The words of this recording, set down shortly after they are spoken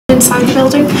inside the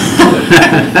building.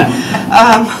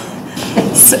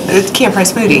 Camp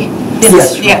Rice Moody.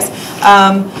 Yes. Yes.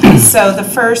 So the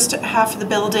first half of the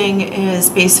building is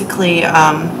basically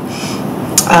kind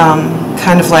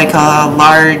of like a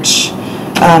large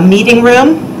meeting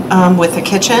room with a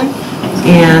kitchen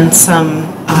and some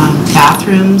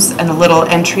bathrooms and a little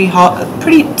entry hall, a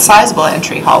pretty sizable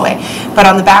entry hallway. But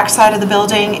on the back side of the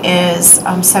building is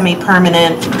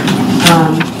semi-permanent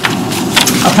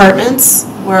apartments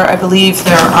where I believe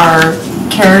there are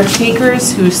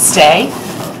caretakers who stay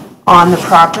on the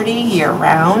property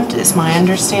year-round, is my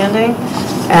understanding.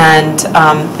 And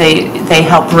they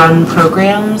help run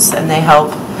programs and they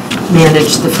help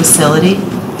manage the facility.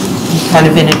 And kind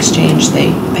of in exchange,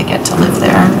 they get to live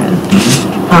there. And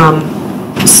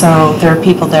so there are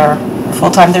people there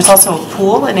full-time. There's also a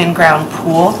pool, an in-ground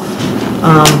pool.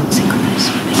 I'm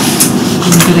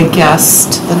going to guess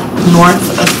to the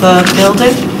north of the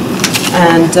building.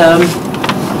 And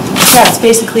yeah, it's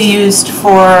basically used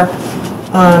for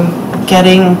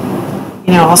getting,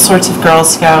 you know, all sorts of Girl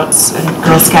Scouts and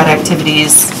Girl Scout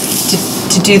activities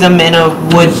to do them in a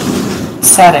wood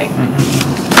setting.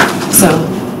 So,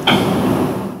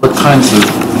 what kinds of,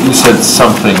 you said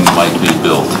something might be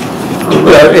built?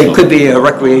 It could be a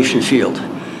recreation field.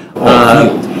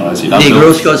 The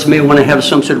Girl Scouts may want to have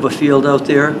some sort of a field out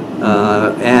there,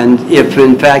 and if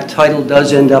in fact title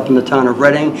does end up in the town of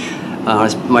Reading,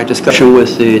 my discussion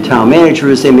with the town manager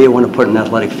is they may want to put an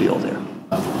athletic field there.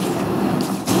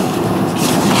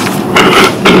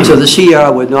 So the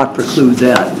CR would not preclude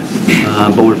that,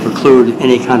 but would preclude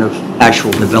any kind of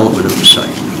actual development of the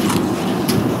site.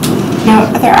 now,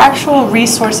 are there actual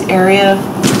resource area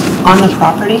on the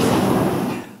property?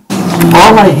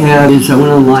 All I had is I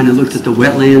went online and looked at the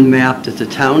wetland map that the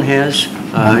town has.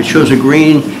 It shows a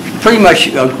green, pretty much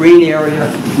a green area.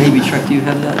 Maybe, Chuck, do you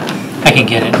have that? I can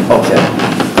get it. Okay.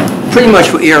 Pretty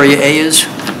much what Area A is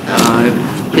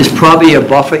probably a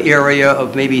buffer area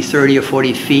of maybe 30 or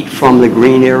 40 feet from the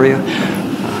green area.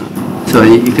 So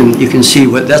you can see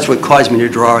that's what caused me to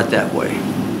draw it that way.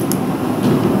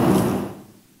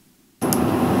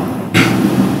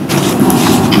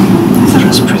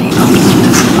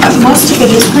 Most of it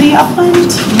is pretty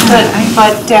upland,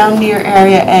 but down near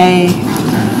Area A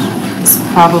is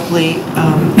probably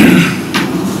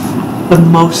the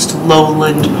most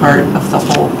lowland part of the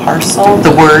whole parcel,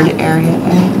 the word Area A.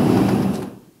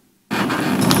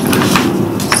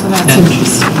 So that's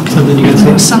interesting. Something you can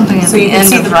see? Something at So the you can end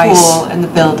see of the Rice. pool and the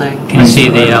building. Can you see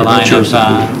the line of,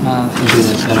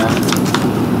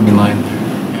 line?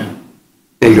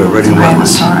 There you go, Reading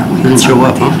Wetlands. Didn't show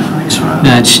up, huh?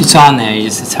 No, it's on there,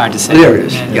 it's hard to say. There it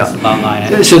is, It's yeah. about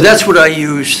line. So that's what I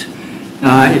used.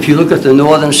 If you look at the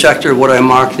northern sector, what I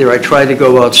marked there, I tried to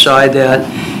go outside that.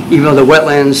 Even though the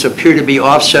wetlands appear to be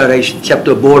offset, I kept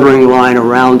a bordering line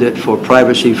around it for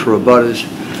privacy for abutters.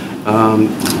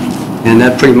 And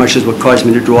that pretty much is what caused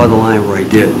me to draw the line where I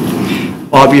did.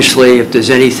 Obviously, if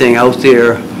there's anything out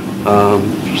there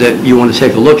that you want to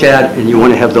take a look at and you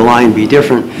want to have the line be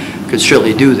different, you could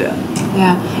certainly do that.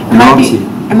 Yeah,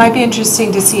 it might be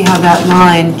interesting to see how that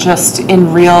line just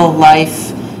in real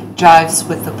life jives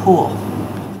with the pool.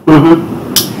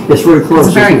 It's very close.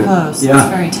 It's very close. Yeah. It's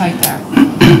very tight there.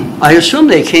 I assume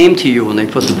they came to you when they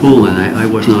put the pool in. I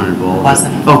was not involved.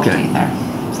 Wasn't involved okay. either.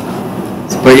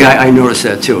 But yeah, I noticed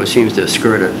that too. It seems to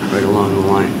skirt it right along the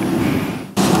line.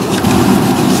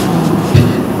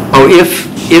 Oh, if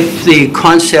the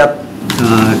concept,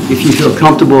 if you feel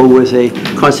comfortable with a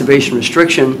conservation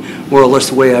restriction, more or less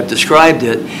the way I've described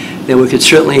it, then we could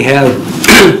certainly have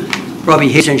probably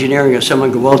his engineering or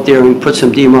someone go out there and put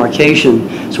some demarcation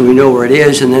so we know where it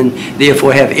is, and then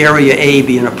therefore have Area A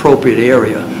be an appropriate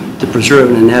area to preserve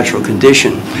in a natural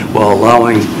condition while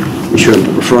allowing, I'm sure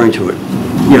I'm referring to it,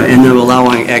 yeah, and then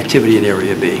allowing activity in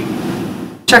Area B.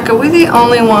 Chuck, are we the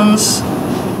only ones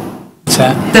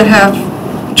that have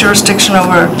jurisdiction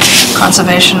over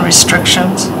conservation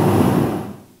restrictions?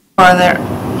 Or are there,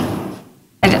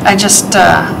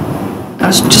 I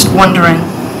was just wondering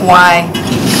why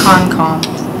Concom?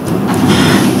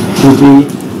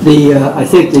 I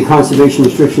think the Conservation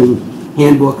Restriction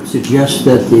Handbook suggests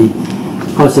that the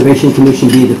Conservation Commission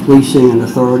be the policing and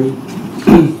authority.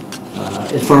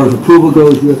 As far as approval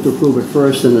goes, you have to approve it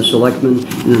first, then the selectmen,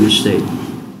 and then the state.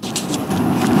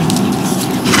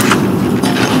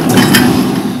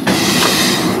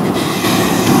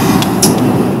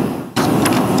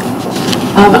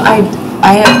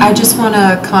 I just want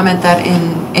to comment that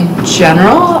in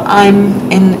general,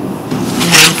 I'm in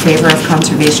favor of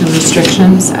conservation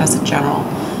restrictions as a general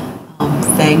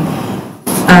thing,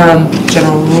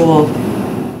 general rule.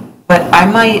 But I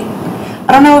might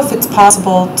I don't know if it's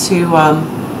possible to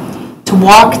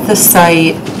walk the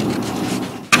site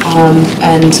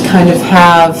and kind of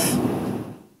have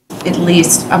at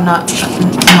least, not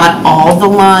all the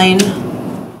line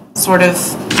sort of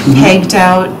pegged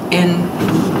out in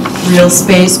real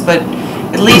space, but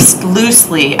at least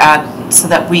loosely so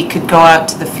that we could go out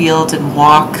to the field and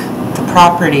walk the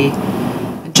property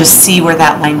and just see where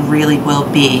that line really will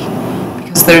be.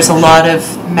 Because there's a lot of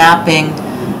mapping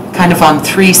kind of on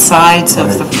 3 sides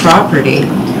of the property.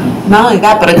 Not only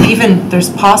that, but even there's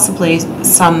possibly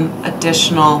some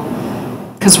additional,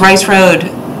 because Rice Road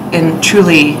and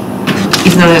truly,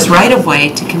 even though there's right-of-way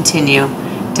to continue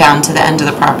down to the end of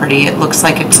the property, it looks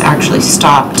like it's actually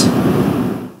stopped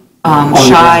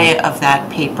shy of that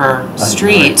paper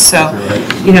street. So,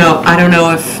 I don't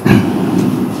know if,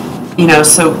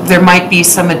 so there might be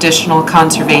some additional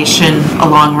conservation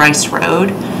along Rice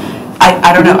Road.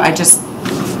 I don't know,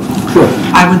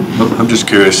 I'm just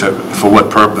curious, for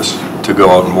what purpose to go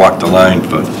out and walk the line,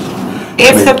 but...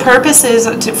 If the purpose is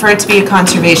for it to be a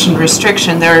conservation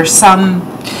restriction, there are some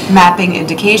mapping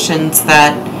indications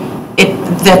that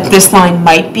this line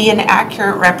might be an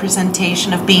accurate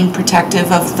representation of being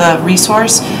protective of the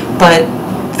resource, but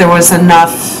there was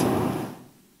enough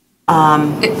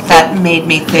that made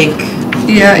me think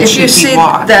it if you should see be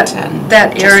walked.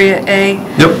 that area A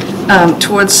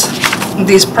towards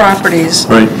these properties,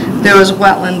 Right. there was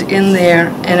wetland in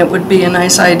there, and it would be a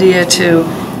nice idea to,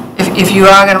 if you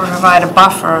are going to provide a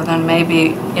buffer, then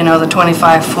maybe, the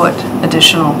 25-foot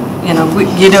additional, we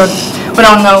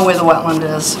don't know where the wetland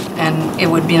is, and it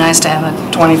would be nice to have a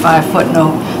 25-foot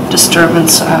no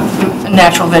disturbance,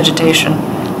 natural vegetation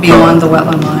beyond the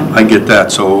wetland line. I get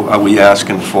that, so are we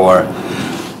asking for,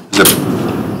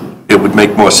 it would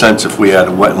make more sense if we had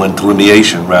a wetland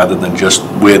delineation rather than just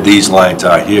where these lines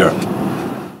are here.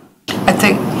 I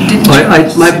think,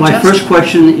 My first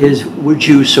question is, would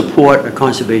you support a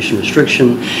conservation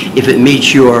restriction if it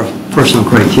meets your personal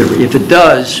criteria? If it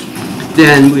does,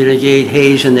 then we'd engage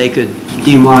Hayes and they could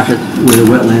demark it where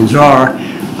the wetlands are,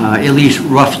 at least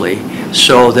roughly,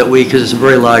 so that because it's a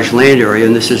very large land area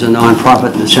and this is a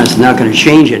non-profit in the sense it's not going to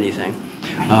change anything.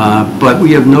 But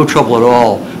we have no trouble at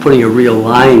all putting a real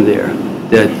line there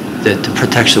that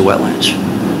protects the wetlands.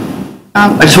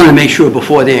 I just want to make sure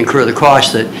before they incur the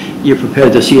cost that you're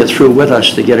prepared to see it through with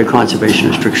us to get a conservation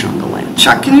restriction on the land.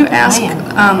 Chuck, can you ask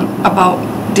about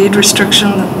deed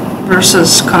restriction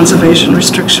versus conservation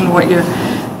restriction, what your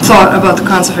thought about the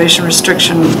conservation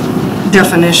restriction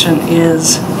definition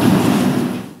is?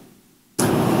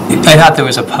 I thought there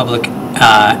was a public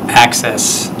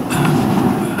access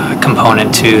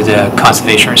component to the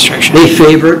conservation restriction. They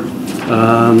favor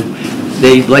it.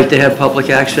 They like to have public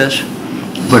access,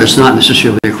 but it's not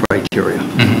necessarily a criteria.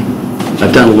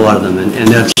 I've done a lot of them, and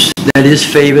that is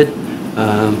favored.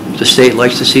 The state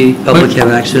likes to see public have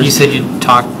access. You said you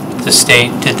talked to the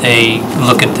state. Did they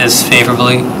look at this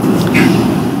favorably?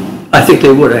 I think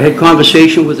they would. I had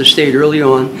conversation with the state early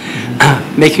on,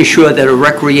 making sure that a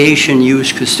recreation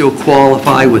use could still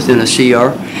qualify within a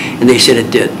CR, and they said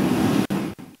it did.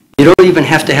 You don't even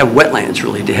have to have wetlands,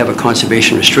 really, to have a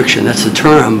conservation restriction. That's the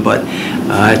term, but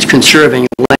it's conserving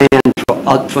land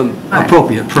for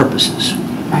appropriate purposes.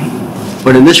 Right.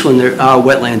 But in this one, there are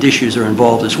wetland issues are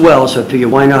involved as well, so I figure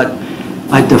why not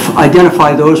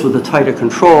identify those with a tighter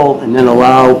control and then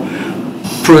allow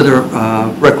further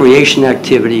recreation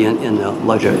activity in the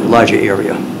larger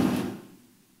area.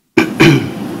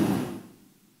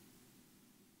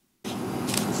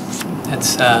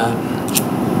 That's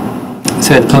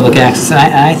said public access.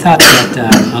 I thought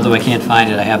that, although I can't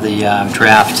find it, I have the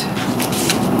draft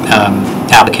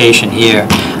application here.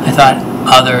 I thought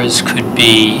others could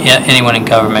be, anyone in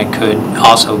government could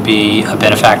also be a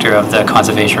benefactor of the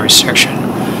conservation restriction.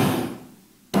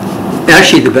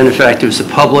 Actually, the benefactor is the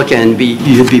public, and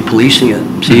you'd be policing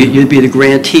it. So you'd be the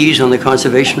grantees on the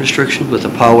conservation restriction with the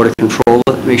power to control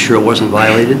it, make sure it wasn't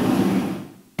violated.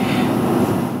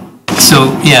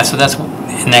 So, yeah, so that's,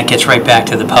 and that gets right back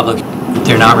to the public.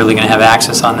 They're not really going to have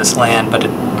access on this land, but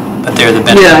they're the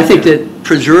benefactor. Yeah, I think that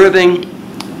preserving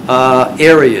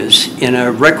areas in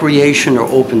a recreation or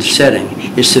open setting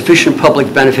is sufficient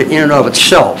public benefit in and of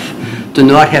itself. Do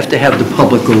not have to have the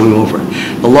public going over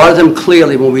it. A lot of them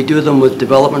clearly, when we do them with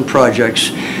development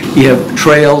projects, you have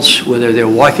trails, whether they're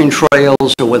walking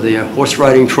trails or whether they're horse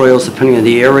riding trails, depending on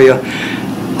the area,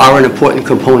 are an important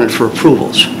component for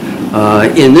approvals.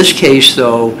 In this case,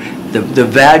 though, the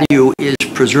value is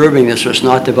preserving this so it's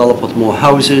not developed with more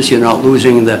houses. You're not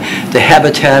losing the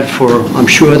habitat for, I'm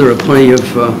sure there are plenty of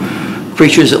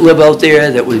creatures that live out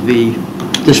there that would be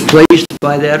displaced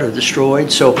by that or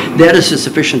destroyed. So that is a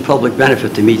sufficient public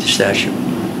benefit to meet the statute.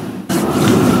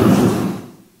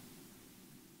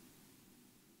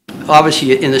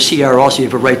 Obviously, in the CR also, you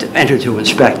have a right to enter to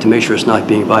inspect to make sure it's not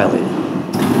being violated.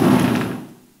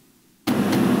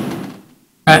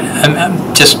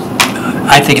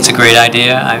 I think it's a great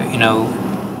idea.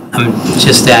 I'm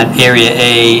just at Area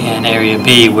A and Area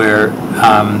B where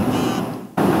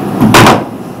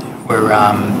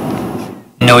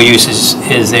no use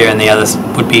is there and the others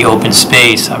would be open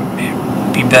space.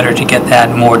 It'd be better to get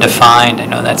that more defined. I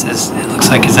know it looks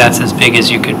like that's as big as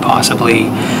you could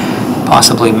possibly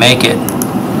make it,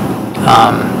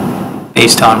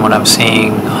 based on what I'm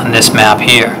seeing on this map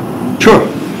here. Sure.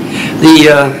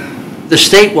 The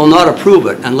state will not approve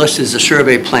it unless there's a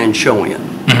survey plan showing it.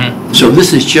 Mm-hmm. So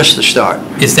this is just the start.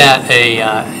 Is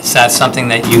that something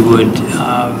that you would,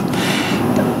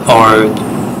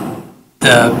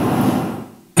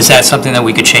 is that something that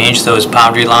we could change, those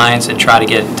boundary lines, and try to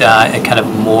get a kind of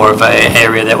more of an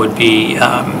area that would be,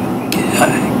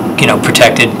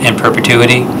 protected in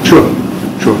perpetuity? Sure.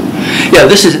 Yeah,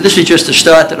 this is just the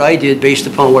start that I did based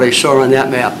upon what I saw on that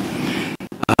map.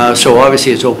 So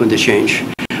obviously it's open to change.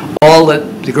 All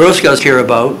that the Girl Scouts care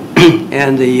about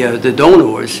and the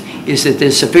donors is that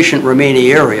there's sufficient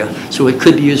remaining area so it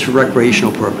could be used for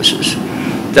recreational purposes.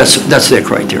 That's their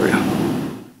criteria.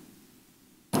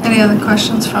 Any other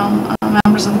questions from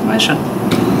members of the commission?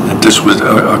 This was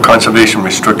a conservation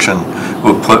restriction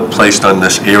placed on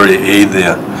this Area A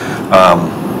there,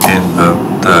 and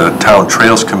the town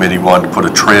trails committee wanted to put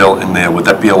a trail in there. Would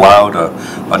that be allowed or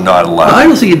not allowed? I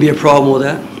don't think it'd be a problem with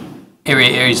that.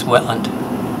 Area is wetland.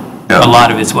 Yeah. A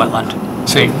lot of it's wetland.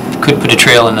 So you could put a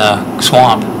trail in the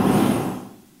swamp.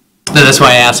 So that's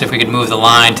why I asked if we could move the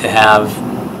line to have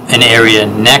an area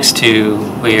next to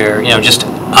where, just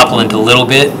upland a little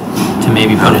bit to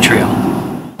maybe put a trail.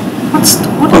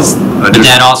 But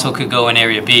that also could go in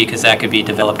Area B because that could be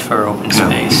developed for open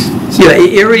space. Yeah,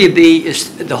 Area B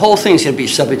the whole thing's going to be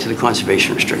subject to the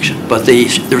conservation restriction, but the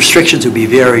restrictions will be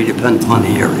varied depending upon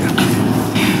the area.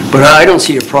 But I don't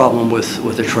see a problem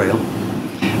with the trail.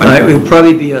 It would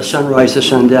probably be a sunrise to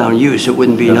sundown use. It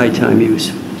wouldn't be nighttime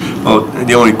use. Well,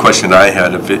 the only question I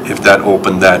had, if that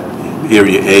opened that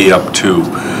Area A up to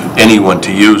anyone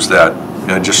to use that,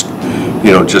 just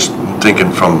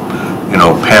thinking from,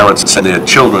 parents send their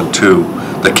children to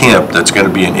the camp that's going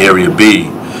to be in Area B,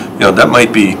 that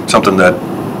might be something that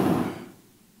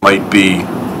would be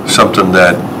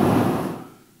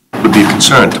a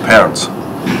concern to parents.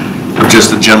 Or just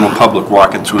the general public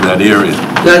walking through that area.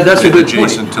 That's a good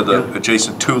point.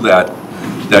 Adjacent to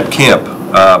that camp.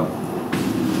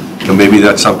 Maybe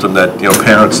that's something that,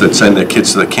 parents that send their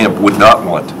kids to the camp would not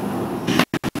want.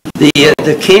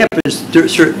 The camp is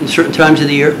certain times of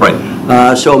the year.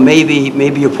 Right. So maybe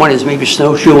your point is maybe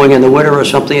snowshoeing in the winter or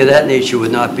something of that nature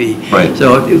would not be. Right.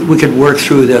 So we could work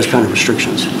through those kind of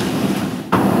restrictions.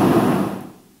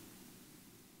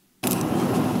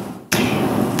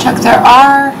 Chuck, there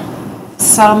are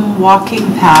some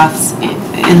walking paths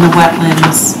in the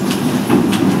wetlands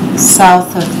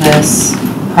south of this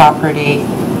property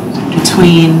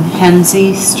between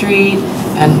Hensey Street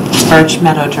and Birch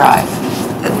Meadow Drive.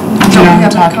 Don't we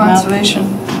have a conservation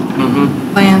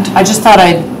land I just thought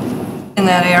in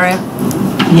that area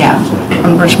yeah.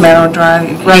 on Birch Meadow Drive?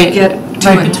 You Right, get to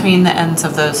right it. between the ends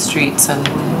of those streets and,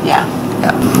 yeah.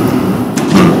 Yeah.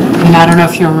 And I don't know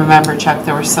if you remember, Chuck,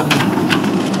 there was some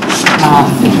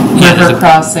river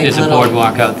crossing. There's a little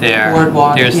boardwalk out there.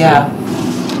 Boardwalk, There's yeah.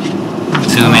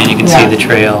 Zoom in, you can Yeah. see the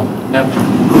trail. Yep.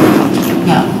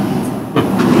 Yeah.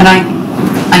 And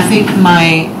I think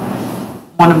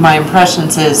one of my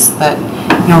impressions is that,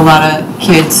 a lot of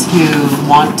kids who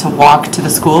want to walk to the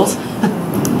schools,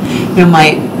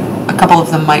 a couple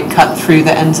of them might cut through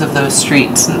the ends of those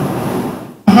streets and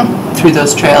through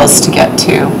those trails to get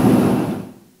to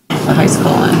the high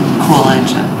school and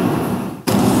Coolidge and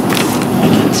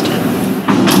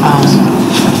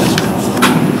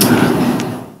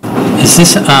Is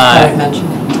this, that I mentioned.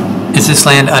 is this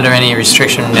land under any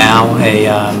restriction now?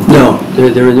 No,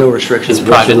 there are no restrictions. It's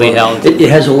privately whatsoever. held? It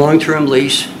has a long-term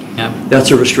lease. Yeah.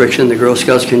 That's a restriction. The Girl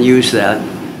Scouts can use that,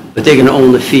 but they can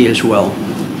own the fee as well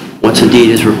once the deed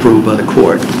is approved by the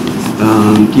court.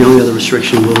 The only other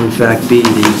restriction will in fact be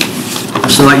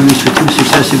it's not used for 2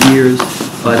 successive years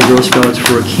by the Girl Scouts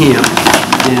for a camp,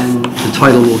 and the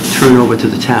title will turn over to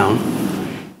the town.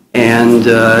 And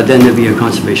then there'll be a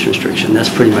conservation restriction. That's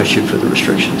pretty much it for the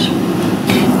restrictions.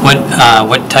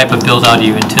 What type of build-out are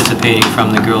you anticipating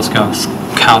from the Girl Scouts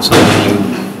Council when you?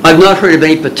 I've not heard of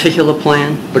any particular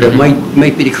plan, but it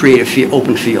might be to create a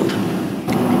open field.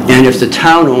 And And if the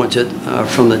town owns it,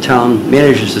 from the town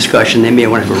manager's discussion, they may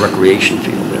want to have a recreation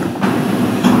field there.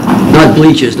 Not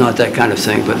bleachers, not that kind of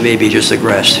thing, but maybe just a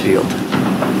grass field.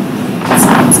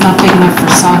 It's not big enough for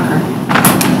soccer.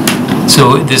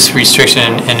 So this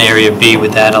restriction in Area B,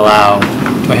 would that allow,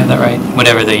 do I have that right?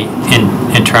 Whatever the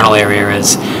internal area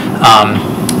is,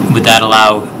 would that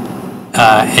allow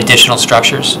additional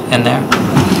structures in there?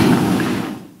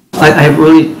 I have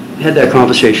really had that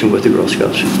conversation with the Girl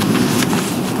Scouts.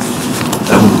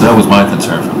 That was my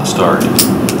concern from the start.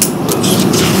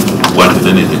 What, if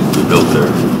anything, would be built there?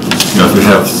 You know, if you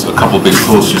have a couple big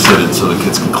posts, you set it so the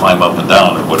kids can climb up and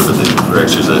down or whatever they do for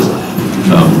exercise.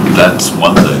 That's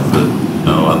one thing, but, you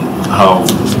know, on how,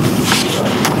 is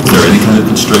there any kind of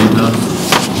constraint on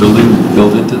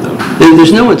built into them?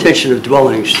 There's no intention of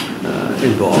dwellings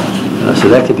involved, so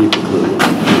that could be precluded.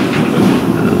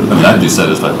 I mean, I'd be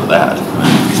satisfied with that,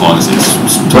 as long as it's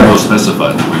well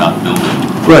specified that we're not building.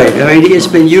 Right, I mean, it's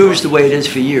been used the way it is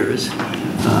for years.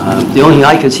 The only thing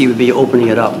I could see would be opening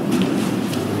it up.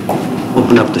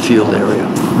 Open up the field area.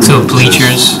 So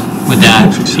bleachers, would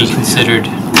that be considered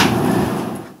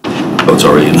Oh, it's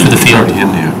already in there? for the field? Already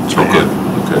in there. So good,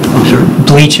 okay. I'm sorry?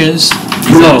 Bleachers?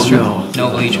 No. No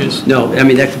bleachers? No, I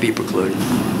mean, that could be precluded.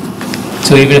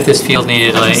 So even if this field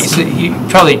needed, like, so you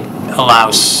probably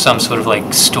allow some sort of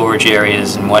like storage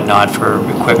areas and whatnot for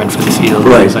equipment for the field,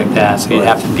 Right. things like that, so you'd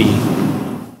have to be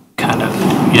kind of,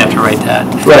 you'd have to write that.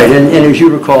 Right, and as you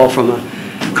recall from a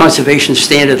conservation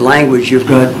standard language, you've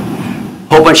got a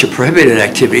whole bunch of prohibited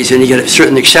activities and you get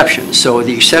certain exceptions. So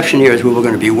the exception here is where we're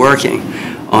going to be working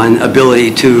on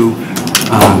ability to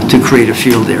create a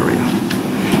field area.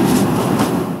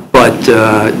 But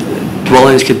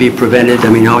dwellings could be prevented. I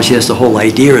mean, obviously that's the whole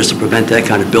idea, is to prevent that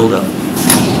kind of buildup.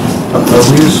 Are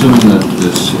we assuming that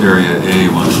this area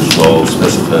A, once it's well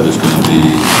specified, is going to be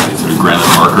sort of granite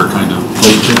marker kind of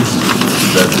placing?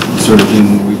 Is that the sort of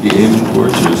thing we'd be aiming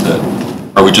towards, or is that,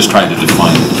 are we just trying to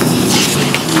define it?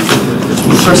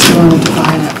 First you want to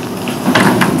define it.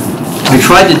 I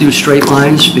tried to do straight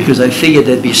lines because I figured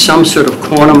there'd be some sort of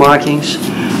corner markings.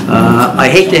 I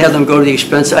hate to have them go to the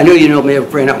expense. I know you may have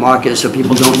granite markers so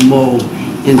people don't mow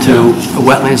into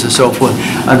wetlands and so forth.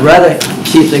 I'd rather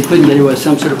see if they couldn't get away with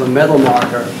some sort of a metal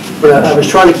marker. But I was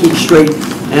trying to keep straight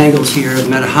angles here, no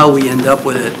matter how we end up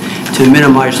with it, to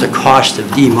minimize the cost of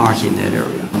demarking that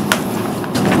area.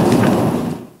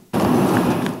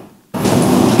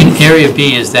 And Area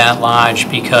B is that large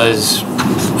because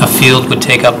a field would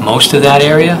take up most of that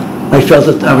area? I felt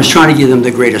that I was trying to give them the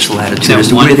greatest latitude that as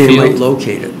to one where they field? might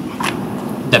locate it.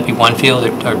 That'd be one field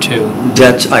or two?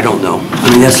 That's, I don't know. I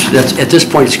mean, that's at this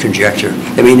point, it's conjecture.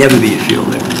 There may never be a field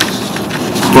there.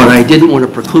 But I didn't want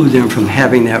to preclude them from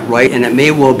having that right, and it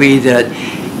may well be that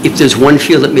if there's one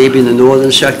field that may be in the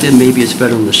northern sector, maybe it's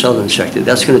better in the southern sector.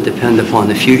 That's going to depend upon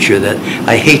the future. That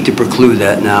I hate to preclude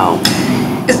that now,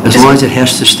 as long as it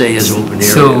has to stay as open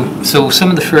area. So some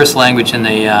of the first language in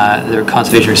the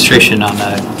conservation restriction on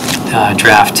the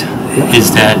draft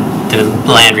is that the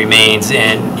land remains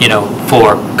in,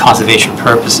 for conservation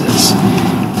purposes.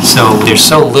 So there's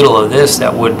so little of this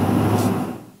that would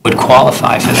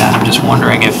qualify for that. I'm just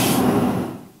wondering if,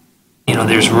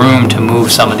 there's room to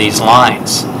move some of these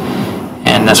lines.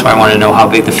 And that's why I wanted to know how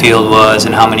big the field was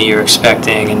and how many you're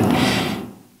expecting. And,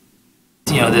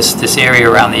 this area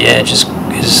around the edge is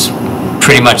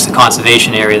pretty much the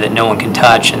conservation area that no one can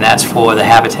touch, and that's for the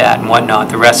habitat and whatnot.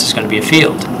 The rest is going to be a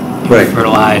field. Right.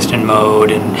 Fertilized and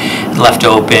mowed and left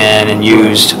open and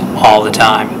used all the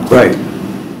time. Right.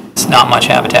 It's not much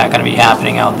habitat going to be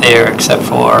happening out there except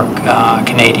for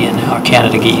Canadian or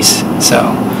Canada geese.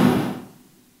 So,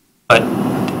 but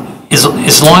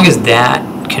as long as that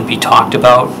can be talked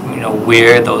about,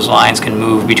 where those lines can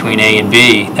move between A and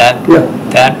B, that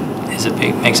is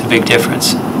makes a big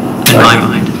difference in my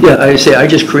mind. Yeah, I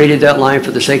just created that line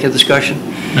for the sake of discussion.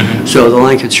 Mm-hmm. So the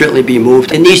line could certainly be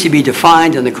moved. It needs to be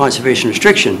defined in the conservation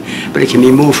restriction, but it can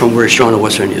be moved from where it's shown on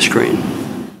what's on your screen.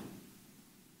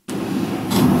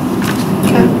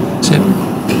 Okay. That's it.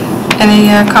 Any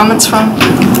comments from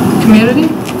community,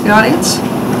 the audience?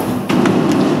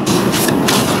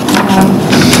 I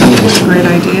think it's a great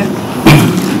idea.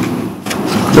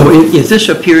 So if this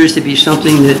appears to be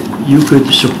something that you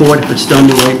could support if it's done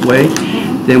the right way,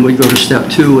 then we'd go to step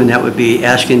 2, and that would be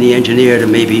asking the engineer to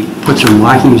maybe put some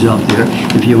markings out there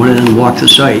if you wanted to walk the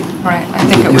site. Right, I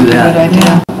think it would be a good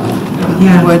idea.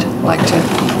 I would like to.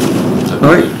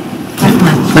 All right.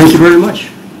 Thank you very much.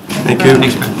 Thank you.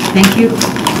 Thanks, Brad. Thank you.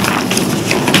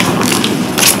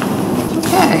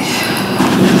 Okay.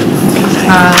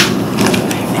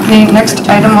 The next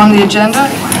item on the agenda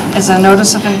is a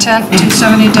notice of intent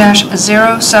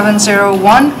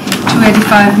 270-0701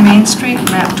 285 Main Street,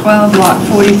 map 12, lot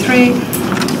 43,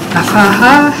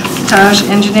 Ahaha, Taj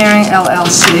Engineering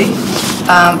LLC.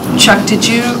 Chuck, did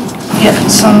you get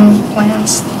some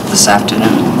plans this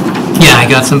afternoon? Yeah, I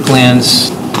got some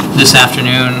plans this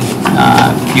afternoon,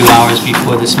 a few hours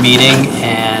before this meeting,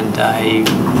 and I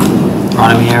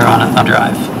brought them here on a thumb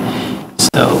drive.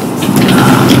 So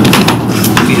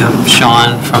we have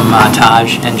Sean from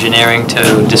Taj Engineering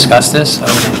to discuss this.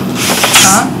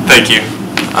 Thank you.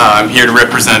 I'm here to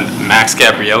represent Max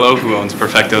Gabriello, who owns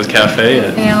Perfecto's Cafe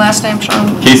at And your last name,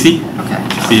 Sean? Casey, Okay.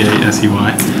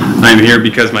 C-A-S-E-Y. I'm here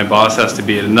because my boss has to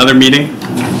be at another meeting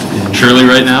in Shirley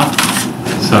right now,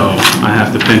 so I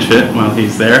have to pinch hit while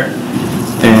he's there.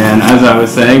 And as I was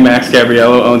saying, Max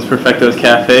Gabriello owns Perfecto's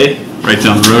Cafe right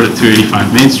down the road at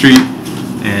 285 Main Street,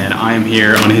 and I am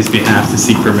here on his behalf to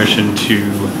seek permission to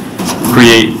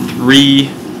create 3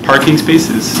 parking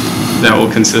spaces that will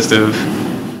consist of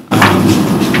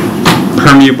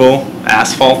permeable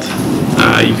asphalt.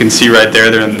 You can see right there,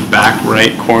 they're in the back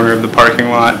right corner of the parking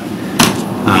lot.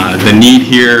 The need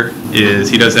here is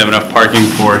he doesn't have enough parking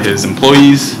for his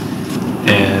employees,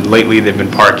 and lately they've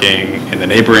been parking in the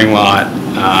neighboring lot.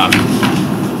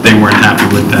 They weren't happy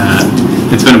with that.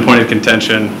 It's been a point of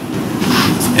contention,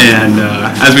 and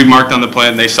as we marked on the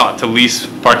plan, they sought to lease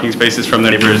parking spaces from the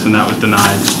neighbors, and that was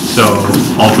denied. So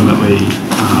ultimately,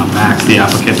 Max, the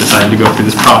applicant, decided to go through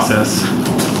this process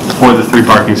for the 3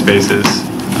 parking spaces.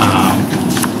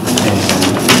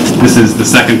 And this is the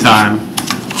second time.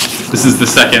 This is the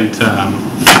second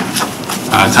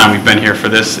time we've been here for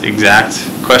this exact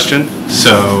question.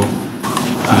 So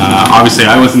obviously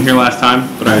I wasn't here last time,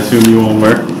 but I assume you all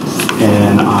were.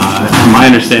 And my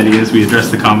understanding is we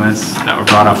addressed the comments that were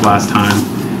brought up last time.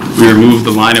 We removed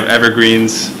the line of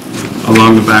evergreens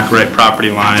along the back right property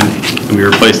line, and we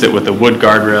replaced it with a wood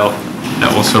guardrail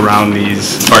that will surround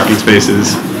these parking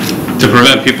spaces to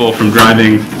prevent people from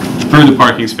driving through the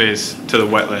parking space to the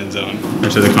wetland zone, or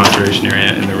to the conservation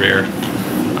area in the rear.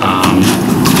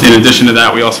 In addition to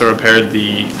that, we also repaired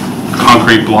the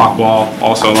concrete block wall,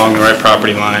 also along the right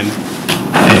property line,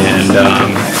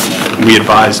 and we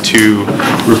advised to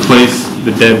replace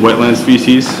the dead wetland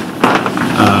species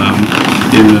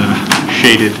in the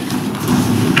shaded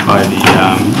by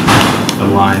the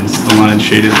line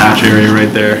shaded hatch area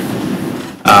right there.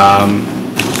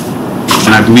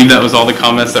 And I believe that was all the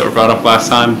comments that were brought up last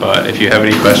time, but if you have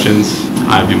any questions,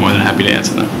 I'd be more than happy to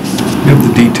answer them. You have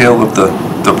the detail of the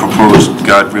proposed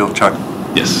guardrail, Chuck?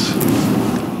 Yes.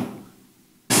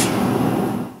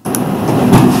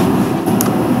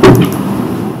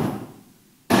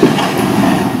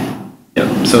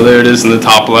 Yep, so there it is in the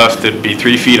top left. It'd be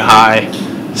 3 feet high,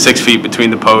 6 feet between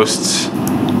the posts,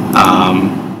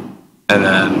 and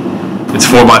then it's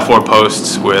 4x4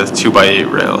 posts with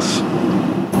 2x8 rails.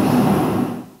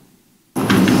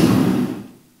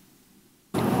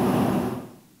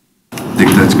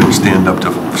 Think that's going to stand up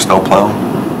to snow plowing?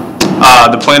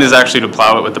 The plan is actually to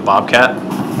plow it with the Bobcat,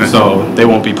 so they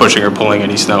won't be pushing or pulling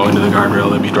any snow into the guardrail.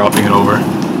 They'll be dropping it over.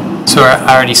 So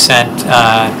I already sent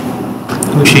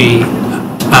Ushi,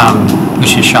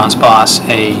 which is Sean's boss,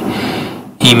 a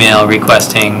email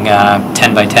requesting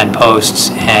 10 by 10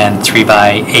 posts and 3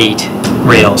 by 8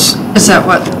 rails. Is that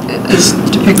what is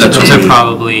depicted? Those are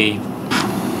probably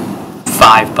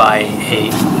 5 by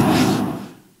 8.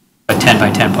 10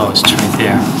 by 10 posts right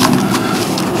there.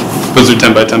 Those are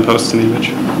 10 by 10 posts in the image?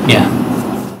 Yeah.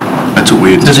 That's what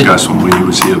we had discussed when he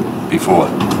was here before.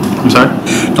 I'm sorry?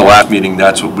 The last meeting,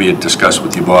 that's what we had discussed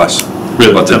with your boss.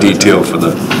 Really? About the 10 by 10. detail for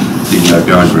the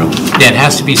guardrail. Yeah, it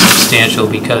has to be substantial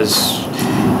because,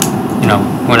 you know,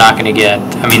 we're not going to get,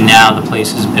 I mean, now the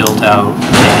place is built out,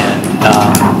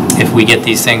 and if we get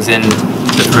these things in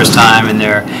the first time and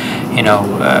they're, you know,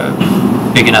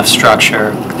 big enough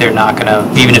structure, they're not going to,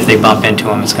 even if they bump into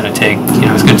them, it's going to take, you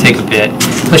know, it's going to take a bit.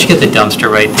 Plus you get the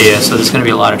dumpster right there, so there's going to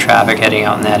be a lot of traffic heading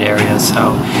out in that area.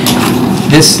 So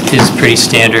this is pretty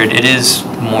standard. It is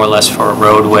more or less for a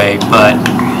roadway, but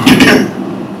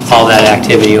all that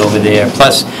activity over there,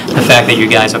 plus the fact that you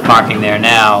guys are parking there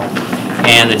now,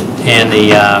 and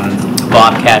the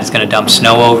Bobcat is going to dump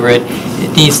snow over it,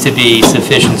 it needs to be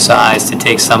sufficient size to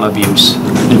take some abuse,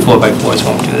 and 4x4s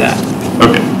won't do that.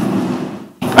 Okay.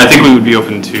 I think we would be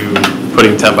open to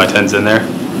putting 10 by 10s in there.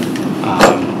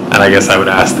 And I guess I would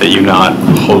ask that you not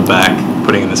hold back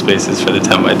putting in the spaces for the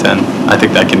 10 by 10. I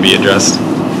think that can be addressed.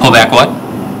 Hold back what?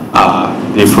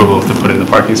 The approval to put in the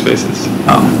parking spaces.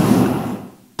 Oh.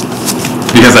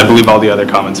 Because I believe all the other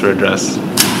comments were addressed.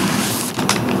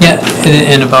 Yeah,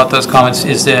 and about those comments,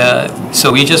 is there,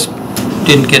 so we just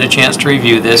didn't get a chance to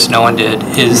review this, no one did.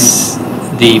 Is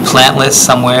the plant list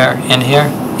somewhere in here?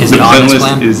 Is The it on plant this list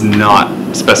plan? is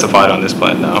not specified on this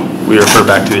plan, no. We refer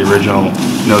back to the original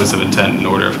notice of intent and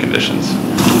order of conditions.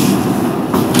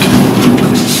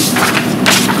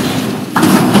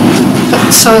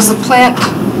 So is the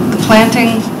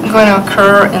planting going to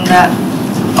occur in that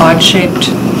odd-shaped,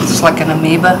 it's like an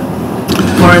amoeba?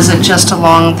 Or is it just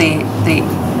along the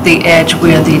edge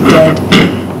where the dead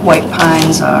white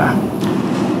pines are?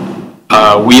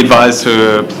 We advise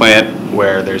to plant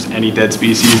where there's any dead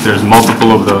species. There's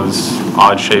multiple of those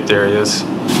odd-shaped areas.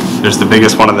 There's the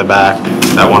biggest one in the back,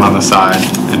 that one on the side,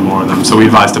 and more of them. So we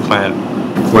advise to plant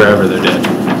wherever they're dead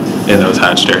in those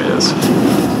hatched areas.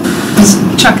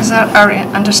 Chuck, is that our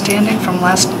understanding from the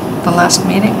last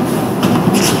meeting?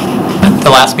 The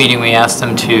last meeting, we asked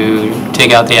them to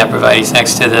dig out the abrevieties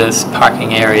next to this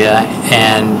parking area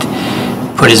and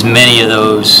put as many of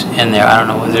those in there. I don't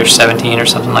know, was there 17 or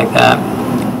something like that?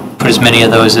 Put as many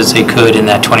of those as they could in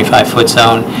that 25-foot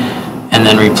zone, and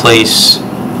then replace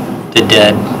the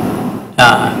dead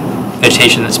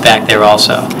vegetation that's back there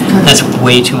also. That's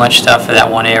way too much stuff for that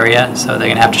one area, so they're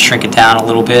gonna have to shrink it down a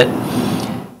little bit.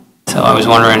 So I was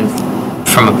wondering,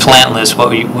 from a plant list, what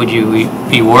would you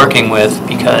be working with?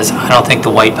 Because I don't think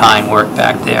the white pine worked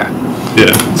back there.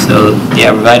 Yeah. So the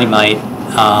arborvitae might,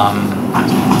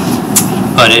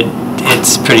 but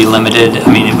it's pretty limited.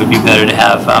 I mean, it would be better to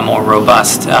have a more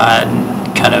robust,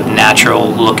 kind of natural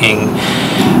looking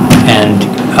and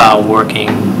working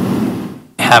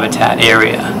habitat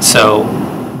area. So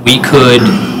we could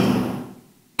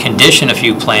condition a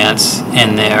few plants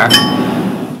in there.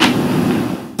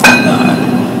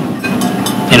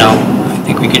 You know, I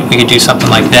think we could do something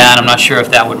like that. I'm not sure if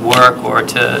that would work, or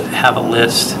to have a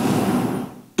list.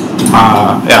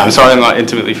 Yeah, I'm sorry, I'm not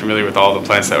intimately familiar with all the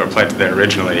plants that were planted there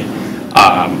originally.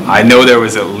 I know there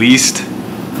was at least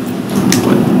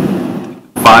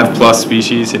 5+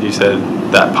 species, and you said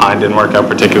that pine didn't work out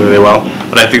particularly well,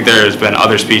 but I think there's been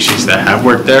other species that have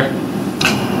worked there.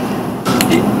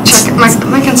 Chuck,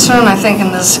 my concern, I think,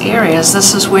 in this area is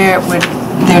this is where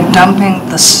they're dumping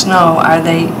the snow. Are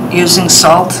they using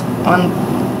salt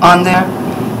on their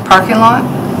parking lot?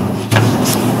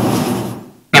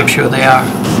 I'm sure they are.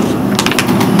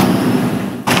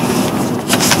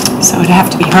 So it'd have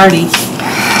to be hardy,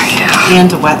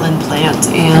 and a wetland plant,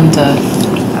 and a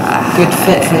good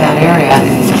fit for that area.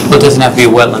 Well, it doesn't have to be a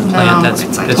wetland plant. No, That's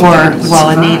it's like- that's Or, It's well,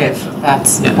 a survive. native,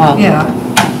 that's, Yeah. well, Yeah.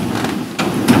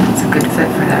 it's a good fit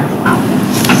for that.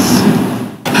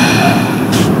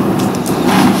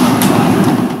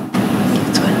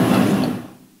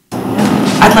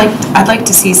 I'd like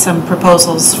to see some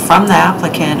proposals from the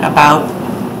applicant about,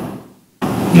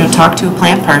 talk to a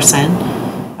plant person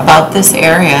about this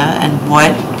area and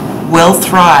what will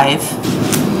thrive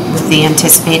with the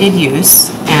anticipated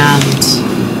use and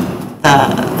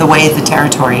the way the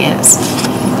territory is.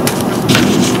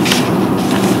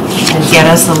 And get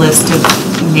us a list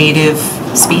of native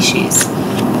species.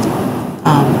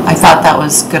 I thought that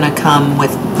was going to come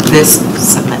with this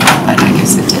submittal, but I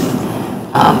guess it didn't.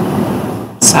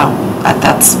 So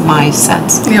that's my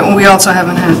sense. Yeah, we also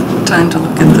haven't had time to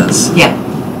look at this. Yeah.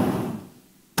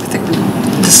 I think we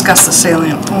discussed the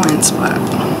salient points, but...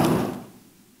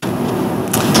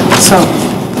 So,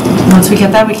 once we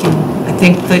get that, I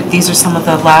think that these are some of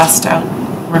the last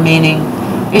remaining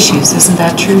issues. Isn't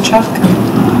that true, Chuck?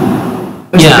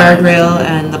 There's the Yeah. guardrail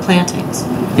and the plantings.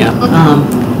 Yeah.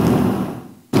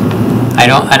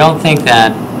 I don't think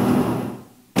that,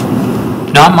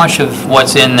 not much of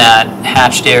what's in that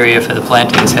hatched area for the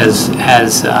plantings has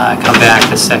come back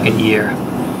the second year.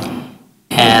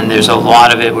 And there's a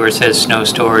lot of it where it says snow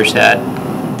storage that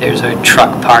there's a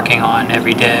truck parking on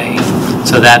every day.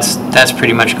 So that's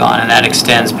pretty much gone, and that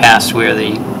extends past where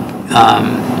the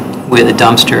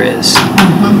dumpster is.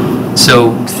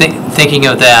 So thinking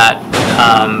of that,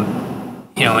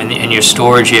 in your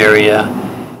storage area,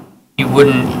 you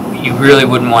really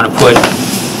wouldn't want to put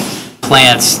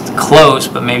plants close,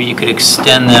 but maybe you could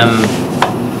extend them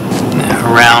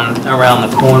around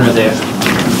the corner there.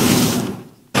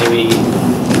 Maybe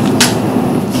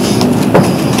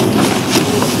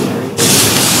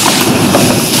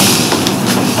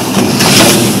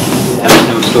have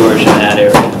some storage in that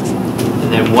area.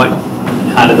 And then what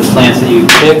out of the plants that you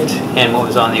picked and what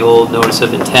was on the old notice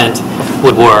of intent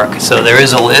would work. So there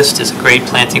is a list, there's a great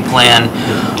planting plan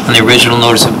on the original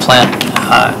notice of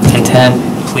intent.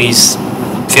 Please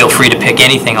feel free to pick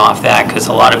anything off that, because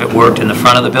a lot of it worked in the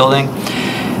front of the building.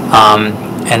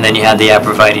 And then you had the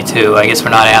abrevieties too. I guess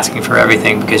we're not asking for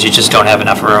everything because you just don't have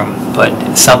enough room,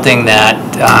 but something that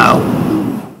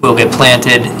will get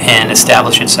planted and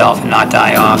establish itself and not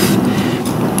die off.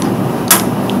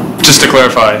 Just to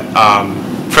clarify,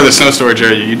 for the snow storage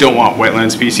area, you don't want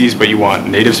wetland species, but you want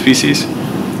native species?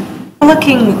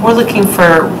 We're looking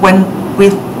for when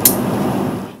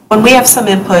we have some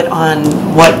input on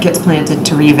what gets planted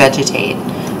to revegetate.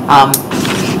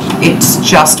 It's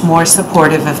just more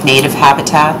supportive of native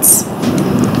habitats,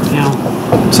 you know.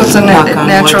 So it's a knock on wood.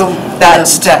 natural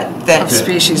That's of that,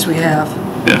 species we have.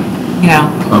 Yeah. you know.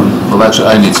 Well, actually,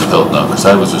 I need some help now, because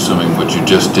I was assuming what you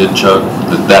just did, Chuck,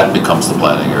 that becomes the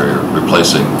planting area,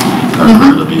 replacing our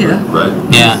current amoeba, yeah. right?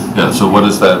 Yeah. Yeah, so what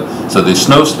is that? So the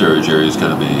snow storage area is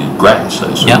going to be grass,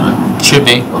 I assume, Yeah, right? should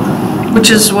be. Okay. Which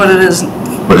is what it is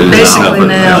But it is basically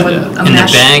now now, with yeah. a And the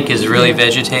mesh. bank is really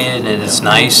vegetated and it's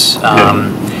nice.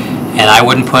 And I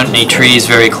wouldn't put any trees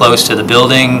very close to the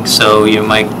building, so you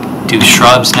might do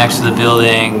shrubs next to the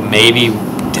building, maybe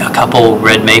a couple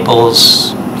red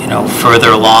maples, you know,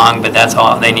 further along, but that's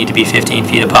all, they need to be 15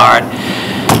 feet apart.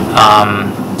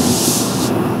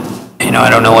 You know, I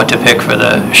don't know what to pick for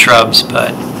the shrubs,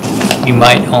 but you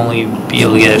might only be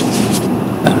able to get,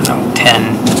 I don't know,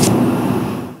 10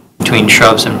 between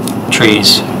shrubs and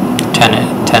trees,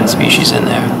 10 species in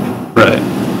there. Right.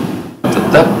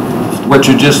 What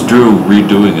you just drew,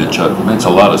 redoing it, Chuck, it makes a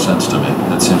lot of sense to me.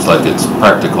 It seems like it's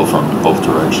practical from both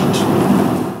directions.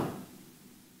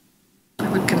 I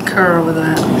would concur with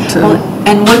that, Well, too.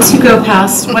 and once you go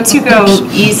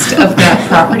east of that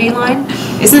property line,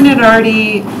 isn't it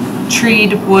already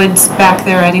treed woods back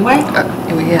there anyway?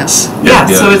 Yes. Yeah,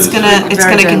 Yeah, so it it's is. gonna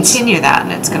Very dense. continue that,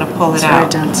 and it's gonna pull It's it very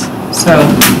out. dense. So,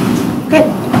 good.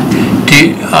 Do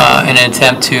you, in an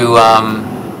attempt to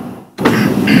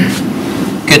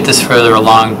get this further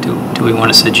along, do we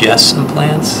want to suggest some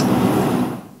plants?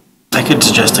 I could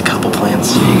suggest a couple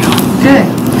plants. Okay.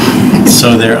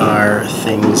 So there are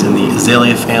things in the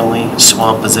azalea family,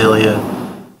 swamp azalea,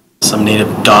 some native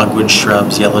dogwood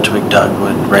shrubs, yellow twig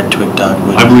dogwood, red twig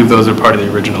dogwood. I believe those are part of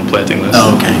the original planting list.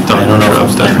 Oh, okay. I don't Dogwood know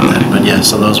shrubs, if I've planted definitely. that, but yeah,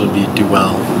 so those would do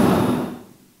well.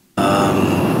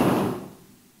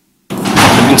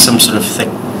 Even some sort of thick,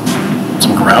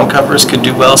 some ground covers could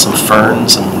do well, some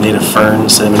ferns, some native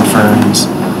ferns, cinnamon ferns.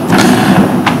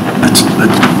 That's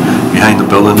behind the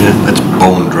building there, that's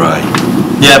bone dry,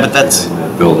 Yeah, but that's, in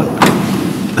that building.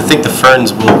 I think the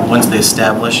ferns will, once they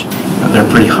establish, they're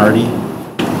pretty hardy.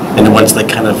 And then once they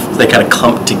kind of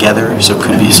clump together, so it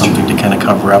could be something to kind of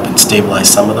cover up and stabilize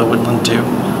some of the woodland too.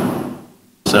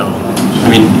 So, I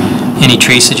mean, Any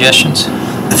tree suggestions?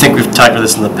 I think we've talked about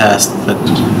this in the past, but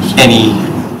any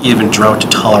even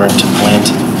drought-tolerant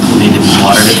plant will need to be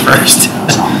watered at first.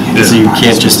 So you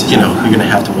can't just, you're going to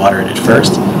have to water it at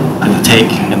first, and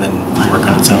take, and then work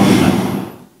on its own.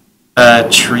 But,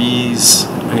 trees,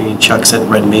 I mean, Chuck said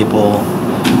red maple,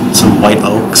 some white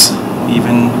oaks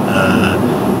even.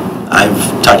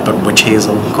 I've talked about witch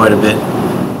hazel quite a bit.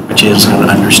 Witch hazel is an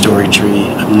understory tree.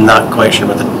 I'm not quite sure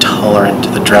about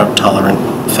the drought-tolerant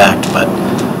fact, but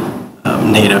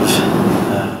native,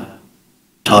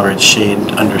 tolerant shade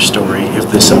understory, if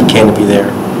there's some canopy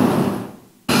there.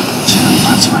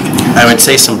 I would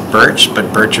say some birch,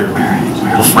 but birch are a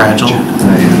little fragile.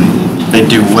 They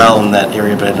do well in that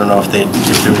area, but I don't know if there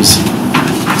was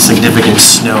significant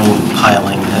snow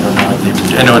piling. I don't know if they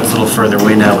would. I know it's a little further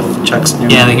away now with Chuck's new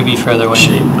Yeah, they could be further away.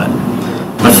 shade, but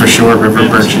for sure, river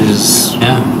birches,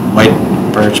 Yeah. white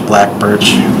birch, black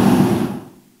birch.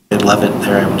 They'd love it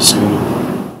there, I would assume.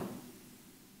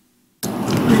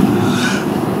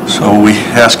 So are we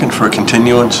asking for a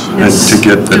continuance and Yes. to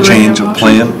get Do a we change have a of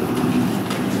plan?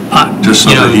 Just so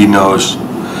You know, that he knows.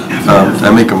 I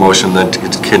make a motion then to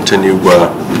continue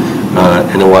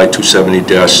NOI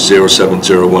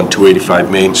 270-0701, 285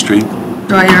 Main Street.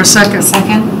 Do I hear a second?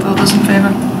 Second. All those in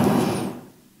favor?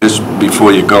 Just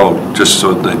before you go, just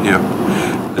so that, I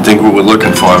think what we're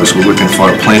looking for is we're looking for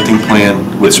a planting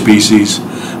plan with species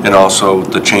and also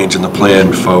the change in the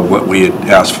plan for what we had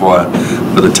asked for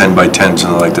the 10 by 10s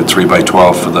and like the 3 by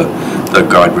 12 for the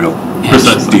guardrail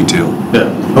Precisely. detail. Yeah.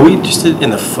 Are we interested in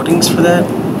the footings for that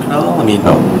at all? I mean,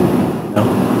 no.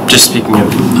 Just speaking of,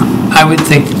 I would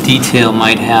think the detail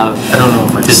might have. I don't know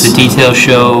if Does it's. the detail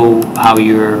show how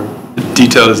you're? The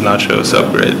detail does not show a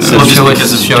subgrade. So No. just Show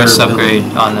because of show a durability.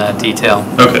 subgrade on the detail.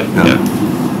 Okay, Yeah. yeah.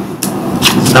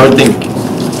 I would think,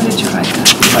 What did you write? I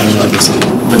don't know, I guess,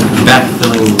 but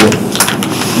backfilling with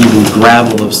even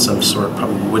gravel of some sort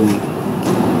probably wouldn't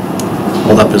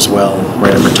hold up as well,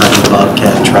 right? If we're talking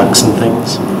Bobcat trucks and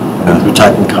things. We're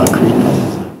talking concrete.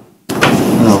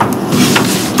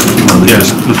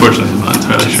 Yes, unfortunately, I'm not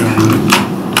entirely sure.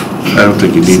 I don't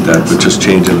think you need that, but just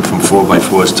changing it from 4 by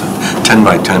 4s to 10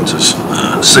 by 10s is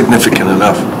significant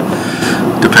enough,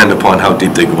 depend upon how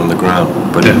deep they go in the ground.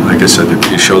 But Yeah. like I said,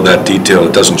 if you show that detail,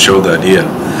 it doesn't show that here,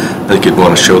 think you'd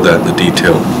want to show that in the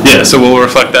detail. Yeah, so we'll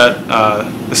reflect that,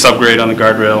 the subgrade on the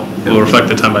guardrail, we'll reflect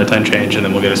the 10 by 10 change, and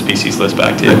then we'll get a species list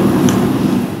back to you.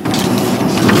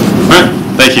 All right,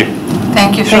 thank you.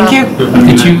 Thank you, Sean. Thank you.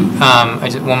 Did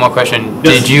you, one more question.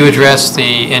 Yes. Did you address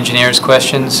the engineer's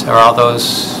questions, or all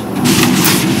those,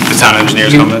 The town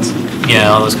engineer's comments?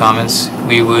 all those comments?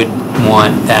 We would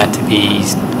want that to be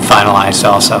finalized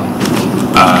also.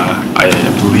 I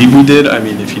believe we did. I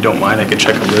mean, if you don't mind, I could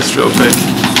check a list real quick.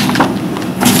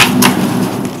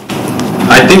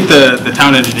 I think the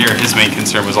town engineer, his main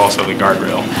concern was also the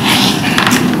guardrail.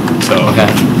 So, Okay.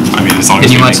 I mean, as long as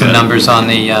Did you we want make some that- numbers on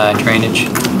the drainage?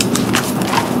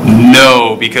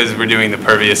 No, because we're doing the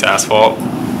pervious asphalt,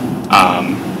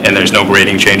 and there's no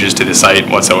grading changes to the site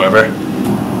whatsoever.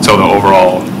 So the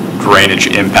overall drainage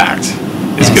impact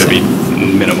is going to be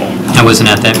minimal. I wasn't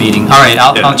at that meeting. All right,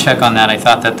 Yeah. I'll check on that. I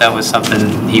thought that was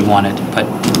something he wanted, but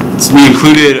We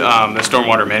included the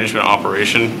stormwater management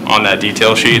operation on that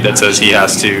detail sheet that says he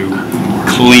has to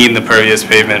clean the pervious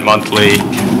pavement monthly.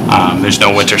 There's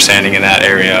no winter sanding in that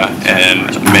area, and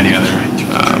many other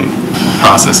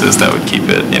processes that would keep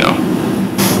it,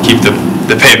 keep the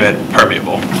pavement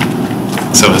permeable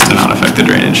so as to not affect the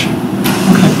drainage.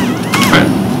 Right.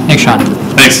 thanks, Sean.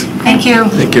 Thanks. Thank you.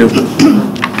 Thank you.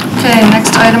 Okay,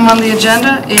 next item on the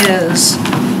agenda is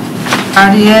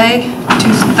RDA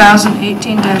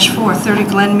 2018-4, 30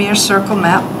 Glenmere Circle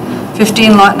Map,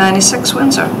 15 Lot 96,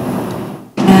 Windsor.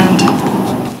 And you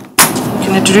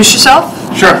can introduce yourself?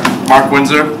 Sure. Mark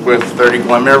Windsor with 30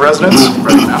 Glenmere residents.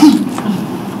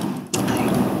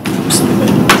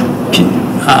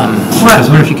 I was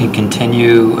wondering if you could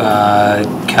continue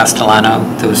Castellano,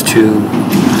 those two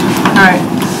All right.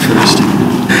 first.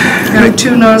 There are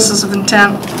two notices of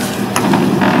intent,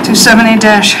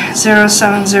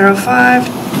 270-0705,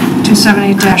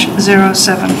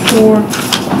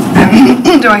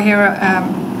 270-074. Do I hear a,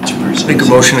 Make a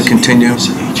motion to continue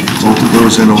both of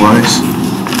those NOIs.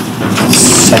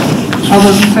 all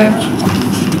those in favor?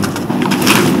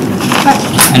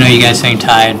 I know you guys saying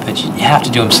tied, but you have to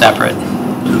do them separate,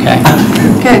 okay?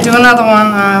 Okay, do another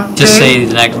one, Just Dave. say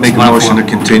the next Make a one. motion to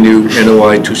continue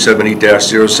NOI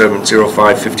 270-0705,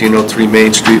 1503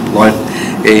 Main Street, Lot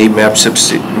A, map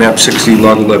 60,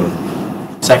 Lot 11.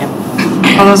 Second?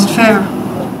 All those in favor?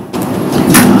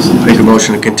 Make a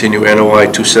motion to continue NOI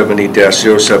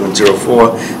 270-0704,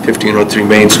 1503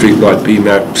 Main Street, Lot B,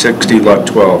 map 60, Lot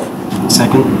 12.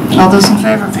 Second? All those in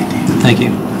favor? Thank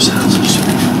you.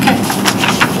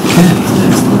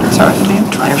 Sorry for the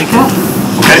interruption. There we go.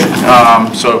 Okay,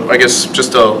 so I guess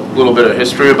just a little bit of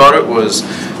history about it was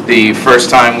the first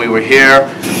time we were here,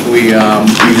 we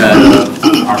had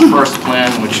our first plan,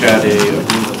 which had a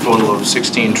total of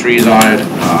 16 trees on it,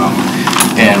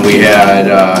 and we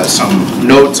had some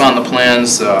notes on the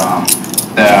plans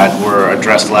that were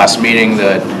addressed last meeting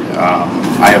that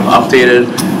I have updated.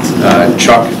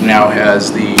 Chuck now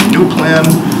has the new plan.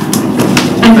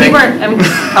 And we weren't, I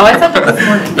sent it this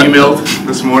morning. Emailed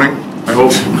this morning, I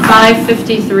hope.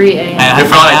 5:53 a.m. If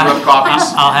not, I do have copies.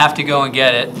 I'll have to go and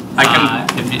get it. I can-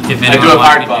 If I do anyone have wants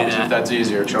hard me to do copies if that. that's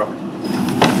easier, Chuck.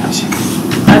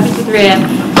 5:53 a.m.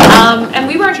 And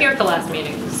we weren't here at the last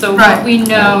meeting. So Right. what we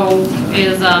know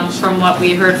is from what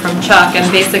we heard from Chuck, and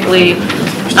basically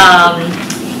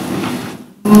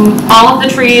all of the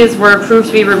trees were approved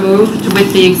to be removed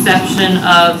with the exception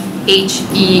of H,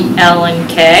 E, L, and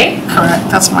K. Correct,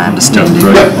 that's my understanding.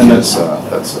 And that's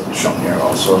shown here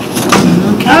also.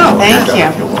 Oh, Thank you.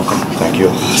 You're welcome. Thank you.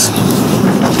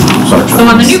 Sorry, Chuck. So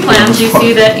on the new plans, you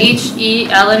see that H, E,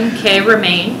 L, and K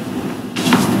remain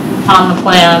on the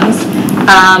plans.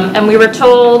 And we were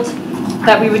told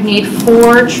that we would need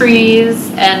 4 trees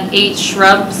and 8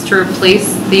 shrubs to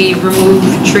replace the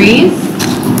removed trees.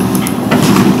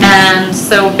 And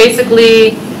so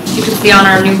basically, you can see on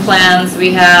our new plans,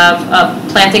 we have a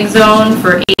planting zone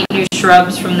for 8 new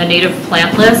shrubs from the native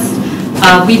plant list.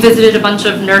 We visited a bunch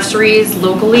of nurseries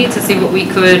locally to see what we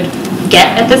could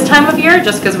get at this time of year,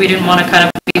 just because we didn't want to kind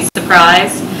of be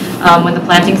surprised when the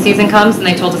planting season comes, and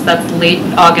they told us that's late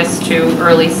August to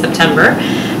early September.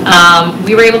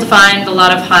 We were able to find a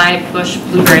lot of high bush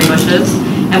blueberry bushes,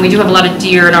 and we do have a lot of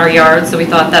deer in our yard, so we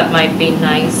thought that might be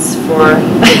nice for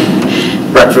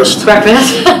Breakfast.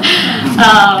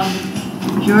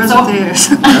 Yours or theirs?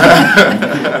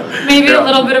 Maybe a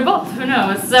little bit of both, who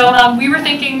knows? So we were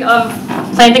thinking of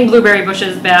planting blueberry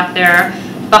bushes back there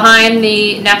behind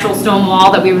the natural stone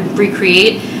wall that we would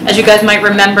recreate. As you guys might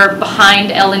remember,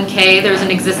 behind L and K, there's an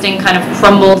existing kind of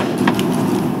crumbled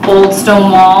old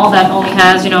stone wall that only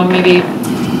has, maybe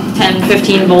 10,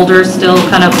 15 boulders still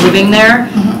kind of living there.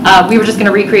 We were just going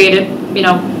to recreate it,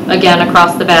 again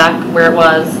across the back where it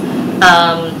was.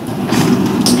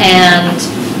 And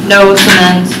no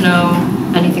cement, no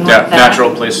anything like that.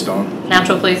 Natural place stone.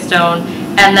 Natural place stone.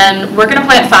 And then we're gonna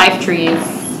plant 5 trees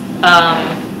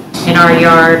in our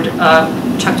yard.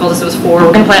 Chuck told us it was 4,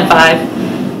 we're gonna plant 5.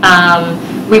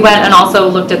 We went and also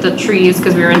looked at the trees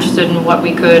because we were interested in what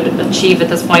we could achieve at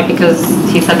this point, because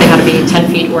he said they had to be 10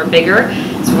 feet or bigger,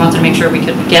 so we wanted to make sure we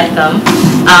could get them.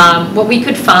 What we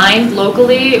could find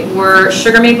locally were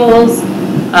sugar maples,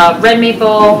 red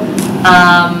maple.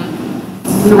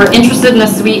 We were interested in a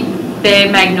sweet bay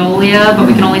magnolia, but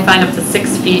we can only find up to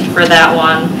 6 feet for that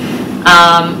one.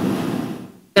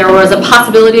 There was a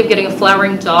possibility of getting a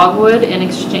flowering dogwood in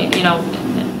exchange,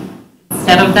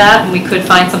 instead of that, and we could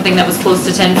find something that was close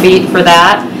to 10 feet for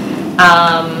that.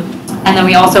 And then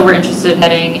we also were interested in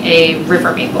getting a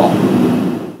river maple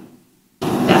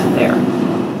back there.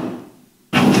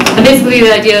 And basically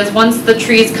the idea is once the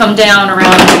trees come down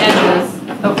around the edges,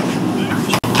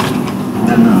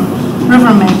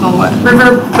 River maple, what?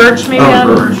 river birch maybe?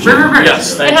 River birch.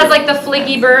 Yes, thank It has you. like the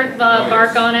flaky bark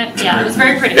on it. Yeah, it was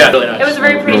very pretty. Yeah, really nice. It was a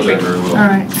very pretty tree. All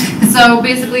right. So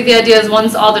basically the idea is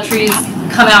once all the trees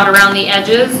come out around the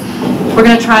edges, we're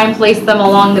gonna try and place them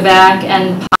along the back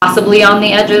and possibly on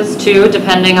the edges too,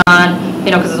 depending on,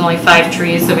 because there's only 5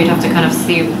 trees, so we'd have to kind of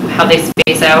see how they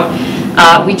space out.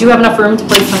 We do have enough room to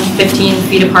place them 15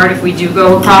 feet apart if we do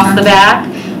go across the back.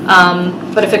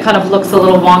 But if it kind of looks a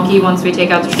little wonky once we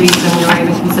take out the trees, then we were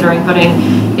even considering putting,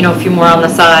 a few more on the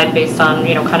side based on,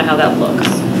 kind of how that looks.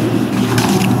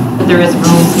 But there is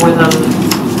room for them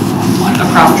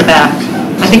across the back.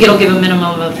 I think it'll give a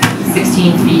minimum of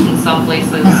 16 feet in some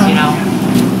places,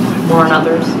 more in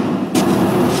others.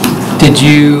 Did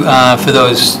you, for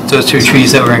those 2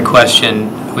 trees that were in question,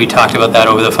 we talked about that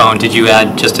over the phone, did you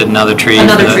add just another tree?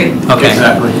 Another tree. Okay.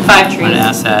 Exactly. 5 I'm trees. going to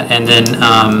ask that. And then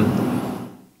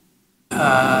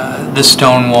the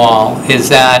stone wall, is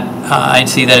that, I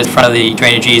see that it's in front of the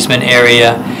drainage easement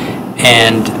area,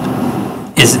 and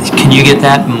can you get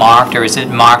that marked, or is it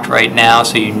marked right now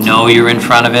so you know you're in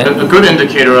front of it? A good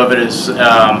indicator of it is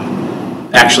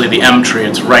actually the M tree.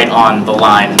 It's right on the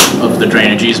line of the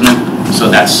drainage easement. So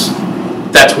that's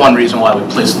one reason why we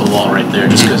placed the wall right there,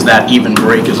 just because that even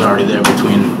break is already there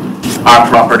between our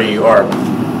property, or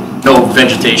no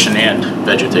vegetation and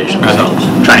vegetation. So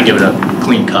trying to give it a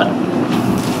clean cut.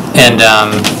 And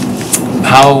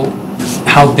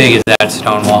how big is that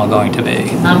stone wall going to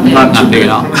be? Not big. Not big at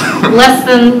all. Less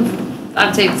than,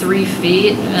 I'd say 3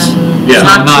 feet, and Yeah.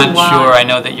 not I'm too not wide. sure, I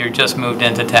know that you're just moved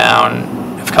into town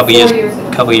a couple 4 years, years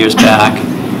ago. couple years back.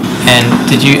 And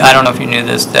I don't know if you knew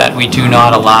this, that we do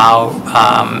not allow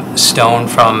stone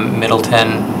from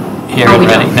Middleton here Oh, in we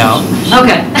Reading. don't? No.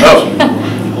 Okay.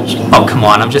 Oh, come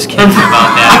on, I'm just kidding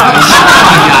about that.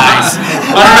 Guys.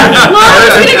 Laura's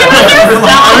gonna give us her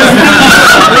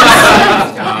stuff.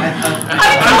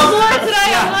 I told Laura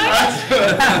today, I'm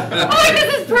like, this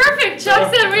is perfect.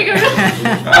 Chuck said we could.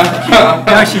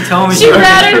 No, she told me. She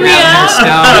ratted me out. Stone,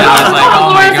 and I was like,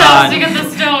 oh my Laura's house to God. get the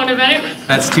stone, if anyone.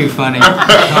 That's too funny.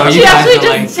 Oh, you She guys actually are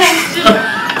like, just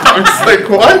texted. I was like,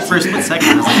 what? First split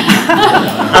second.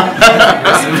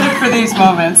 Look for these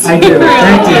moments. thank you.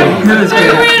 That was Like,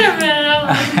 good. wait a minute, I'm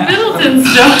like, Middleton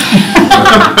stone.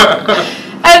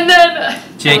 And then.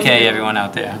 JK, everyone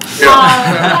out there.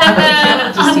 And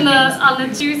then on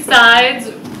the 2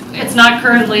 sides, it's not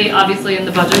currently obviously in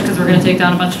the budget because we're going to take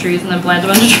down a bunch of trees and then plant a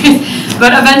bunch of trees.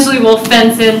 But eventually we'll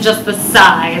fence in just the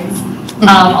sides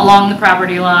along the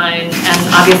property line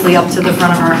and obviously up to the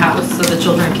front of our house so the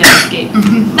children can escape.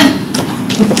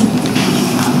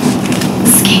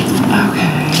 Escape.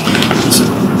 Okay.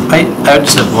 I would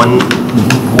just have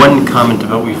one comment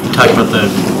about, we've talked about the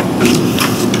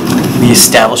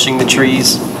establishing the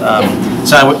trees.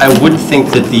 So I would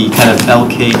think that the kind of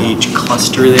LKH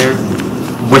cluster there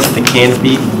with the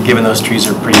canopy, given those trees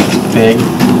are pretty big,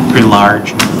 pretty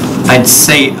large, I'd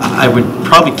say I would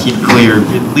probably keep clear,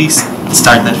 at least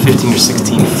start that 15 or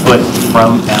 16 foot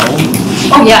from L.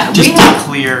 Oh yeah, Just we to have,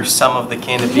 clear some of the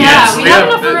canopy. yeah, Yes, we we have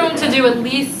have enough the- room to do at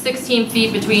least 16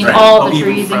 feet between Right. all Oh, the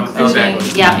even trees, from- including,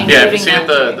 exactly. yeah, Yeah, if you including see at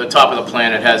that. the top of the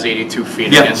plan, it has 82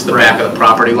 feet Yep, against the right. back of the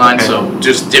property line, Okay. so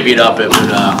just divvy it up, it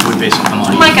would basically come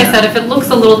on. Like I said, if it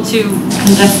looks a little too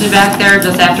congested back there,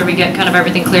 just after we get kind of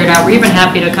everything cleared out, we're even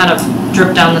happy to kind of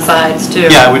drip down the sides too.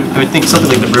 Yeah, I would think something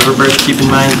like the river birch, keep in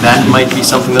mind, that might be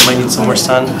something that might need some more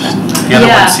sun. The other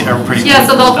Yeah. ones are pretty. Yeah,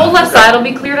 so the whole left side will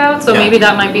be cleared out, so Yeah. maybe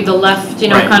that might be the left,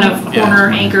 Right. kind of Yeah.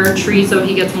 corner anchor tree, so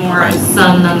he gets more Right.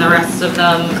 sun than the rest of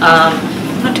them.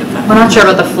 We're not sure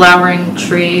about the flowering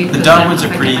tree. The 'cause I don't dogwoods know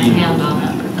are if I can get pretty- my hand on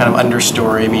it. kind of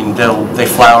understory. I mean, they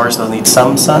flowers, they'll need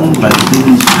some sun, but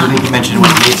I think you mentioned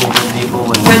what, red maple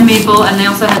and... Red maple, and they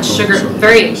also had sugar,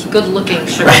 very good-looking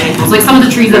sugar maples. Like, some of the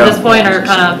trees at this point are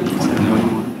kind of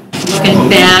looking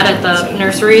bad at the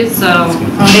nurseries, so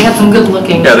they had some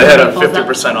good-looking. Yeah, they had a sugar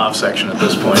maples 50% off section at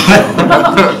this point.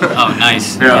 Oh,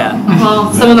 nice. Yeah.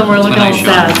 Well, some of them were looking all Nice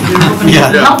sad. shot. So we were hoping to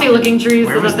Yeah. get healthy-looking trees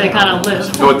so that they kind of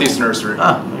live. Northeast Nursery.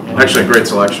 Actually, a great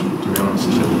selection, to be honest.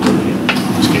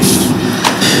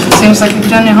 Seems like you've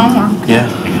done your homework. Yeah.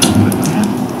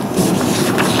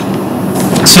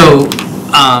 So,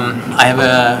 I have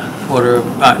a order,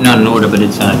 not an order, but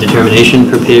it's a determination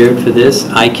prepared for this.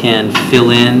 I can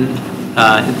fill in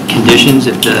conditions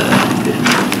if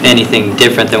anything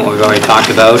different than what we've already talked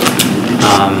about,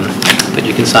 but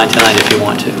you can sign tonight if you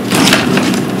want to.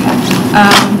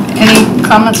 Any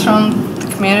comments from the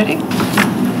community?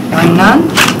 Hearing none?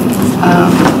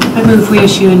 I move we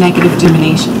issue a negative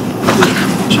determination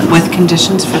with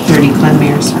conditions for 30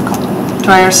 Glenmere Circle. Do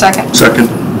I hear a second? Second.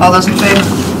 All those in favor?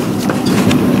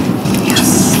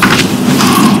 Yes.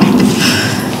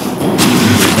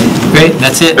 Great,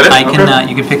 that's it. That it? I can, Okay.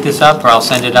 you can pick this up, or I'll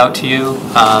send it out to you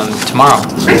tomorrow.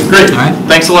 Great. All right.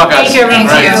 Thanks a lot, guys. Thank you, everyone.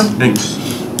 All right. Thanks.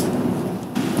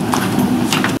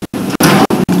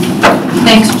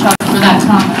 Thanks, Chuck, for that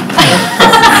comment.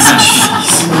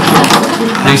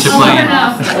 Thanks for playing.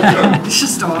 It's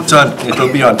just awful.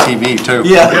 It'll be on TV too.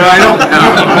 Yeah, I know.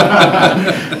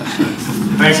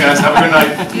 Thanks, guys. Have a good night.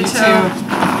 You too.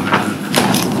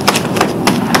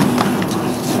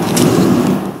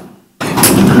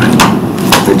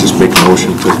 They just make a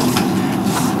motion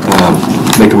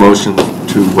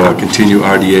to continue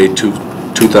RDA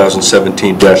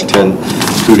 2017-10,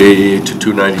 288 to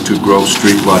 292 Grove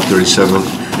Street, Lot 37,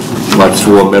 Lot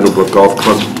 4, Meadowbrook Golf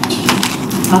Club.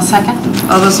 I'll second.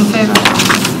 All those in favor?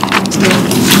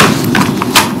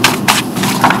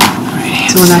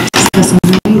 So we're not discussing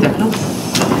that either, no?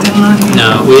 No,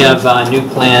 we have new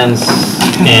plans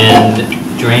and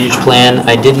drainage plan.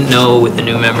 I didn't know with the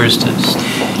new members, does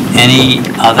any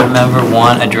other member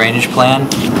want a drainage plan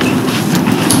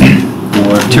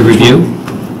or to review?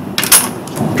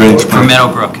 Drainage For plan.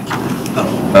 Meadowbrook?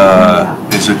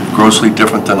 Is it grossly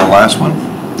different than the last one?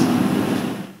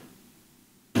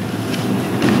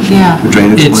 Yeah. The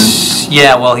drainage plan? It's,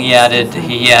 yeah, well, he added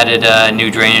a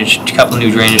couple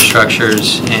new drainage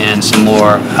structures and some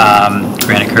more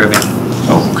granite curbing.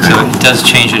 Oh, So okay. it does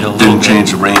change it a little bit. Didn't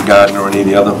change the rain garden or any of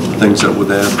the other things that were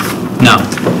there? No.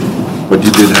 But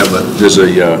you did have there's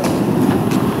a,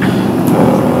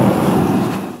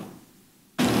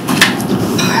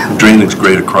 drainage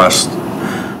grate across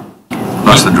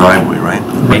the driveway, right?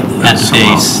 Right at the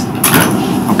base.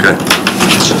 Okay.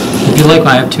 If you like,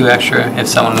 I have two extra. If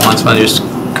someone wants one, just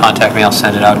contact me. I'll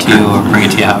send it out to you or bring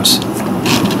it to your house.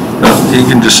 You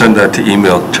can just send that to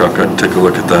email, Chuck. I'd take a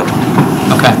look at that.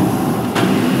 Okay.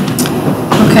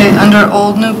 Okay, under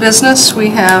old new business, we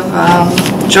have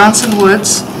Johnson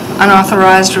Woods,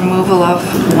 unauthorized removal of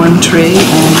one tree,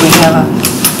 and we have a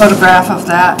photograph of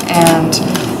that, and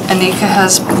Anika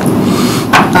has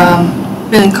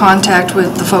been in contact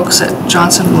with the folks at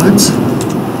Johnson Woods.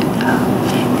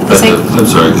 I'm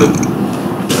sorry,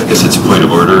 I guess it's a point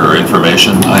of order or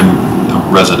information. I'm a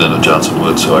resident of Johnson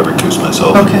Woods, so I recuse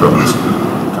myself Okay. from this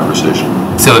conversation.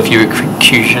 So if you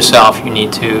recuse yourself, you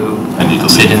need to I need to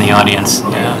sit leave. in the audience.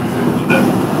 Yeah.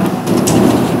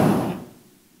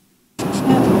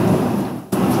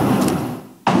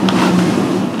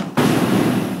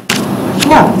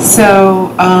 Yeah,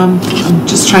 so I'm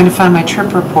just trying to find my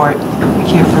trip report. I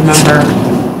can't remember.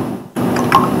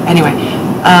 Anyway,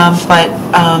 but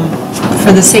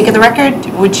for the sake of the record,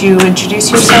 would you introduce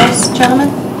yourselves, gentlemen?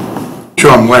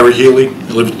 Sure, I'm Larry Healy.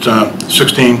 I live at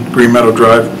 16 Green Meadow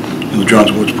Drive in the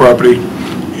Johnson Woods property,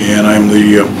 and I'm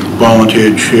the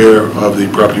volunteer chair of the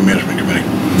Property Management Committee.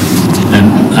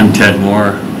 And I'm Ted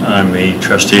Moore. I'm a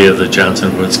trustee of the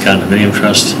Johnson Woods Condominium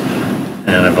Trust,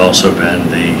 and I've also been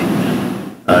the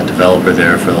developer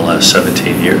there for the last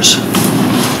 17 years.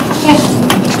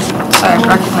 So I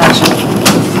recognize you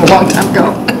a long time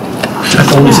ago.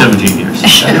 Only 17 years.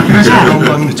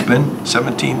 I mean, it's been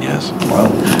 17 years. Wow.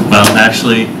 Well,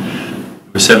 actually,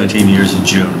 we're 17 years in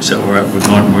June, so we're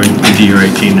into year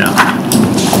 18 now.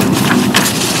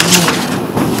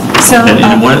 So,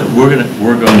 And we're going to,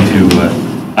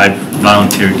 I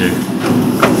volunteered to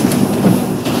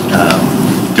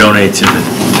donate to the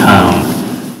town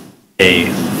a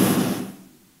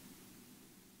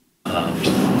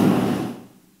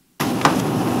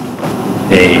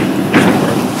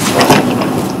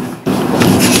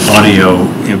audio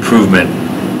improvement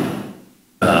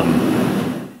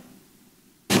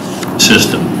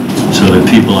system so that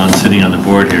people people sitting on the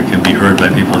board here can be heard by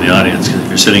people in the audience, because if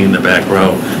you're sitting in the back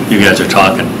row, you guys are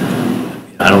talking.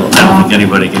 I don't think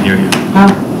anybody can hear you.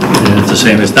 And it's the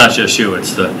same, it's not just you,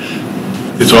 it's the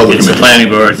planning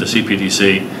board, it's the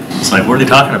CPDC. It's like, what are they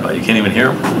talking about? You can't even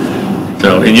hear them.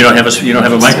 So, and you don't have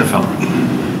a microphone.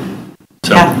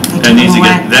 So that needs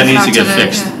to get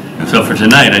fixed. So for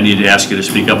tonight, I need to ask you to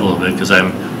speak up a little bit, because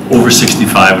I'm over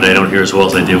 65 and I don't hear as well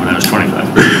as I did when I was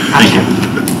 25. Thank you.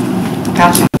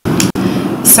 Gotcha.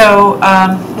 So,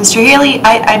 Mr. Healy,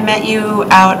 I met you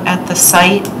out at the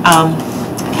site.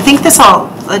 I think this all,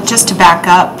 just to back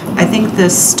up, I think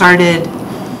this started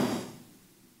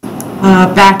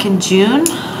back in June.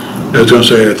 I was going to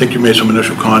say, I think you made some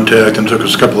initial contact and took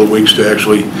us a couple of weeks to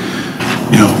actually,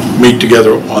 meet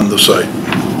together on the site.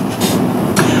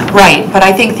 Right, but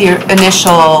I think the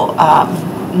initial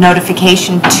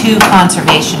notification to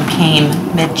conservation came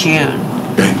mid-June.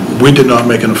 Okay, we did not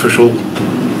make an official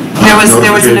There was an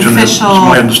notification. official. It's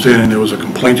my understanding there was a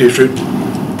complaint issued.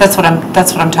 That's what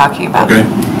I'm talking about. Okay.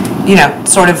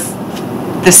 Sort of,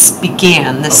 this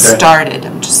started,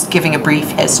 I'm just giving a brief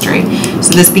history.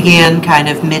 So this began kind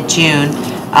of mid-June,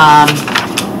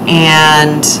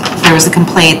 and there was a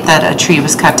complaint that a tree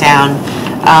was cut down.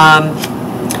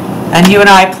 And you and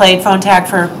I played phone tag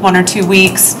for 1 or 2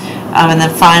 weeks, and then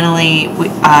finally we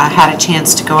had a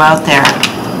chance to go out there.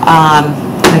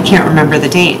 I can't remember the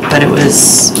date, but it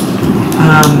was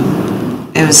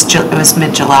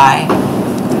mid-July,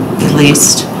 at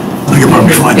least. I can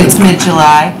probably find it. It's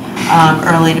mid-July,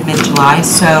 early to mid-July.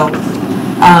 So,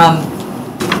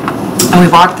 and we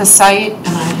walked the site, and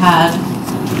I had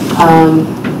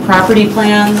property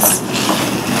plans.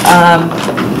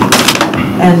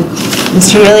 And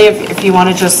Mr. Healy, if you want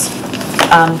to just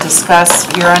discuss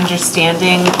your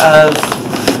understanding of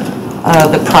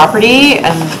the property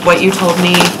and what you told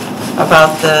me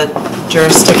about the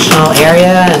jurisdictional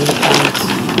area and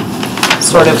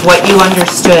sort of what you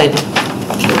understood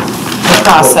the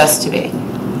process to be.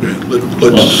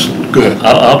 Let's go ahead.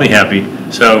 I'll be happy.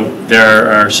 So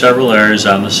there are several areas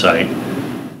on the site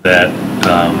that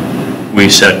we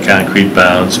set concrete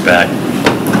bounds back,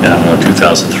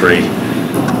 2003.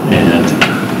 And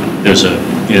there's a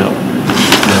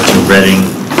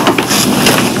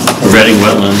Redding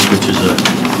wetlands, which is a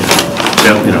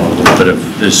little bit of,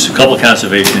 there's a couple of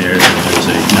conservation areas, and there's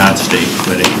a non-state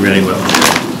Redding wetland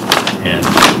area. And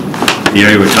the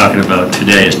area we're talking about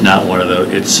today is not one of those.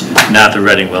 It's not the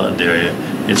Redding wetland area.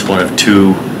 It's one of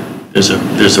two. There's a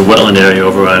wetland area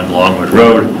over on Longwood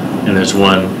Road, and there's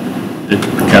one that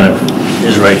kind of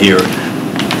is right here.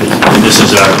 And this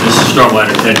is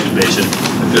stormwater retention basin.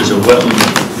 There's a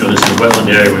wetland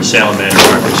area where Salamander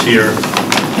Park is here,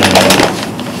 and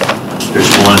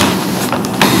there's one.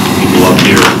 You can go up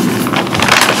here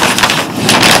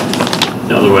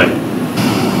the other way.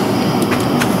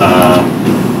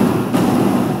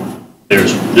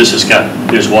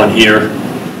 There's one here,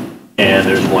 and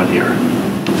there's one here.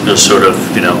 Those sort of,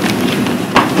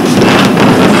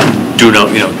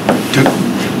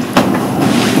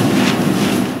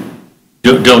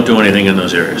 don't do anything in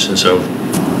those areas, and so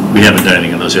we haven't done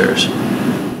anything in those areas.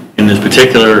 In this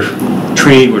particular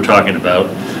tree we're talking about,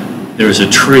 there's a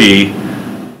tree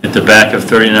at the back of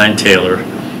 39 Taylor,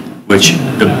 which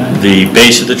the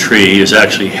base of the tree is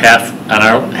actually half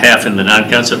in the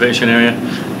non-conservation area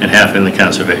and half in the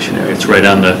conservation area. It's right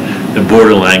on the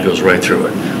borderline, goes right through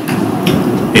it.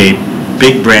 A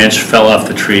big branch fell off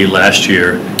the tree last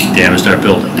year, damaged our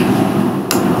building.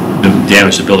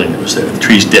 Damaged the building that was there. The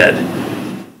tree's dead.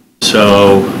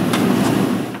 So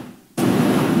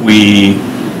we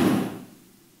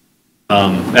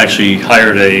actually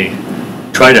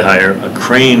tried to hire a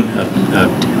crane,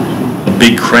 a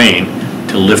big crane,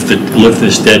 to lift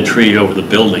this dead tree over the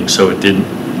building so it didn't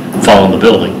fall on the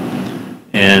building.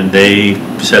 And they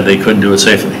said they couldn't do it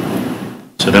safely.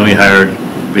 So then we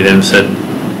then said,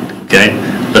 okay,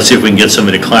 let's see if we can get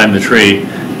somebody to climb the tree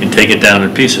and take it down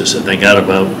in pieces. And they got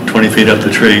about 20 feet up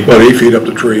the tree. About 8 feet up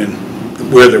the tree, and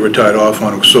where they were tied off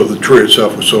on, so the tree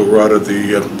itself was so rotted,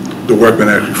 the workmen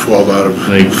actually fell out of the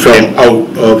tree. Fell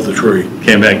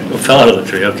out of the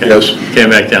tree, okay. Yes. Came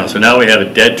back down. So now we have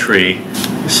a dead tree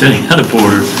sitting on the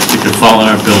border. It could fall on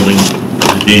our building.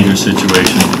 It's a dangerous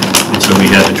situation. And so we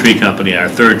had the tree company, our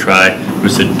third try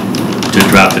was to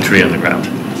drop the tree on the ground.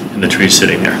 And the tree's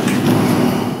sitting there.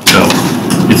 So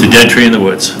it's a dead tree in the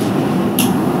woods.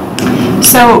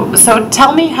 So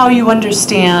tell me how you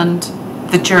understand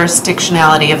the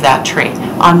jurisdictionality of that tree.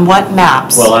 On what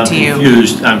maps do you?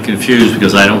 I'm confused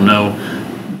because I don't know.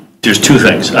 There's two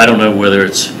things. I don't know whether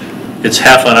it's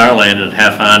half on our land and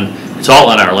half on, it's all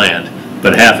on our land,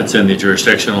 but half it's in the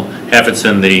jurisdictional, half it's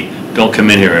in the don't come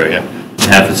in here area, and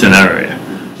half it's in our area.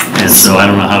 And so I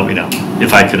don't know how,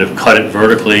 if I could have cut it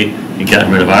vertically and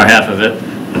gotten rid of our half of it,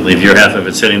 and leave your half of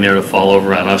it sitting there to fall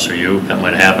over on us or you, that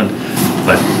might have happened,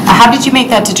 but. How did you make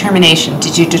that determination?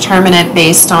 Did you determine it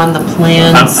based on the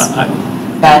plans?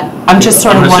 I'm just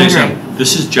sort of wondering.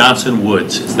 This is Johnson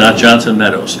Woods, it's not Johnson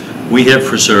Meadows. We have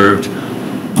preserved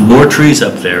more trees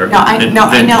up there. I know.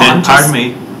 Pardon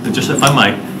me, just if I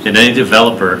might, than any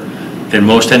developer, than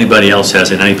most anybody else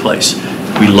has in any place.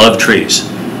 We love trees,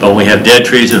 but when we have dead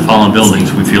trees and fallen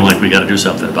buildings, we feel like we got to do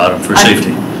something about them for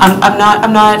safety.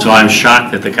 I'm not. So I'm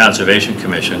shocked that the Conservation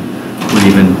Commission would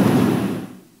even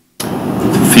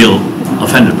feel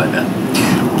offended by that.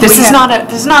 This is not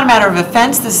a matter of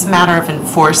offense. This is a matter of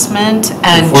enforcement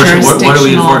and jurisdictional. What are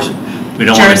we enforcing? We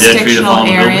don't want a dead tree to fall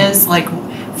in the building? Areas, like,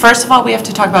 first of all, we have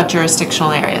to talk about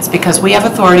jurisdictional areas because we have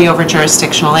authority over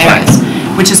jurisdictional areas,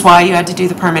 which is why you had to do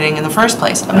the permitting in the first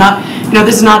place. I'm not,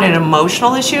 this is not an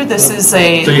emotional issue. This is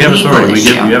a So you have legal authority.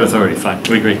 issue. You have authority. Fine.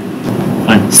 We agree.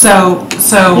 Fine. So.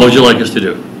 What would you like us to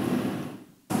do?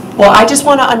 Well, I just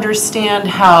want to understand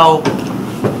how.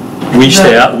 We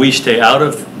stay out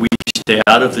of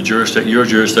your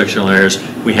jurisdictional areas.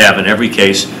 We have in every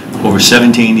case over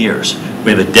 17 years.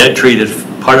 We have a dead tree that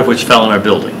part of which fell in our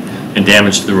building and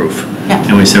damaged the roof. Yeah.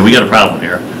 And we said, we got a problem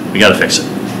here. We got to fix it.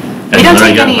 And we don't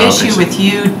take any issue with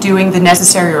you doing the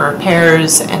necessary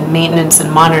repairs and maintenance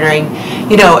and monitoring,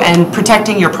 and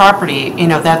protecting your property.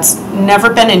 That's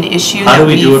never been an issue. How do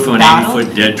we do it from an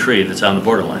 80-foot dead tree that's on the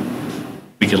borderline?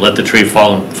 We could let the tree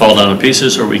fall down in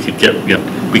pieces, or we could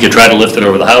try to lift it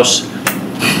over the house.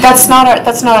 That's not.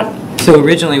 So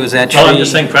originally was that tree? Well, I'm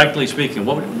just saying, practically speaking,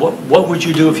 what would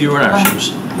you do if you were in our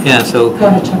shoes? Yeah, so Go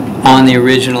ahead, Chuck. on the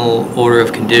original order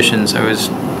of conditions, I was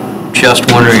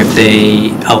just wondering if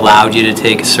they allowed you to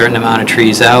take a certain amount of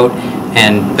trees out,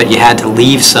 but you had to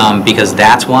leave some because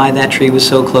that's why that tree was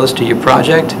so close to your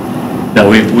project? No,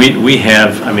 we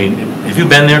have, have you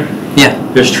been there? Yeah.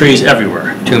 There's trees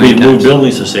everywhere. We've moved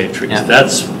buildings to save trees. Yeah.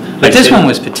 But this one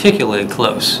was particularly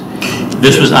close.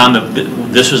 This was on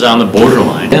the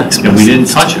borderline, Yeah. and we didn't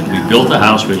touch it. We built the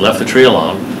house, we left the tree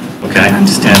alone, okay? I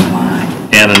understand why.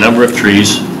 And a number of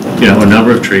trees.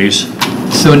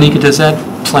 So Nika, does that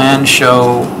plan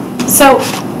show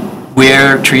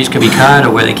where trees could be cut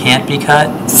or where they can't be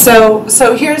cut? So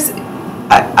here's,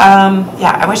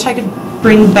 I wish I could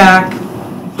bring back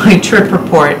my trip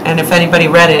report, and if anybody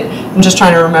read it, I'm just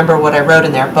trying to remember what I wrote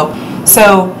in there. But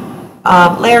so,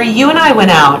 Larry, you and I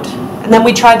went out, and then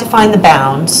we tried to find the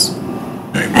bounds,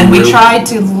 and we tried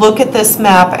to look at this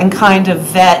map and kind of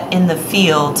vet in the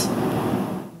field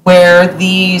where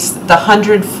the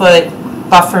 100-foot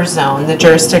buffer zone, the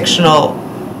jurisdictional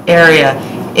area,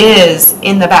 is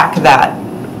in the back of that.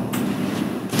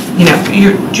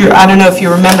 I don't know if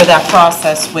you remember that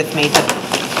process with me, but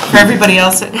for everybody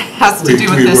else, it has to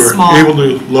do with this small. We were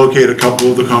able to locate a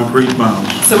couple of the concrete mounds.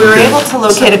 So we were able to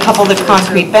locate a couple of the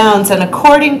concrete bounds, and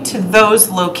according to those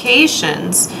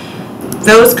locations,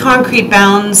 those concrete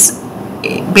bounds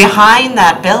behind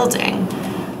that building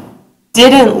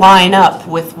didn't line up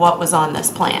with what was on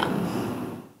this plan.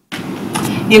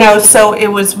 So it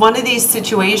was one of these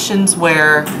situations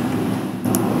where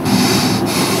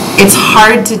it's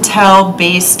hard to tell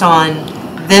based on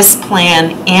this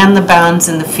plan and the bounds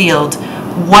in the field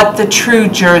what the true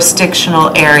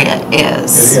jurisdictional area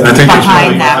is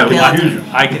behind that building.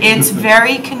 It's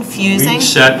very confusing.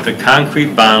 The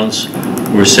concrete bounds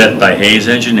were set by Hayes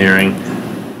Engineering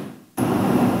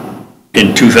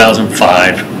in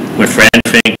 2005 when Fran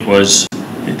Fink was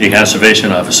the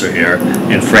conservation officer here,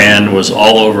 and Fran was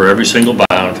all over every single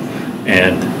bound,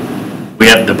 and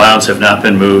the bounds have not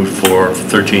been moved for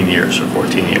 13 years or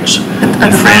 14 years.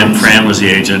 And Fran was the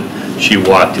agent. She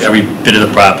walked every bit of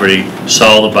the property,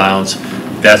 saw the bounds.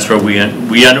 That's where we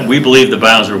believe the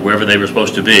bounds are wherever they were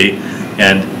supposed to be.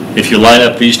 And if you line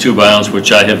up these two bounds,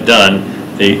 which I have done,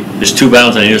 there's two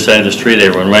bounds on either side of this tree. They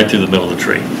run right through the middle of the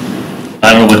tree.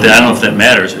 I don't know if that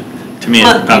matters. To me,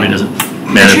 it probably doesn't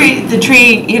matter. The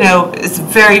tree, is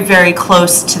very, very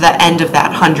close to the end of that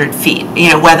 100 feet.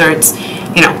 Whether it's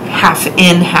half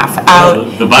in, half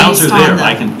out. The bounds are there.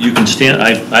 You can stand.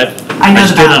 I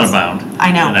stood on a bound.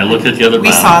 I know. And I looked at the other bound.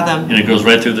 We saw them. And it goes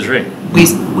right through the tree. We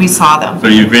saw them. So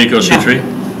you agree it goes through the tree?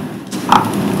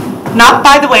 Not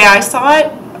by the way I saw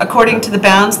it. According to the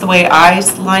bounds, the way I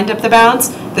lined up the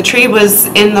bounds, the tree was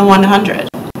in the 100.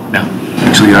 No.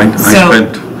 Actually, I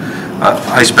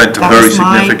spent a very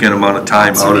significant amount of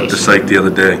time out at the site the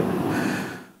other day.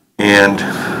 And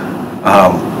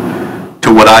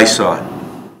to what I saw,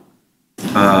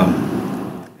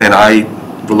 and I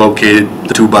located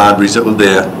the two boundaries that were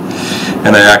there,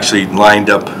 and I actually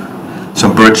lined up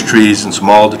some birch trees and some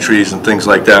alder trees and things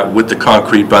like that with the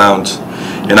concrete bounds.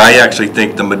 And I actually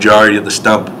think the majority of the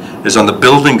stump is on the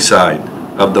building side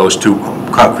of those two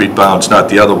concrete bounds, not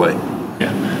the other way.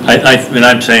 Yeah, and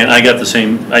I'm saying, I did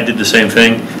the same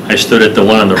thing. I stood at the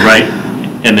one on the right,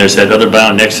 and there's that other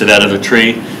bound next to that other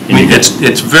tree. I mean,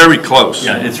 it's very close.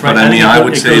 Yeah, it's right. But I mean, I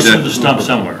would say It goes that, through the stump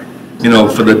somewhere. you know,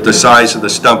 for the size of the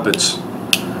stump, and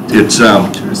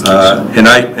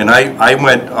I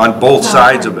went on both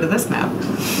sides of it. This map.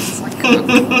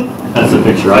 That's the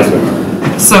picture I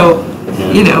took. So,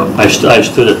 you know. I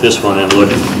stood at this one and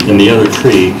looked, in the other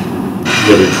tree,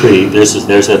 there's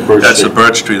that birch tree. That's the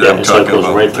birch tree that I'm so it talking goes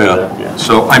about. right through there, yeah.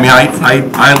 So, I mean,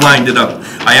 I lined it up.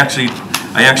 I actually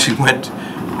went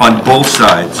on both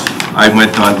sides. I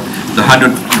went on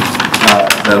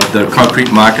the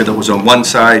concrete marker that was on one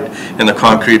side and the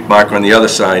concrete marker on the other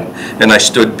side, and I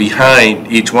stood behind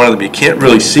each one of them. You can't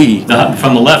really see.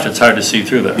 From the left, it's hard to see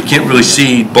through there. You can't really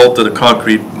see both of the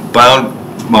concrete bound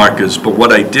markers, but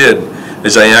what I did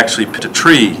is I actually picked a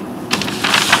tree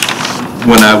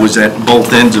when I was at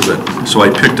both ends of it. So I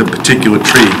picked a particular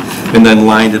tree and then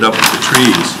lined it up with the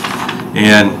trees.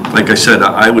 And like I said,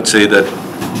 I would say that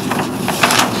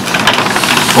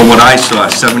from what I saw,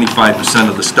 75%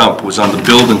 of the stump was on the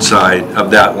building side of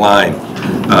that line.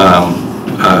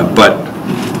 But,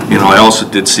 you know, I also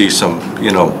did see some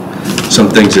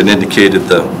things that indicated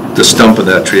the stump of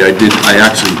that tree. I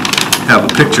actually have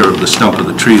a picture of the stump of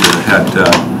the tree that had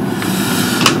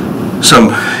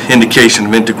some indication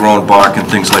of intergrown bark and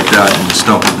things like that in the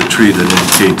stump of the tree that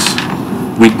indicates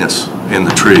weakness in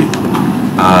the tree.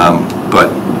 But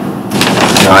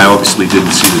you know, I obviously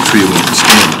didn't see the tree when it was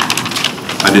standing.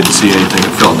 I didn't see anything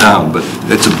that fell down, but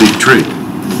it's a big tree.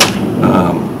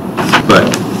 But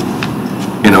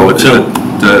you know,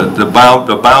 the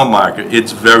bound marker,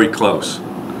 it's very close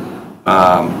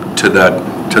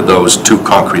to those two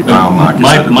concrete bound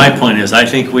markers. My point is, I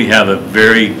think we have a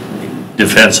very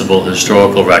defensible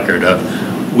historical record of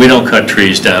we don't cut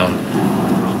trees down,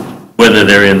 whether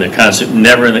they're in the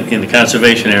never in the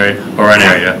conservation area or an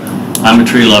area. I'm a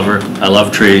tree lover. I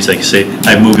love trees. Like you say,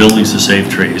 I move buildings to save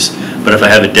trees. But if I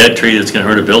have a dead tree that's going to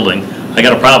hurt a building, I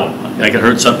got a problem. I could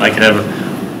hurt something. I could have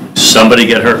somebody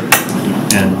get hurt.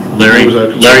 And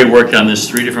Larry worked on this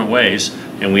 3 different ways,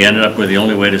 and we ended up with the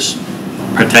only way to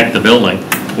protect the building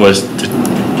was to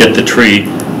get the tree.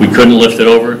 We couldn't lift it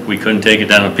over. We couldn't take it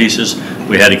down in pieces.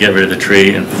 We had to get rid of the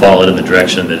tree and fall it in the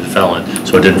direction that it fell in,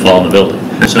 so it didn't fall in the building.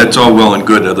 That's all well and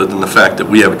good, other than the fact that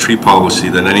we have a tree policy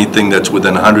that anything that's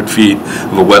within 100 feet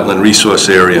of a wetland resource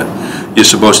area, you're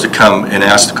supposed to come and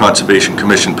ask the Conservation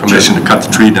Commission permission to cut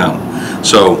the tree down.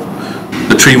 So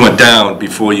the tree went down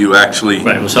before you actually...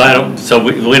 Right, so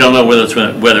we don't know whether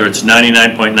it's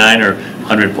 99.9 or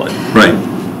 100 point. Right,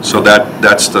 so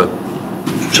that's the...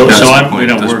 So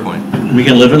we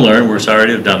can live and learn. We're sorry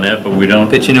to have done that, but we don't...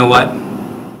 But you know what?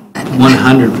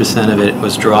 100% of it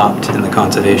was dropped in the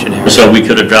conservation area. So we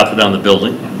could have dropped it on the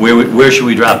building. Where should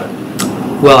we drop it?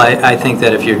 Well, I think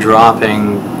that if you're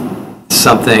dropping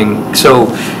something, so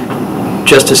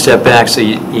just to step back, so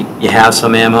you have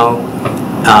some ammo,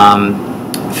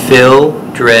 fill,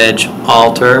 dredge,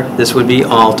 alter. This would be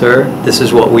alter. This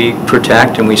is what we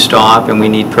protect and we stop and we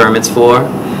need permits for.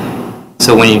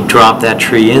 So when you drop that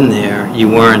tree in there, you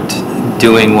weren't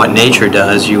doing what nature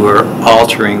does, you were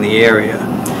altering the area.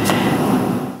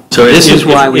 So this is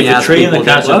why we ask people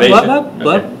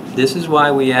this is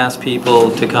why we ask people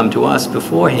to come to us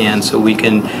beforehand so we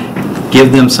can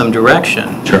give them some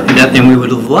direction. Sure. And we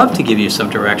would have loved to give you some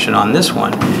direction on this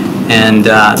one. And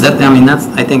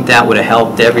I think that would have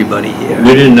helped everybody here.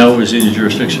 We didn't know it was in your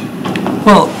jurisdiction.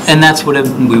 Well, and that's what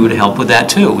we would have helped with that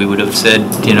too. We would have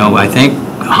said, you know, I think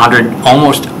 100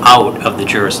 almost out of the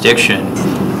jurisdiction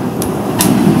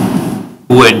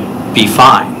would be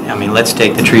fine. I mean, let's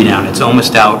take the tree down. It's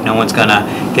almost out. No one's gonna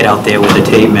get out there with a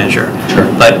tape measure. Sure.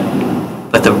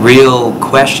 But the real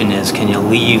question is, can you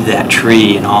leave that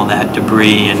tree and all that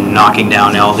debris and knocking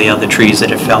down all the other trees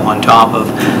that it fell on top of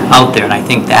out there? And I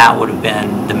think that would have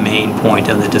been the main point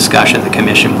of the discussion the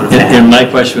commission would have had. And my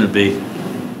question would be,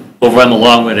 over on the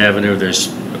Longwood Avenue,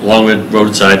 Longwood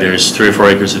roadside, there's 3 or 4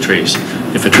 acres of trees.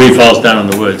 If a tree falls down in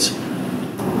the woods,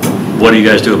 what do you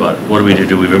guys do about it? What do we do?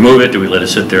 Do we remove it? Do we let it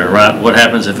sit there and rot? What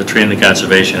happens if a tree in the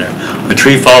conservation area? If a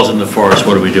tree falls in the forest,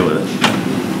 what do we do with it?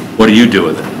 What do you do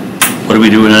with it? What do we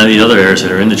do in any other areas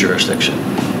that are in the jurisdiction?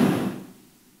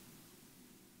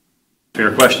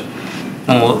 Fair question.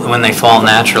 Well, when they fall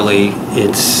naturally,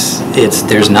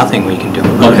 there's nothing we can do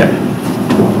about it. Okay.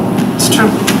 It's true.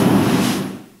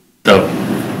 So,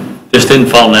 this didn't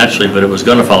fall naturally, but it was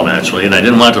going to fall naturally, and I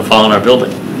didn't want it to fall in our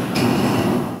building.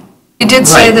 You did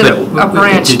say Right, that but a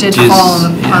branch it did is- fall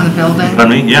on the building.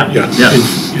 Pardon me? Yeah. Yeah,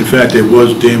 in fact, there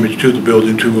was damage to the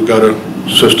building, to a gutter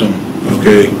system,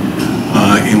 okay?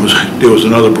 There was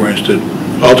another branch that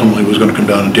ultimately was gonna come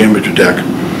down and damage a deck.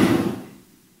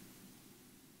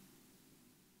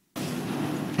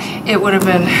 It would have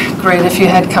been great if you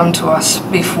had come to us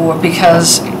before,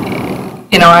 because,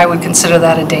 I would consider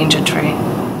that a danger tree.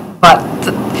 But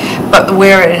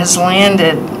where it has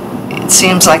landed, it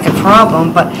seems like a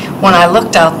problem, but when I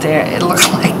looked out there, it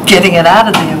looked like getting it out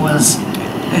of there was,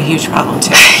 A huge problem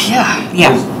too. yeah,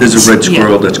 Yeah. There's a red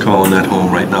squirrel that's calling that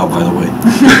home right now, by the way.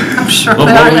 I'm sure Well,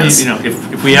 there what would is.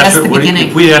 if we asked That's for, the beginning.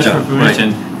 if we asked for Yeah, right.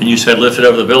 permission, and you said lift it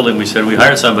over the building, we said we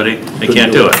hired somebody, they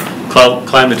can't do it.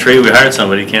 Climb the tree, we hired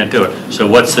somebody, can't do it. So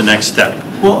what's the next step?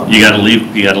 Well- You gotta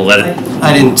leave, you gotta let it,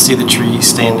 I didn't see the tree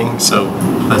standing, so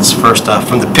that's first off.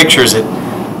 From the pictures, it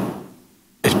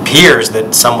appears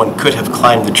that someone could have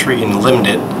climbed the tree and limbed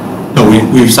it. No,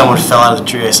 If someone fell out of the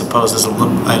tree, I suppose, doesn't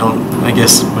look, I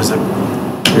guess, was it,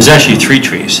 there's actually 3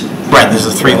 trees. right, there's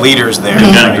the 3 leaders there.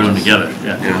 They're kind of grown together,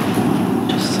 yeah.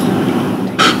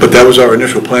 But that was our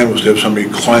initial plan, was to have somebody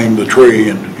climb the tree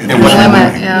and do And what something.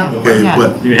 happened? Yeah. Okay, Yeah.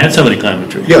 but, You had somebody climb the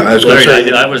tree. Yeah, I was gonna Larry,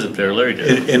 say- I wasn't there, Larry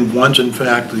did. and once in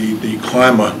fact, the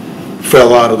climber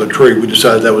fell out of the tree, we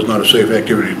decided that was not a safe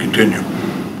activity to continue.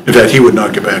 In fact, he would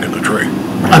not get back in the tree.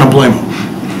 I don't blame him.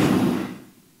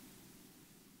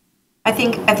 I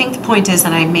think the point is,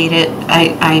 and I made it,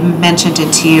 I mentioned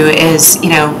it to you, is,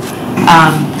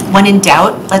 when in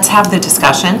doubt, let's have the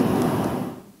discussion.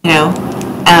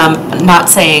 Not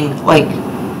saying, like,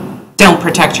 don't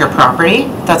protect your property.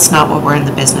 That's not what we're in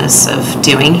the business of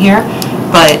doing here.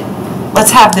 But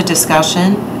let's have the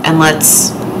discussion, and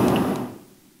let's,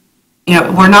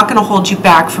 we're not going to hold you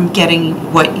back from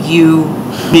getting what you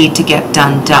need to get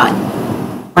done.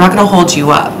 We're not going to hold you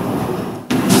up.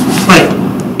 But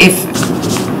if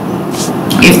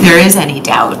there is any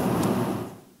doubt,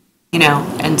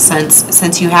 and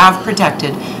since you have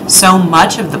protected so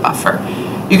much of the buffer,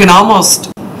 you can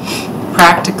almost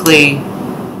practically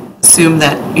assume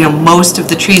that, most of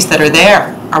the trees that are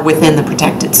there are within the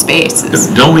protected spaces.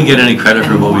 Don't we get any credit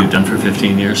for what we've done for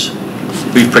 15 years?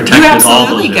 We've You protected all those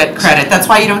absolutely get areas. credit. That's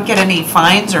why you don't get any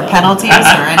fines or penalties or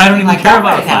I don't anything even like care that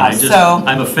about right a now. fine, just, So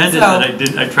I'm offended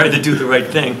that I tried to do the right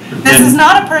thing. this And- is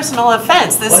not a personal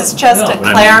offense. This is just No, a but I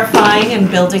mean- clarifying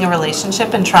and building a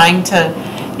relationship and trying to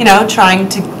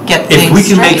get things If we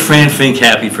can make straight. Fran Fink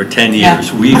happy for 10 Yeah.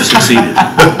 years, we've succeeded.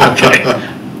 Okay.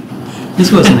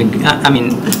 This wasn't, I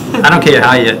mean, I don't care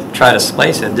how you try to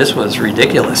splice it, this was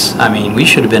ridiculous. I mean, we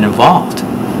should have been involved.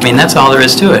 I mean, that's all there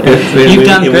is to it. You've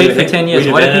done great for 10 years.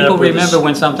 What do people remember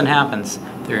when something happens?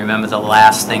 They remember the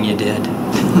last thing you did.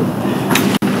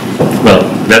 Well,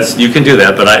 you can do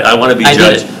that, but I want to be I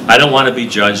did judged. it. I don't want to be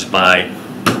judged by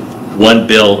one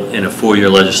bill in a 4-year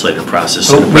legislative process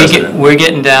to the president. We're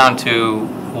getting down to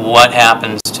what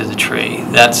happens to the tree.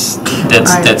 That's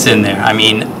in there. I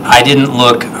mean, I didn't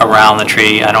look around the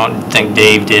tree. I don't think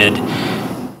Dave did.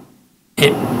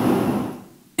 It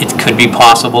could be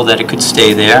possible that it could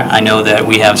stay there. I know that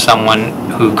we have someone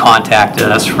who contacted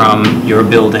us from your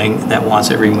building that wants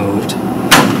it removed.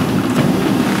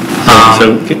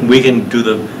 So we can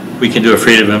do a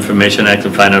Freedom of Information Act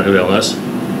and find out who that was? Is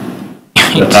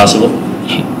that possible?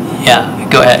 Yeah,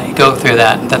 go ahead, go through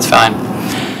that, that's fine.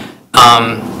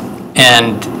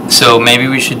 And so maybe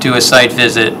we should do a site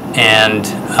visit and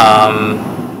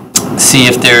see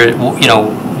if there,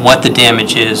 what the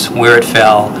damage is, where it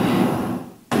fell.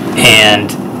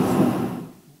 And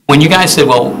when you guys said,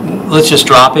 well, let's just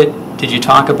drop it, did you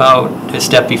talk about, a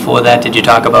step before that, did you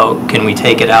talk about, can we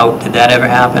take it out? Did that ever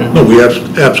happen? No, we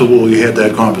absolutely had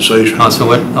that conversation. Oh, so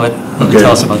what Okay,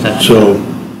 tell us about that. So,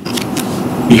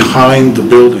 behind the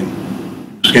building,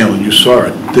 Scanlon, you saw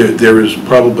it, there is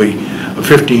probably a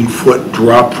 15-foot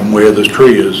drop from where this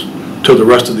tree is to the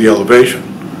rest of the elevation,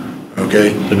 okay?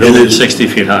 The building is 60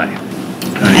 feet high.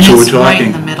 And So we're it's right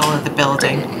in talking, the middle of the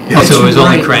building. Oh, so it was only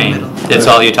Right in the crane? middle. That's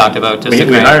all you talked about, just the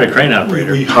We crane? hired a crane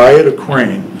operator. we hired a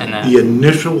crane. And then- The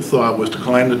initial thought was to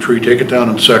climb the tree, take it down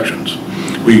in sections.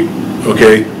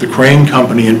 The crane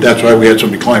company, and that's why we had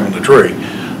somebody climbing the tree.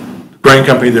 The crane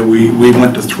company that we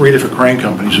went to 3 different crane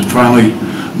companies, and finally,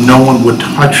 no one would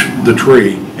touch the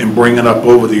tree and bring it up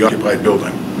over the occupied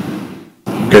building.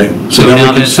 Okay, so So then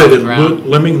now we that it's on the considered ground-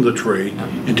 limbing the tree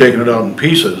and taking it out in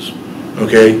pieces,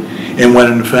 okay? And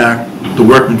when in fact, the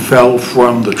workman fell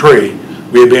from the tree,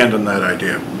 we abandoned that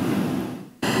idea.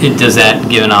 Does that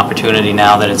give an opportunity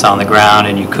now that it's on the ground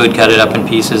and you could cut it up in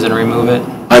pieces and remove it?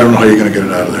 I don't know how you're gonna get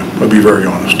it out of there, I'll be very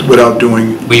honest, without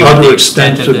doing The other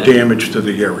extent of extensive the- damage to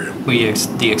the area.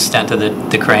 The extent of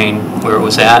the crane where it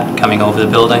was at, coming over the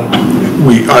building?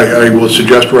 I will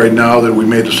suggest right now that we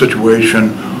made the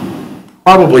situation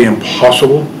probably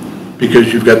impossible,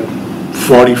 because you've got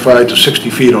 45 to 60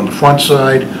 feet on the front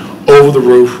side, over the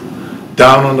roof,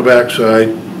 down on the back side,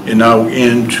 and now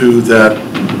into that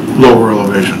lower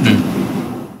elevation.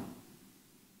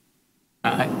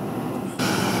 I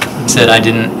said I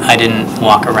didn't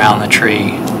walk around the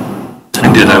tree.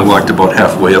 I did, I walked about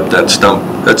halfway up that stump.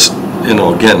 That's,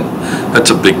 again, that's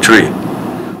a big tree.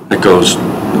 It goes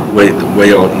way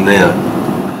out in there.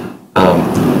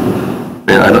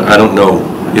 Man, I don't know,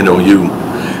 I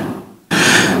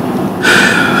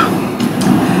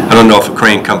don't know if a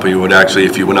crane company would actually,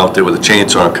 if you went out there with a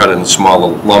chainsaw and cut it in smaller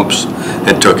lumps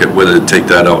and took it, whether to take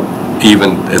that out,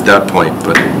 even at that point,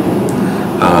 but,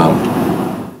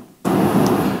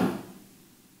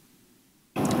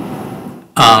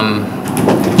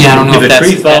 Yeah, I don't know If if a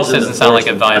tree that falls in the doesn't sound like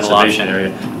a forest viable conservation option. area,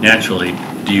 naturally,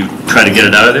 do you try to get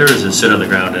it out of there, or does it sit on the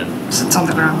ground and? Sits on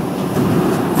the ground.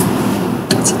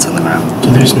 Sits on the ground. So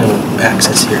there's no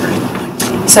access here, right?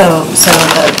 So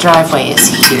the driveway is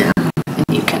here, and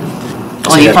you can,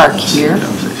 well, you park here,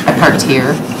 I parked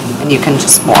here, and you can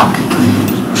just walk.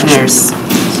 And there's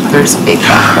a big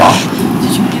back wall.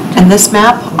 And this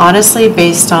map, honestly,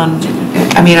 based on,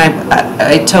 I mean,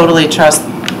 I totally trust,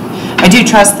 I do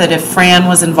trust that if Fran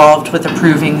was involved with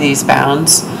approving these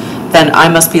bounds, then I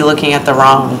must be looking at the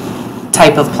wrong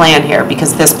type of plan here,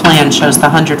 because this plan shows the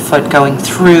 100-foot going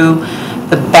through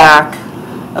the back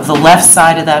of the left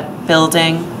side of that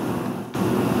building,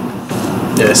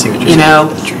 Yeah, I see what you're you saying.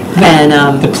 know,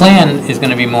 and, The plan is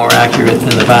going to be more accurate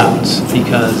than the bounds,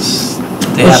 because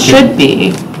they it have to... should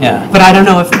be, Yeah. but I don't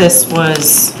know if this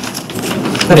was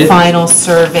the final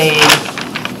survey.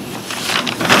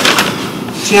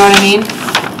 Do you know what I mean?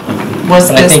 Was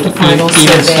But I this think the final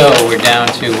even survey? so, we're down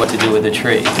to what to do with the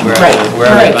tree, Right,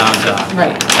 wherever right, the bounds are.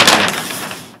 Right.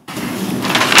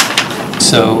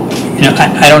 So,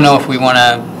 I don't know if we want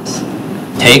to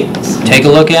take a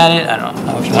look at it. I don't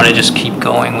know if you want to just keep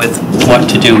going with what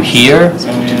to do here.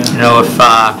 You know, if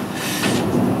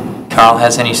Carl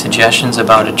has any suggestions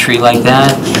about a tree like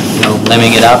that,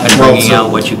 limbing it up and Well, bringing so,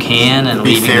 out what you can and to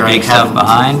be leaving fair, the I big stuff haven't-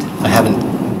 behind. I haven't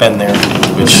been there,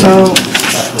 which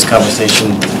this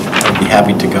conversation, I'd be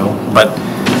happy to go. But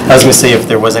I was gonna say, if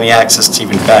there was any access to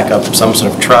even back up some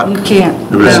sort of truck. You can't.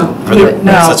 There isn't.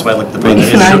 No. That's why I looked at the.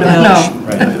 No.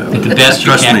 Right. At the best you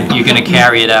Trust can, me. you're going to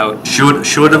carry it out. short of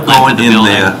Length of going the in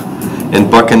building. there and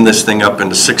bucking this thing up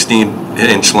into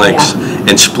 16-inch lengths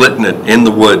and splitting it in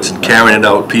the woods and carrying it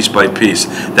out piece by piece,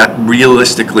 that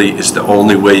realistically is the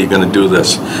only way you're gonna do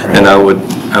this. And I would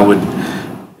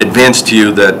advance to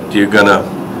you that you're gonna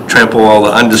trample all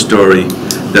the understory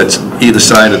that's either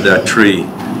side of that tree,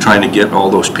 trying to get all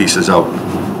those pieces out.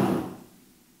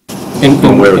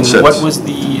 From where it sits. What was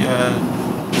the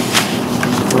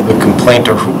complaint,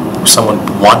 or who, someone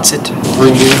wants it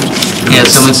removed? Yeah,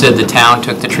 someone said the town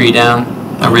took the tree down.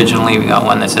 Originally, we got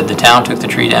one that said the town took the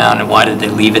tree down, and why did they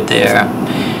leave it there?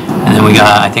 And then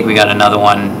I think we got another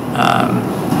one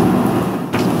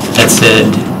that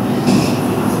said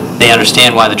they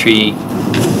understand why the tree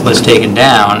was taken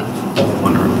down,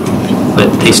 but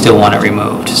they still want it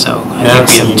removed. So I think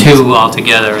we have two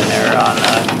altogether, and they're on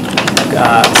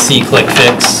the C-Click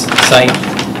Fix site.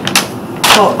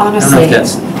 Well, I don't know honestly, if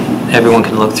that's, everyone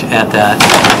can look at that.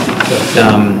 But,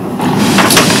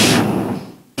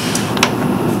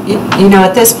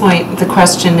 at this point, the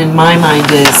question in my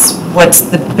mind is, what's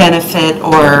the benefit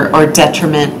or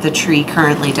detriment the tree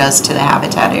currently does to the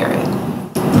habitat area?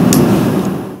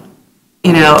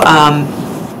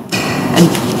 And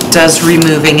does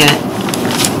removing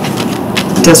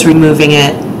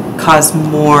it cause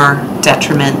more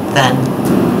detriment than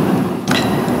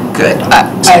good?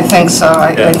 I think so.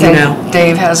 I think know.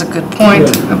 Dave has a good point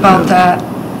about that.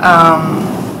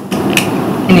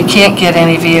 And you can't get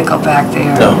any vehicle back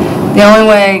there. No. The only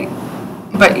way,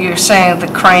 but you're saying the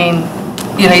crane,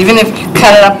 even if you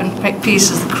cut it up in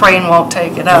pieces, the crane won't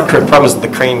take it out. The problem is that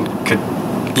the crane could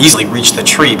easily reach the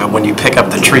tree, but when you pick up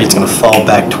the tree, it's gonna fall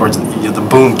back towards, the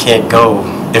boom can't go.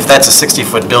 If that's a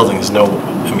 60-foot building, there's no,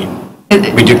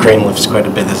 we do crane lifts quite a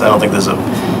bit. I don't think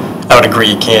I would agree,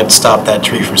 you can't stop that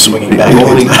tree from swinging back.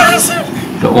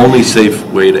 The only safe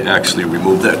way to actually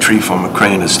remove that tree from a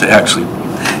crane is to actually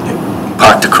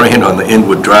park the crane on the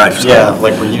inward drive. Yeah,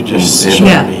 like where you just And- showed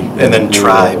Yeah. me, and then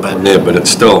try, but. Yeah, but it's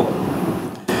still,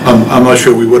 I'm not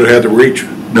sure we would have had the reach.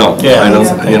 no, Yeah. I don't,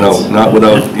 not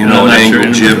without, I'm an not sure angle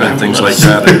anyone jib would and things have like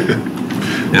that.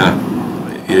 Yeah,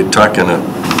 you're talking a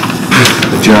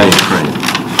a giant crane.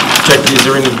 Jack, is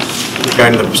there any,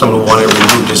 regarding someone who wanted it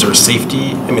removed, is there a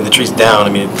safety? I mean, the tree's down, I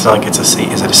mean, it's not like it's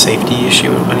is it a safety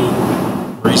issue of any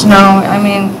reason? No, I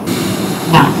mean,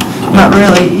 not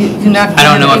really. You're not. I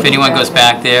don't know if anyone goes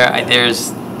back there.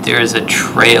 There's a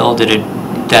trail.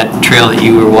 That trail that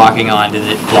you were walking on, did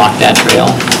it block that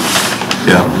trail?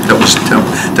 Yeah, that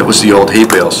was the old hay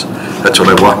bales. That's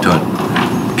what I walked on.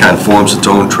 Kind of forms its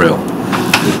own trail.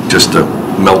 It just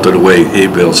melted away hay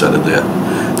bales out of there.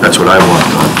 That's what I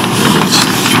walked on.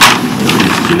 You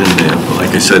could get in there. But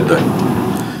like I said,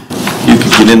 you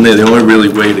could get in there. The only really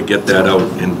way to get that out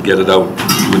and get it out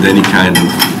with any kind of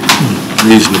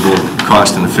reasonable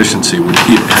cost and efficiency would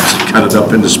be to actually cut it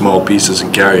up into small pieces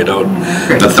and carry it out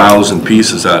 1,000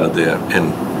 pieces out of there.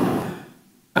 And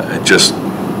it just...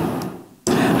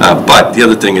 but the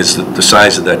other thing is that the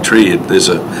size of that tree, there's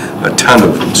a ton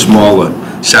of smaller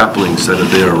saplings that are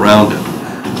there around it.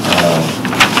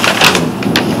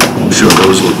 I'm sure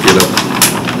those will get up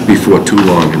before too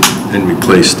long and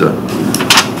replace the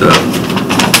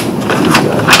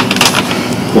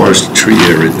forest tree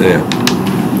area there.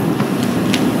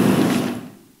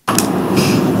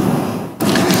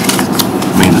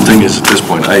 I mean, the thing is, at this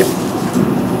point, I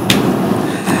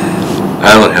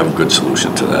don't have a good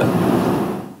solution to that.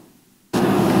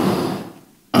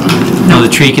 No, the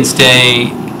tree can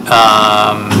stay.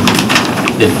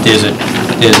 There's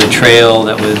a trail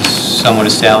that was somewhat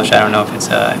established. I don't know if it's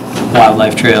a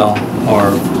wildlife trail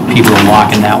or people are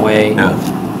walking that way. Yeah.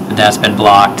 But that's been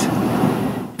blocked.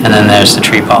 And then there's the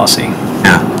tree policy.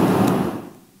 Yeah.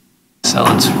 So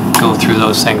let's go through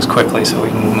those things quickly so we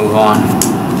can move on.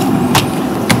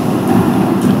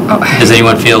 Does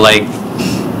anyone feel like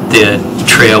the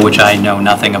trail, which I know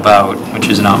nothing about, which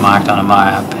is not marked on a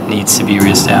map, needs to be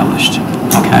reestablished?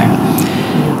 Okay.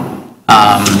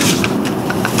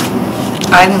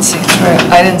 I didn't see a trail.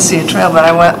 I didn't see a trail, but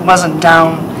I wasn't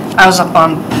down. I was up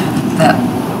on that.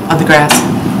 On the grass?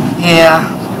 Yeah.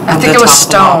 I On think the it was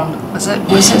top of the stone.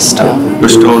 Was it stone? The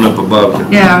stone up above.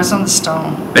 Yeah, I was on the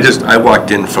stone. I walked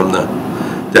in from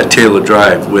that Taylor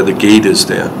Drive where the gate is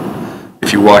there.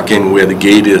 If you walk in where the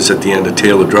gate is at the end of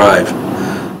Taylor Drive,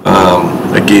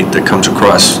 a gate that comes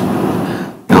across,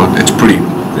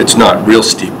 it's not real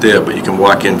steep there, but you can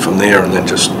walk in from there and then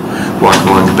just walk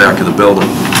along the back of the building.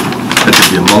 That would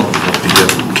be a mountain to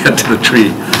get to the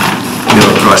tree,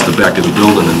 across the back of the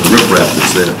building and the riprap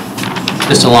that's there.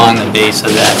 Just along the base of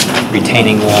that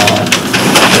retaining wall.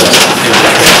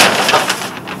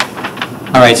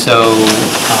 All right, so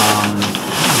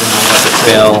the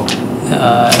trail,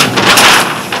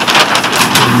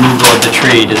 removal of the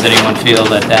tree. Does anyone feel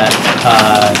that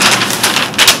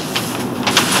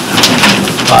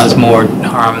cause more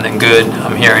harm than good?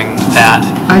 I'm hearing that.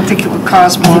 I think it would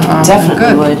cause more harm than good.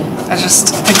 Definitely would. I just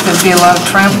think there'd be a lot of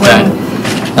trampling.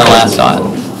 The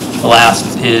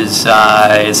last is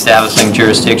establishing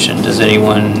jurisdiction. Does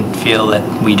anyone feel that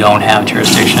we don't have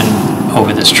jurisdiction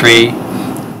over this tree?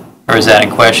 Or is that in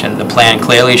question? The plan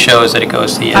clearly shows that it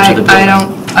goes to the edge of the building.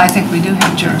 I think we do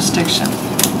have jurisdiction.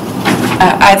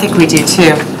 I think we do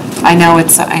too. I know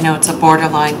it's a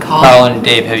borderline call. Carl and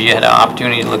Dave, have you had an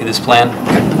opportunity to look at this plan?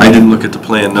 I didn't look at the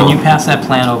plan, no. Can you pass that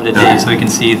plan over to Dave so we can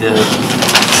see the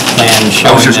plan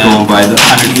showing I was just going by the,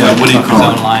 what do you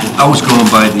call zone it? line? I was going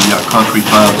by the concrete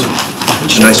bounds.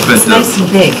 And I spent It's nice and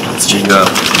big. Yeah.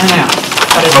 I know.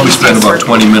 But it's Probably spent about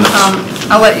 20 minutes.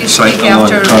 I'll let you Site speak along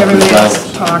after the concrete everybody else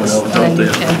bounds. talks, and then you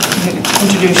can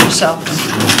introduce yourself.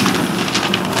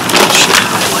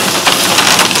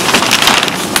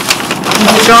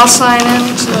 Did you all sign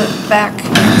in to the back?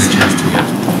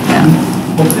 Yeah.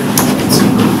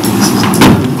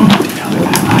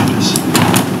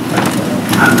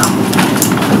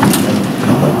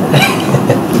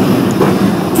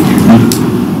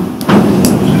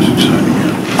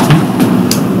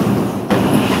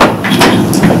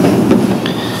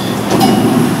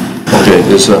 Okay,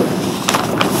 there's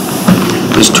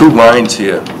two lines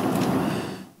here.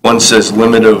 One says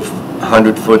limit of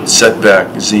 100-foot setback,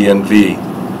 ZNV,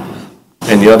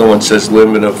 and the other one says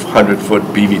limit of 100-foot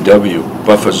BVW,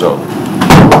 buffer zone.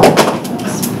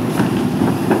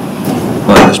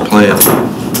 On this plan.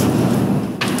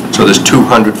 So there's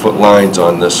 200-foot lines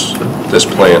on this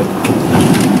plan.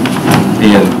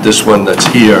 And this one that's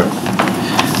here,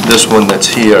 this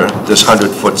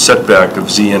 100-foot setback of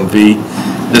ZNV,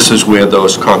 this is where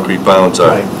those concrete bounds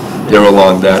are. They're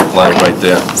along that line right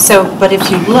there. So, but if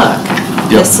you look,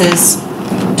 this is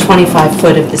 25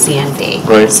 foot of the ZNV.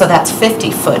 Right. So that's 50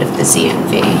 foot of the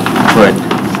ZNV. Right.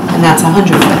 And that's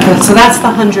 100 foot. So that's the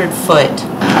 100-foot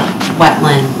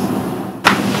wetland.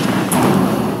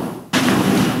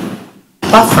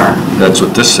 buffer. That's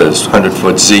what this says,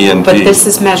 100-foot Z and But B. this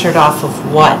is measured off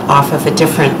of what? Off of a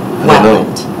different I don't know,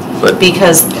 wetland? but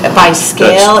Because by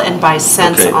scale and by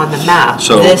sense okay. on the map,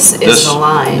 So this is the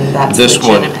line that's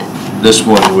legitimate. This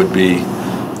one would be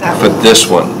That for one. this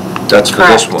one. That's for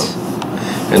this Correct.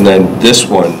 one. And then this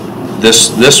one, this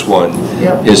one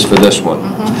is for this one.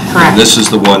 Correct. This is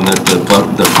the one that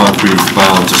the concrete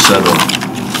bounds are set on.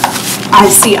 I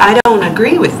see, I don't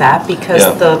agree with that because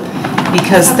Yeah.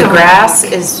 the grass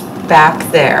is back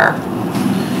there.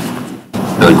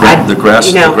 The grass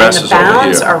You know, and is the over here.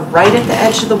 bounds are right at the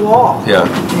edge of the wall. Yeah,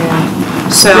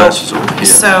 So, grass is over here.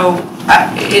 so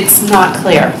it's not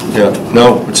clear. yeah.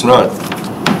 No, it's not.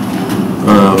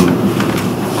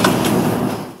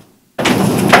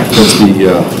 That's the,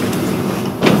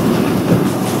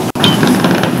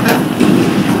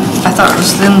 I thought it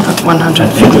was in the 100 I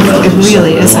think feet. about It really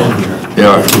separate isn't. line here.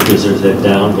 yeah, Because there's that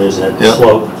down, there's that Yep.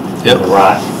 slope, Yep. the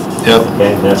rock, yeah.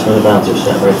 okay, and that's where the bounds are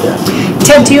set, right there.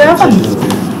 Ted, do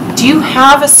you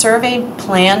have a survey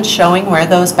plan showing where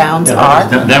those bounds Yeah, are?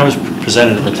 that was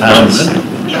presented at the town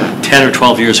 10 or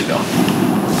 12 years ago.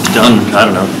 Done, I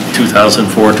don't know,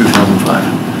 2004, 2005.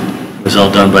 It was all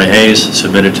done by Hayes,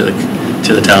 submitted to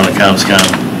the town of Countstown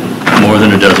more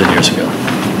than a dozen years ago.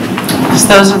 Because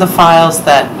those are the files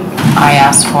that I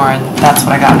asked for, and that's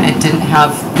what I got. It didn't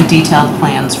have the detailed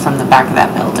plans from the back of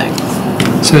that building.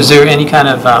 So is there any kind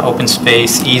of open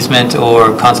space easement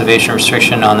or conservation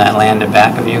restriction on that land in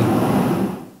back of you?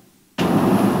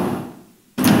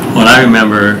 What I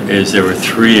remember is there were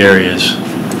 3 areas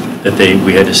that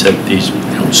we had to set these,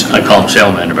 I call them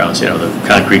salamander bounds, the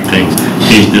concrete things.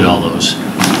 Hayes did all those.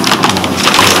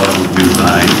 That would be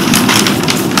by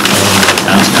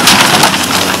Countstown.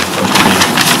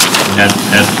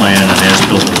 That plan and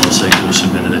as-built of those things were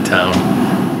submitted to town,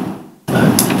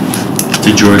 to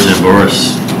George and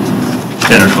Boris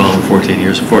 10 or 12 or 14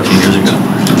 years ago.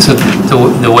 So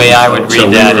the way I would So read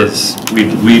we that were- is,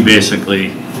 We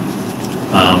basically,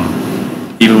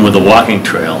 even with the walking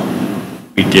trail,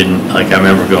 we didn't, like I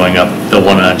remember going up the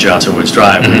one on Johnson Woods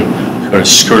Drive, we sort of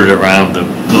skirted around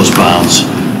those bounds.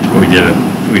 We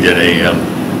did a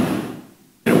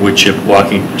wood chip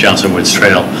walking Johnson Woods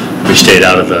Trail. We stayed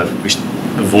out of we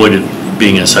avoided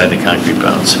being inside the concrete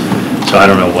bounds. So I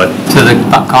don't know what, so the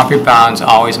concrete bounds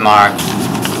always mark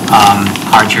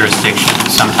our jurisdiction.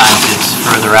 Sometimes it's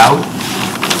further out,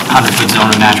 100-foot zone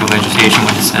of natural vegetation,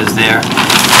 what it says there.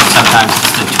 Sometimes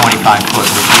it's the 25-foot,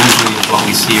 which usually is what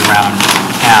we see around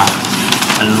town.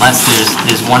 But unless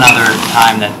there's one other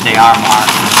time that they are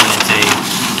marked, and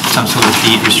it's some sort of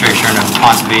deed restriction or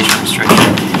conservation restriction,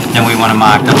 then we want to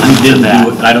mark the we limits of didn't that.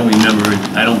 do it, I don't remember,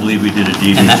 I don't believe we did a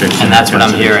deed And restriction. that's what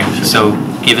I'm hearing. So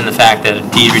given the fact that a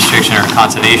deed restriction or a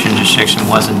conservation restriction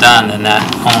wasn't done, then that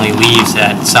only leaves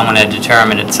that someone had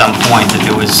determined at some point that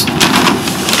there was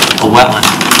a wetland.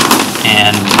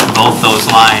 And both those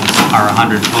lines are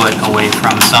 100 foot away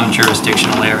from some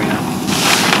jurisdictional area.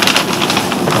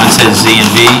 One says Z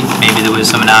and B, maybe there was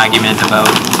some argument about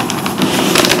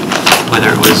whether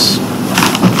it was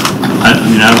I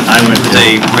mean, I went to...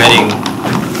 a Reading,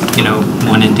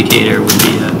 one indicator would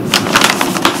be a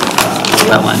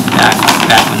wetland back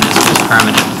when this was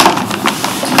permitted.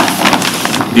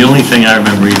 The only thing I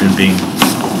remember even being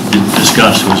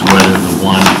discussed was whether the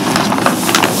one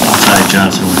outside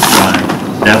Johnson Woods Drive,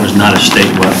 that was not a state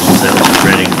wetlands, that was a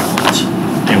Reading wetlands.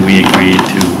 And we agreed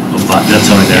to, that's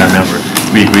the only thing I remember,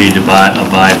 we agreed to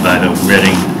abide by the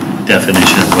Reading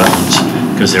definition of wetlands,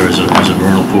 because there was a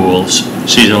vernal pool,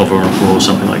 seasonal vernal pool,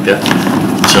 something like that.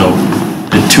 So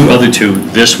the other two,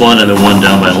 this one and the one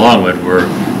down by Longwood were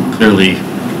clearly,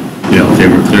 they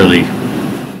were clearly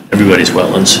everybody's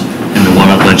wetlands. And the one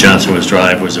up on Johnson Woods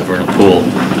Drive was a vernal pool.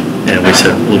 And we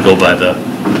said, we'll go by the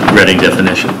Reading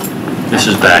definition. This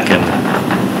is back in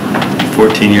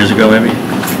 14 years ago, maybe?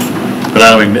 But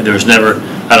I don't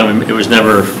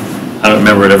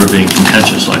remember it ever being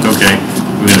contentious, like, okay,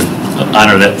 we're gonna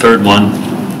honor that third one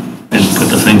and put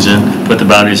the things in, put the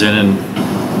boundaries in and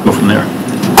go from there.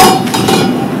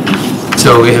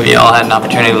 So have you all had an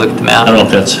opportunity to look at the map? I don't know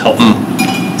if that's helpful.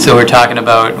 So we're talking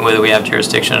about whether we have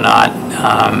jurisdiction or not.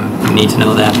 We need to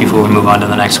know that before we move on to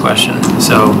the next question.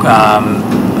 So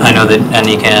I know that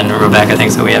Anika and Rebecca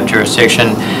thinks that we have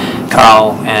jurisdiction.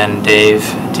 Carl and Dave,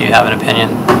 do you have an opinion?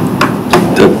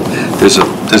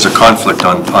 There's a conflict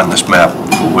on this map,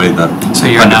 the way the So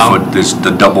you're no? 100-foot, there's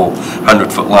the double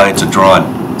 100-foot lines are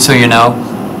drawn. So you know?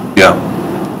 Yeah.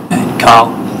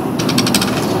 Carl?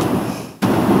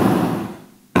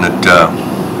 And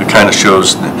it kind of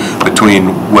shows between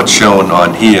what's shown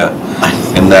on here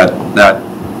and that That's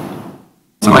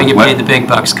why you paid the big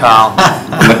bucks, Carl.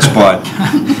 wet spot.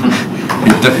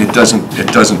 It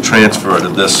doesn't transfer to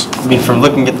this. I mean, from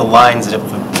looking at the lines, if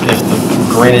the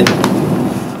granite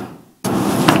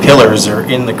pillars are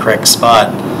in the correct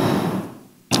spot.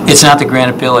 It's not the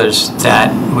granite pillars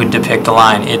that would depict the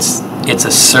line. It's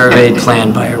a surveyed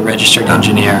plan by a registered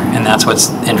engineer, and that's what's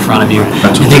in front of you.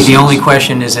 I think the only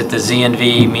question is, that the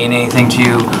ZNV mean anything to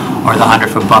you, or the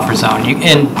 100-foot buffer zone?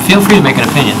 And feel free to make an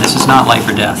opinion. This is not life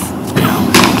or death. You know?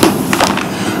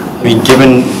 I mean,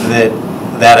 given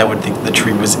that I would think the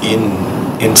tree was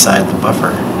inside the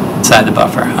buffer. Inside the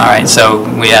buffer. All right. So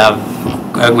we have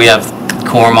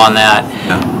quorum on that.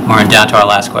 Yeah. We're down to our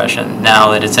last question.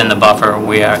 Now that it's in the buffer,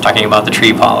 we are talking about the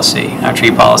tree policy. Our tree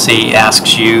policy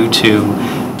asks you to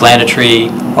plant a tree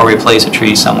or replace a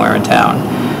tree somewhere in town.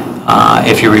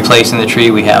 If you're replacing the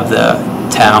tree, we have the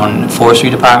town forestry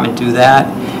department do that,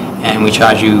 and we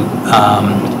charge you,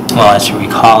 well, as we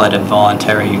call it, a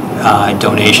voluntary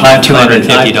donation of $250.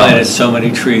 I've planted so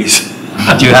many trees.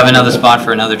 Do you have another spot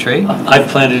for another tree? I've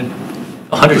planted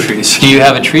 100 trees. Do you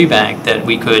have a tree bank that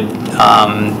we could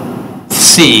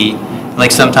see?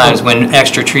 Like sometimes when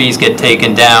extra trees get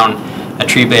taken down, a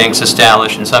tree bank's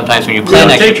established, and sometimes when you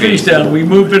plant extra take trees down. We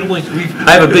moved it.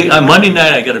 I have a big, on Monday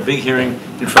night, I got a big hearing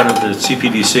in front of the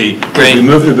CPDC. Great. We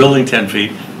moved the building 10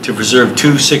 feet to preserve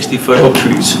 2 60-foot oak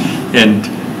trees. And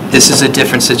This is a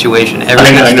different situation.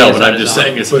 I know, but I'm just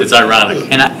saying it's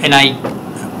ironic. And I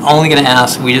only going to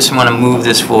ask, we just want to move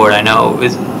this forward. I know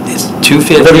it's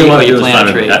 250 Whatever you want or to you do is plant a fine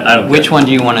with tree. me. I don't Which care. one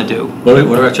do you want to do? What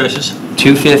are our choices?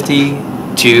 250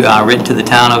 to written to the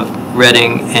town of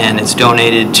Reading, and it's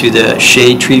donated to the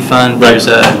Shade Tree Fund. Right. There's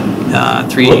a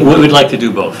three. We'd like to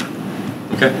do both.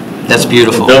 Okay? That's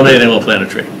beautiful. Donate and we'll plant a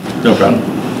tree. No problem.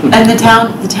 And the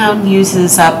town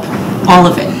uses up all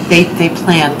of it. They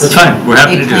plant. That's fine. We're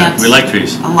happy they to do that. plant We like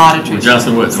trees. A lot of trees. We're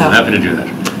Johnson Woods. So- We're happy to do that.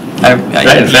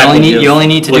 You only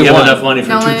need to do We have one. enough money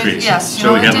for 2 trees. Yes, you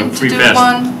So we only have a need to free do pass.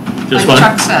 one. Just Like one?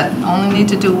 Chuck said, only need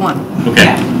to do one.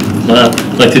 Okay. Well,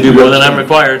 I'd like to do more than I'm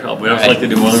required. We also like to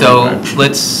do more than So I'm required.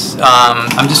 let's,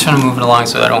 I'm just trying to move it along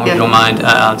so I hope you don't mind.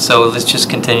 So let's just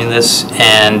continue this,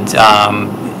 and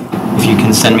if you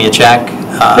can send me a check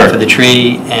Sure. for the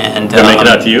tree, and. Can I make it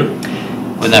out to you?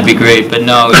 Wouldn't that be great? But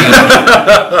no,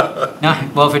 no,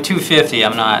 well, for 250,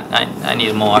 I'm not, I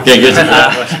need more. Okay, good.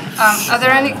 About Are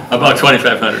there any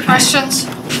 2,500. questions?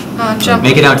 Jim?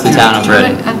 Make it out to the town of Do you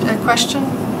Reading. have A question?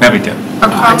 Happy to. A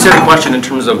I just had a comment? question in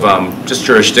terms of just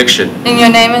jurisdiction. And your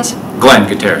name is? Glenn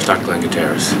Gutierrez, Dr. Glenn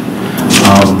Gutierrez.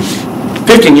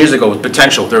 15 years ago with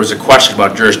potential, there was a question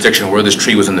about jurisdiction, where this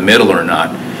tree was in the middle or not.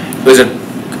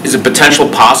 Is it potential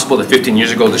possible that 15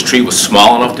 years ago this tree was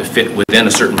small enough to fit within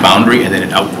a certain boundary and then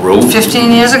it outgrew?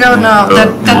 15 years ago? No,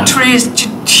 that tree is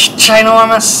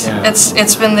ginormous. Yeah.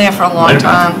 It's been there for a long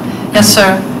time. Yes,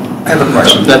 sir. I have a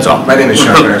question. That's all. My name is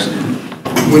Sean Harris.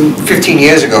 15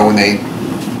 years ago, when they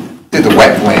did the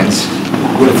wetlands,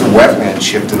 what if the wetlands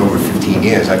shifted over 15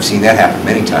 years? I've seen that happen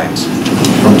many times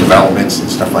from developments and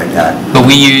stuff like that. But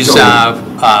we use So-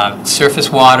 surface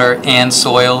water and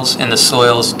soils, and the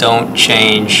soils don't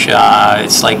change.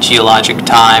 It's like geologic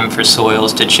time for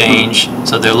soils to change,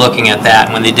 so they're looking at that.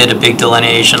 And when they did a big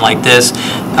delineation like this,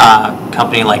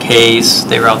 company like Hayes,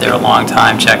 they were out there a long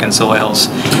time checking soils.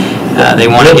 They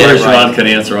want to get it right. Ron can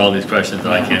answer all these questions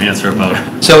that I can't answer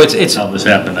about So it's how this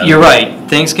happened. You're right.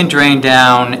 Things can drain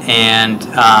down, and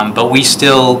but we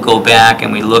still go back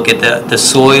and we look at the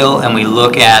soil, and we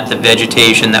look at the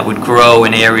vegetation that would grow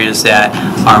in areas that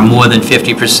are more than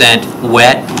 50%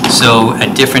 wet. So a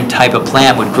different type of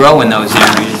plant would grow in those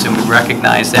areas, and we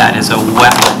recognize that as a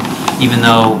wetland, even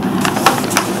though.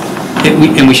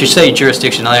 And we should say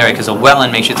jurisdictional area, because a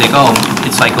wetland makes you think, oh,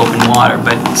 it's like open water,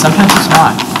 but sometimes it's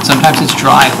not. Sometimes it's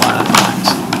dry a lot of the times.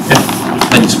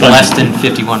 But it's less than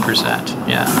 51%,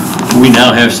 yeah. We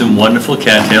now have some wonderful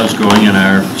cattails growing in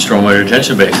our stormwater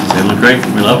retention basins. They look great.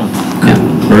 We love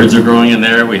them. Birds are growing in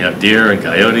there. We have deer and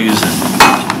coyotes.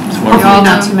 And it's wonderful. Hopefully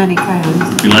not too many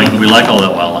coyotes. We like all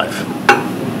that wildlife.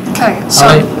 Okay, so,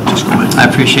 All right. I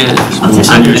appreciate it. We'll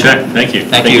send you a check. Thank you.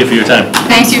 Thank you for your time.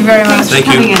 thank you very much. Thanks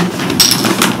for coming in.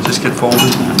 Does this get folded?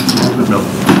 No.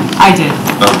 I did,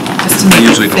 just to I make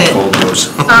usually it don't fit. fold those.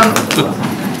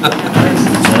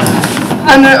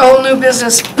 Under old new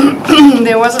business,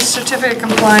 there was a certificate of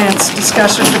compliance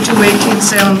discussion for 218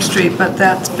 Salem Street, but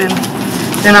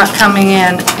they're not coming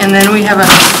in. And then we have a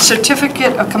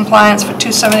certificate of compliance for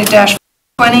 270-20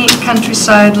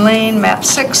 Countryside Lane, map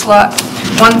 6, lot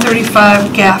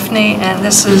 135, Gaffney, and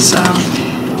this is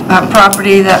a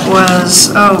property that was,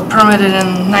 permitted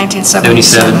in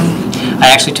 1977. 77. I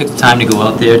actually took the time to go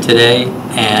out there today,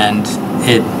 and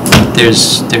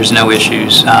there's no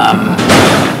issues.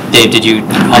 Dave, did you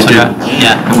also?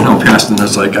 Yeah. I went out past and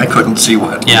it's like, I couldn't see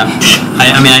what. Yeah.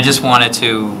 I mean, I just wanted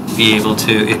to be able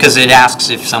to, because it asks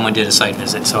if someone did a site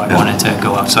visit, so I wanted to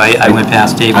go up. So I went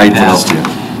past, Dave went past.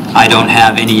 I don't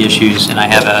have any issues, and I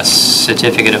have a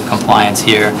certificate of compliance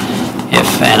here,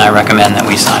 and I recommend that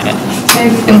we sign it.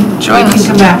 Maybe you can join us.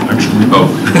 Come back. Oh.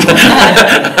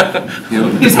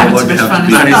 He's having too much fun.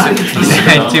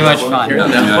 Too much fun.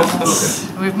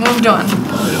 We've moved on.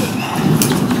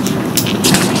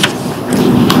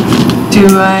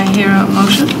 Do I hear a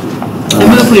motion? I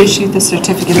move we issue the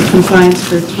certificate of compliance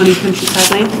for 20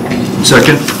 Countryside Lane.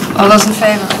 Second? All those in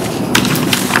favor?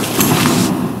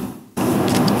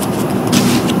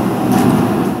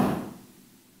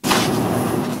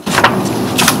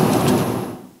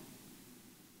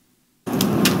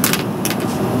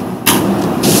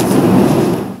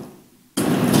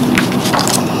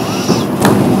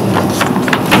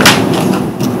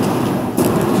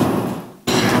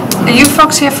 Are you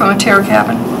folks here from a Terra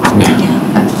Cabin?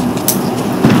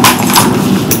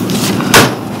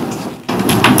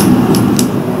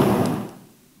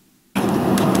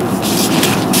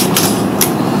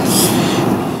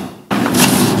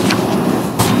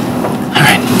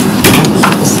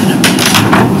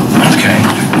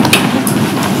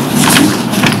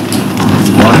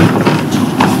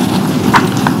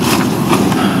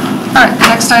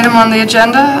 Next item on the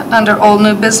agenda, under old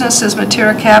new business, is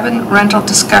Matera Cabin rental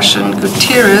discussion,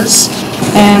 Gutierrez.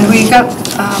 And we got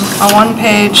a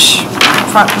one-page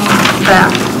front and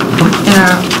back in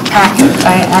our packet.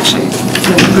 I actually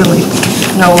didn't really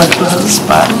know what it was,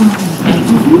 but.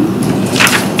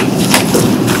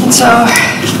 So,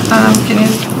 can you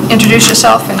introduce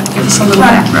yourself and give us a little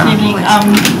background? Good evening.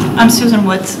 I'm Susan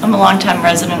Woods. I'm a longtime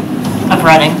resident of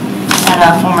Reading and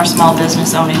a former small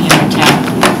business owner here in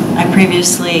town. I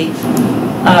previously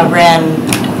ran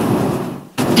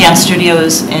dance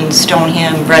studios in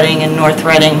Stoneham, Reading, and North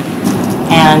Reading,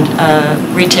 and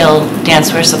a retail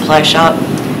dancewear supply shop.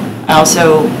 I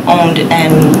also owned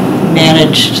and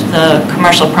managed the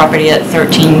commercial property at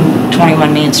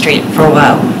 1321 Main Street for a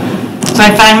while. So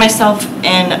I find myself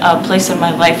in a place in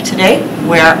my life today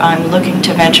where I'm looking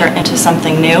to venture into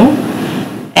something new,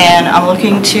 and I'm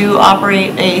looking to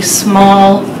operate a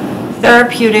small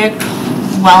therapeutic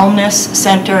wellness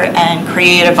center and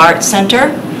creative arts center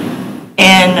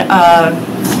in a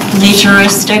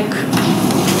naturistic,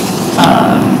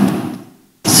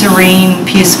 serene,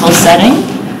 peaceful setting.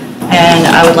 And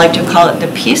I would like to call it the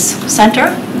Peace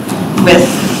Center, with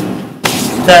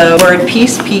the word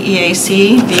peace,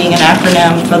 P-E-A-C, being an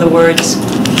acronym for the words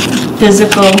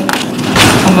physical,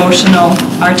 emotional,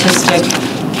 artistic,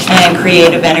 and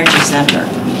creative energy center.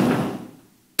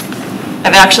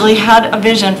 I've actually had a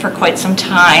vision for quite some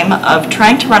time of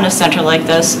trying to run a center like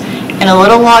this in a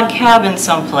little log cabin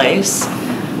someplace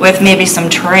with maybe some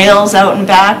trails out and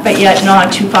back, but yet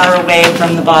not too far away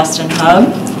from the Boston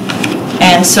hub.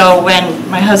 And so when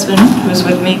my husband, who's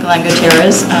with me, Glenn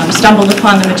Gutierrez, stumbled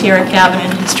upon the Matera Cabin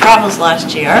in his travels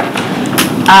last year,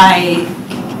 I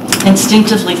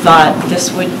instinctively thought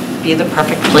this would be the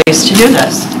perfect place to do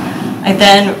this. I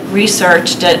then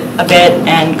researched it a bit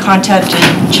and contacted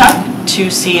Chuck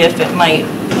to see if it might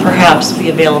perhaps be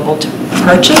available to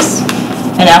purchase.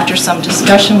 And after some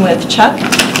discussion with Chuck,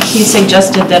 he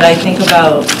suggested that I think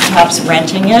about perhaps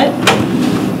renting it.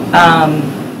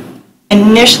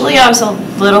 Initially, I was a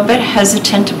little bit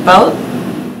hesitant about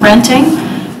renting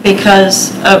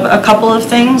because of a couple of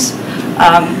things.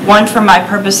 One, for my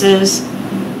purposes,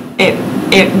 it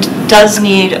does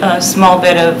need a small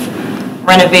bit of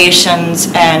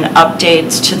renovations and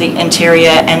updates to the interior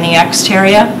and the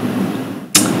exterior.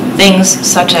 Things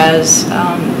such as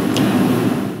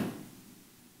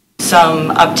some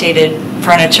updated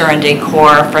furniture and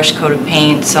decor, a fresh coat of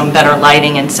paint, some better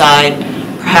lighting inside,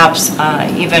 perhaps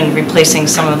even replacing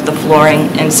some of the flooring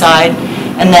inside.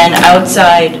 And then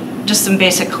outside, just some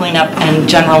basic cleanup and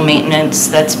general maintenance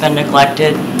that's been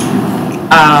neglected.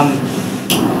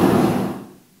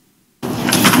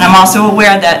 And I'm also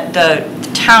aware that the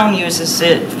town uses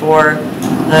it for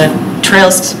the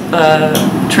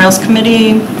Trails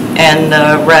Committee, and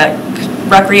the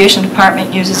Recreation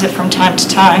Department uses it from time to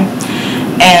time,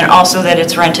 and also that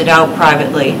it's rented out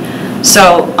privately.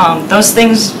 So those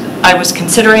things I was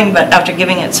considering, but after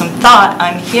giving it some thought,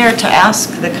 I'm here to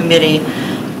ask the committee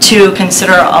to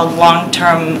consider a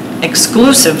long-term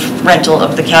exclusive rental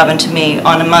of the cabin to me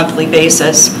on a monthly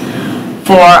basis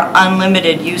for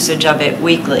unlimited usage of it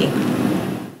weekly.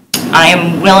 I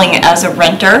am willing as a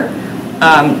renter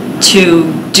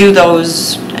to do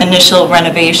those initial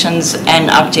renovations and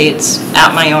updates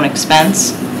at my own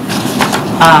expense.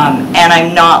 And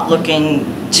I'm not looking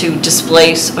to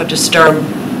displace or disturb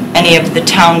any of the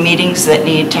town meetings that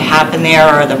need to happen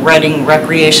there, or the Reading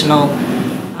recreational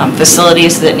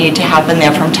facilities that need to happen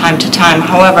there from time to time.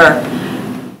 However,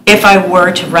 if I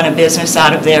were to run a business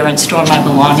out of there and store my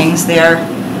belongings there,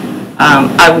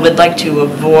 I would like to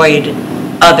avoid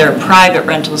other private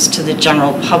rentals to the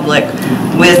general public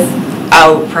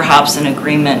without perhaps an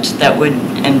agreement that would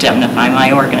indemnify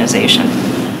my organization.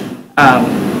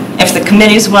 If the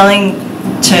committee is willing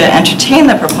to entertain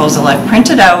the proposal, I've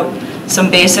printed out some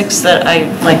basics that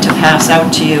I'd like to pass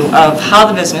out to you of how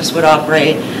the business would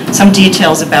operate, some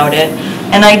details about it,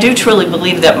 and I do truly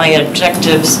believe that my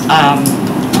objectives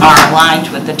are aligned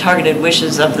with the targeted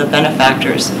wishes of the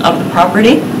benefactors of the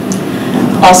property.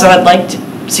 Also, I'd like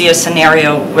to see a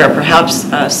scenario where perhaps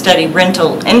a steady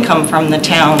rental income from the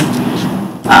town,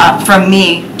 from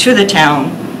me to the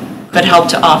town, could help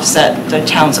to offset the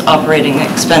town's operating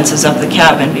expenses of the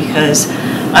cabin, because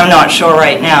I'm not sure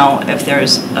right now if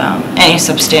there's any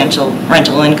substantial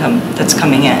rental income that's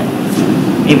coming in.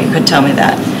 Maybe you could tell me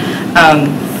that.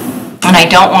 And I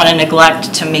don't want to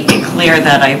neglect to make it clear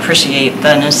that I appreciate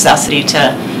the necessity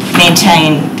to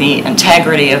maintain the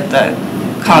integrity of the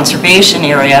conservation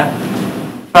area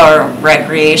for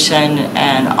recreation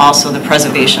and also the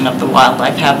preservation of the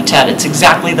wildlife habitat. It's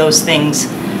exactly those things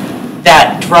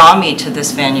that draw me to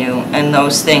this venue and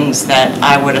those things that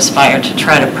I would aspire to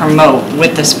try to promote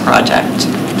with this project.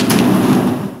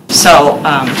 So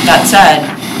that said,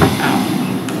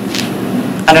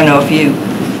 I don't know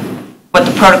what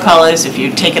the protocol is, if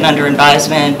you take it under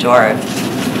advisement or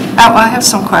if... I have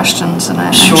some questions, and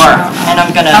I'm sure, and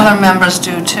I'm gonna... Other members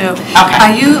do too. Okay.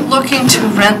 Are you looking to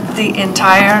rent the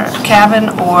entire cabin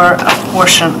or a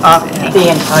portion of it?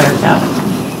 The entire cabin.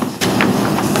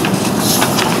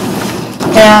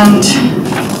 And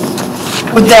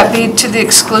would that be to the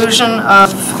exclusion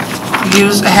of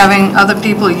having other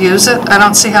people use it? I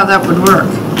don't see how that would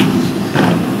work.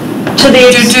 Do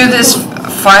you do this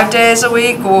 5 days a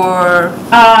week or?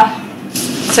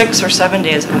 6 or 7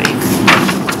 days a week.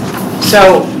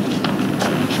 So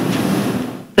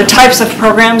the types of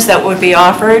programs that would be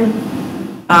offered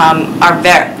are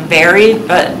varied,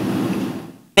 but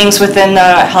things within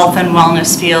the health and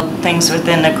wellness field, things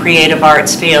within the creative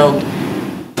arts field,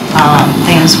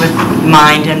 things with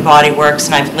mind and body works,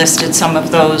 and I've listed some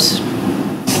of those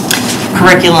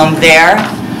curriculum there.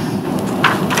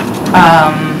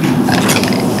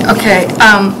 Okay,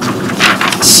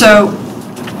 so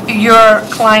your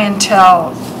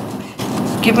clientele,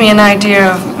 give me an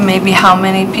idea of maybe how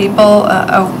many people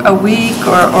a week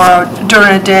or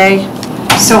during a day?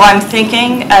 So I'm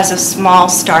thinking as a small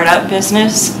startup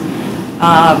business,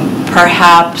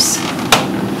 perhaps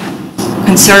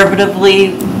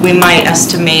conservatively, we might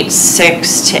estimate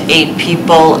 6 to 8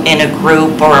 people in a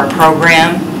group or a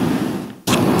program,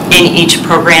 in each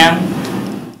program,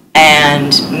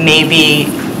 and maybe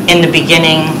in the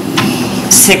beginning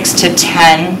 6 to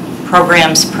 10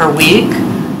 programs per week.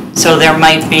 So there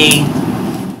might be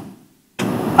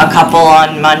a couple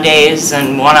on Mondays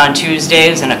and one on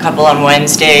Tuesdays and a couple on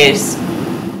Wednesdays.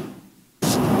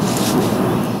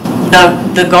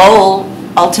 The goal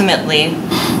ultimately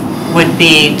would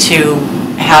be to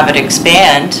have it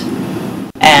expand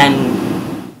and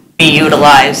be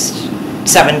utilized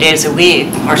 7 days a week,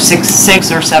 or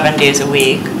six or 7 days a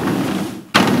week.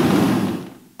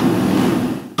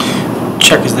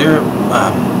 Chuck, is there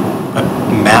a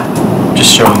map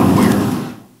just showing where?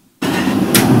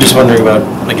 I'm just wondering about,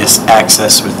 I guess,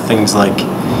 access with things like,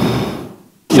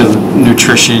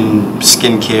 nutrition,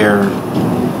 skincare,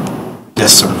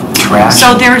 just sort of trash.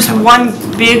 So there's one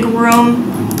big room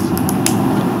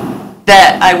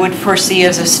that I would foresee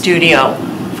as a studio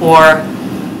for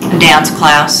a dance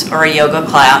class or a yoga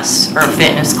class or a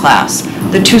fitness class.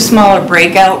 The 2 smaller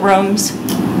breakout rooms,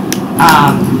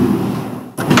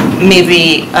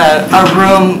 maybe a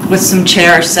room with some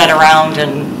chairs set around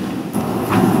and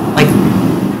like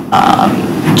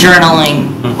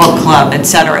journaling, book club,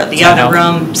 etc. The other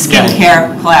room,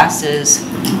 skincare classes.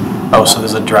 Oh, so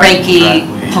there's a Reiki,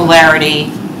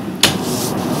 polarity.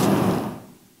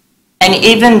 And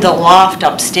even the loft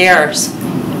upstairs,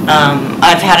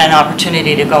 I've had an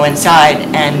opportunity to go inside,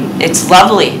 and it's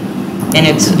lovely, and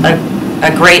it's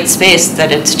a great space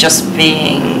that it's just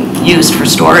being used for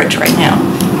storage right now.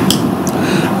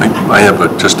 I have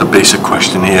just a basic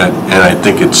question here, and I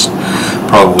think it's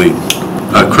probably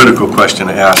a critical question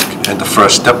to ask at the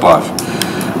first step off.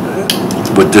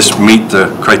 Would this meet the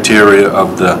criteria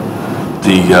of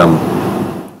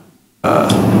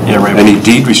any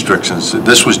deed restrictions?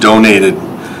 This was donated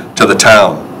to the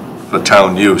town for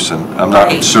town use, and I'm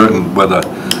not certain whether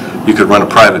you could run a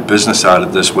private business out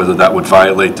of this, whether that would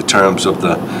violate the terms of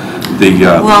the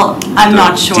Well, I'm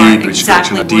not sure deed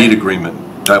restriction, exactly the deed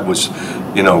agreement. That was,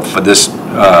 you know, for this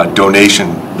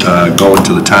donation going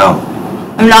to the town.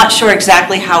 I'm not sure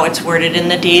exactly how it's worded in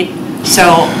the deed,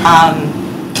 so,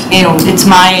 you know, it's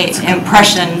my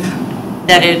impression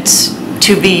that it's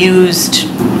to be used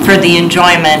for the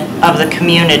enjoyment of the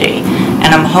community,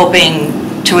 and I'm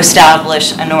hoping to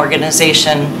establish an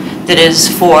organization that is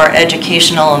for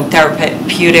educational and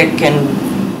therapeutic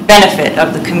and benefit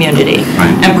of the community.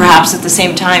 Right. And perhaps at the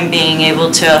same time being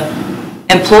able to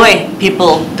employ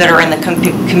people that are in the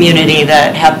community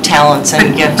that have talents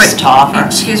and gifts to offer.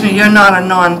 Excuse me, you're not a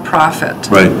nonprofit.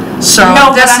 Right. So No,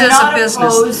 but this I'm is a not business.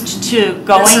 opposed to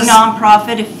going This is-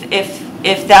 nonprofit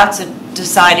if that's a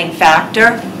deciding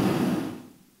factor.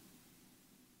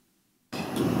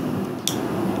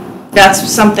 That's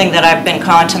something that I've been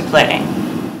contemplating.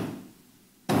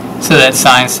 So that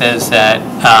sign says that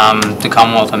the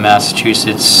Commonwealth of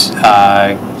Massachusetts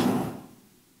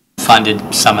funded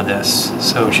some of this,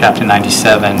 so Chapter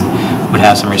 97 would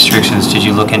have some restrictions. Did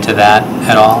you look into that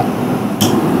at all?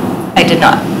 I did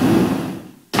not.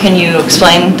 Can you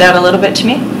explain that a little bit to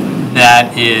me?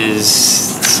 That is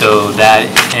so that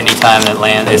anytime that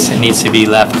land is, it needs to be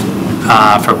left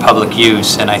for public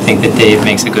use, and I think that Dave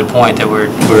makes a good point that we're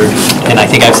and I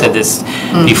think I've said this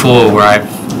before, where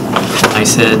I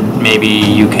said maybe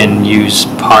you can use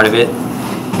part of it,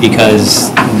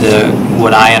 because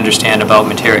what I understand about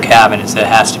Matera Cabin is that it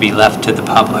has to be left to the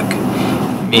public.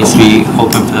 It needs to be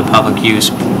open for the public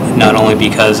use, not only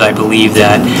because I believe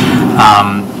that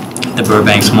the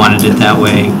Burbanks wanted it that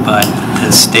way, but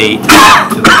the state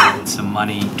donated some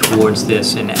money towards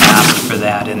this and asked for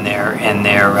that in their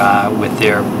with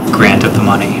their grant of the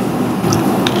money.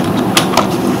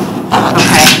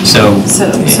 Okay. So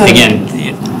So- again,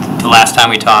 the last time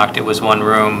we talked, it was one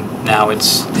room. Now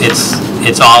it's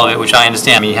all of it, which I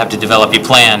understand. I mean, you have to develop your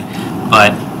plan,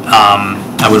 but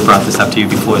I would have brought this up to you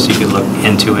before so you could look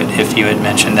into it if you had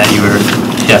mentioned that you were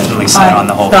definitely set on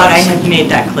the whole I thought I place. had made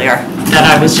that clear, that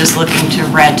I was just looking to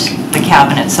rent the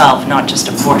cabin itself, not just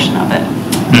a portion of it.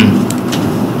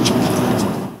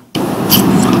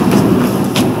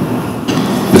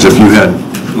 Because if you had,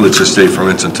 let's just say, for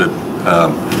instance,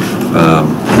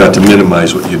 not to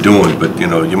minimize what you're doing, but, you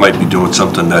know, you might be doing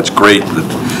something that's great,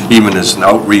 that even as an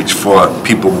outreach for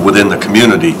people within the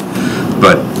community,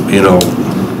 but, you know,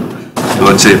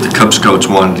 let's say if the Cub Scouts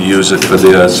wanted to use it for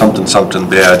their something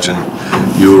badge,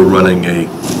 and you were running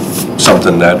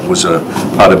something that was a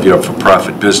part of your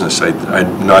for-profit business,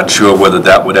 I'm not sure whether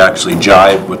that would actually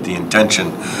jive with the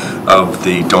intention of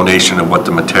the donation of what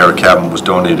the Matera Cabin was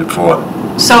donated for.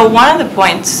 So one of the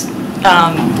points,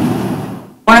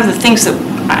 one of the things that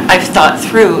I've thought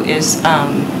through is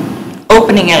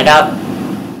opening it up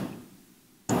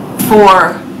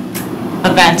for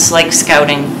events like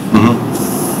scouting,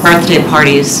 birthday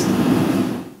parties,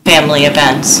 family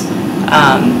events,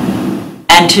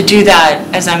 and to do that,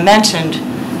 as I mentioned,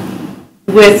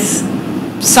 with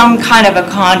some kind of a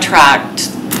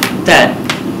contract that,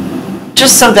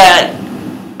 just so that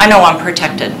I know I'm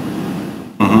protected,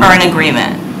 or an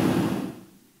agreement.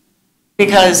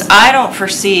 Because I don't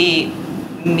foresee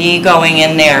me going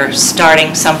in there,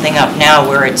 starting something up now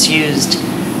where it's used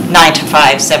 9 to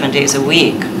 5, 7 days a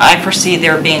week. I foresee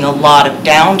there being a lot of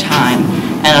downtime,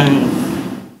 and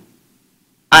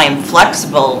I am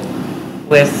flexible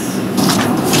with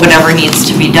whatever needs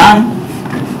to be done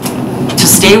to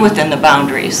stay within the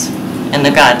boundaries and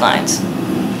the guidelines.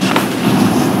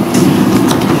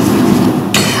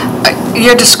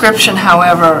 Your description,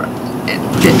 however, it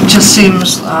just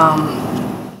seems,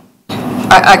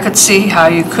 I could see how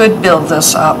you could build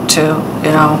this up to,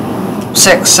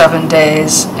 6, 7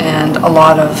 days and a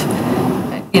lot of,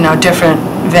 different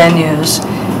venues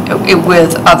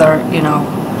with other,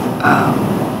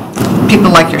 people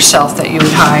like yourself that you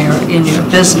would hire in your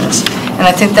business. And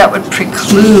I think that would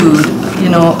preclude,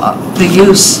 the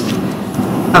use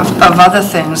of other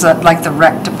things, that like the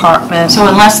rec department. So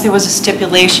unless there was a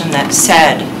stipulation that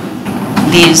said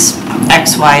these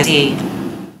XYZ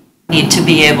need to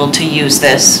be able to use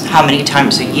this how many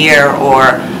times a year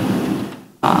or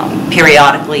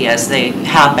periodically as they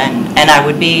happen, and I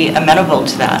would be amenable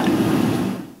to that.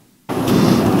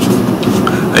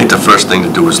 I think the first thing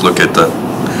to do is look at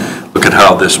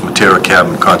how this Matera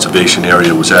Cabin Conservation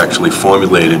Area was actually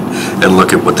formulated, and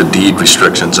look at what the deed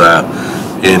restrictions are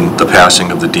in the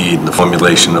passing of the deed and the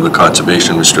formulation of the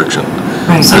conservation restriction.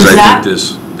 Right. So Because I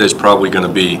think there's probably going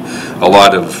to be a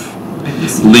lot of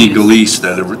legalese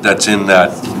that's in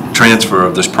that transfer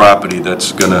of this property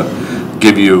that's going to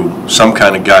give you some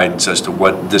kind of guidance as to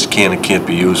what this can and can't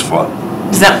be used for.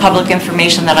 Is that public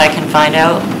information that I can find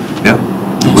out? Yeah.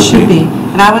 It should be.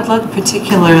 And I would look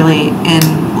particularly in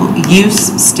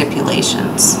use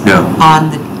stipulations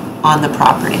on the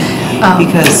property,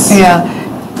 because... Yeah.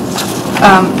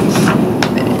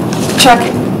 Chuck,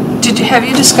 have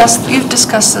you discussed, you've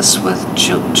discussed this with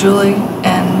Julie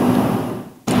and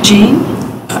Jean?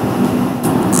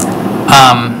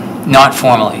 Not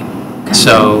formally.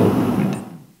 So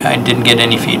I didn't get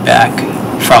any feedback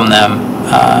from them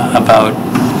about...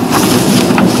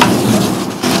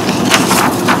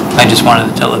 I just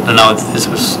wanted to let them know that this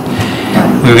was,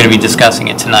 we were going to be discussing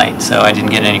it tonight, so I didn't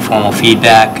get any formal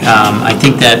feedback. I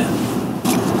think that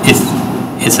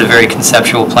it's a very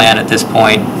conceptual plan at this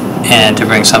point, and to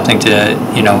bring something to,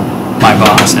 you know, my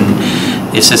boss and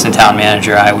the assistant town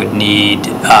manager, I would need,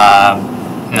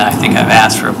 and I think I've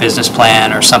asked for a business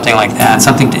plan or something like that,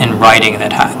 something in writing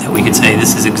that we could say,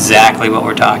 this is exactly what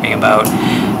we're talking about,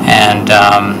 and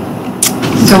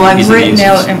so I've written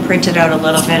out and printed out a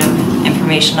little bit of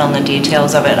information on the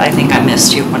details of it. I think I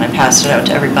missed you when I passed it out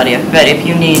to everybody. But if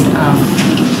you need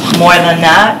more than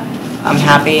that, I'm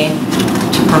happy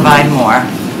to provide more.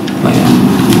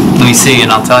 Let me see,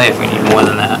 and I'll tell you if we need more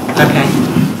than that. Okay.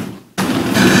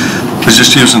 I was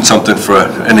just using something for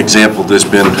an example. There's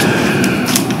been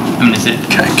is it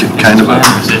kind of a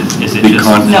big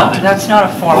conflict No, that's not a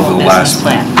formal over the business last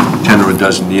plan. 10 or a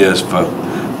dozen years for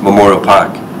Memorial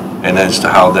Park, and as to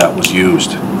how that was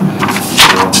used.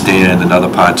 Stand and other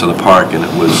parts of the park, and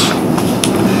it was,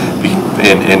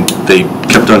 and they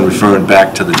kept on referring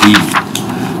back to the deed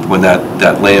when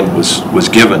that land was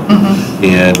given,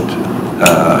 and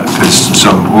because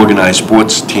some organized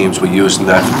sports teams were using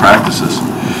that for practices,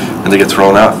 and they get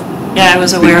thrown out. Yeah, I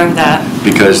was aware of that.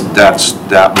 Because that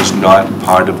was not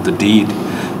part of the deed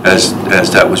as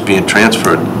that was being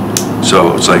transferred.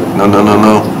 So it's like, no,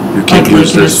 you can't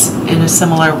use this. In a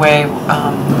similar way,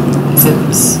 it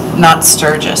was not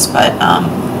Sturgis, but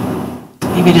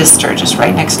maybe it is Sturgis,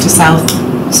 right next to South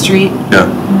Street. Yeah.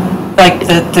 Like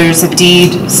there's a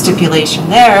deed stipulation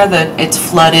there that it's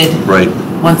flooded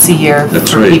once a year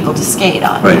for people to skate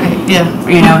on. Right. Yeah.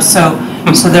 You know,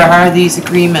 so there are these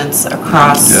agreements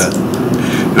across. Yeah.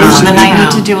 Then I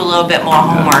need to do a little bit more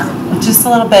homework. Just a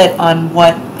little bit on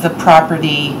what the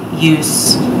property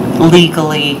use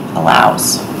legally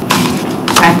allows.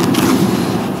 Okay.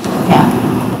 Yeah.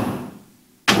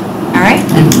 All right.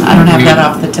 And I don't have that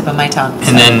off the tip of my tongue.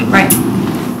 And then Right.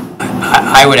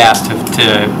 I would ask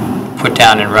to put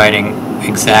down in writing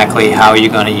exactly how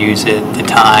you're going to use it, the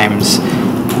times,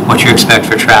 what you expect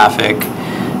for traffic,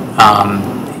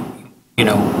 you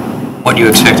know, what you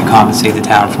expect to compensate the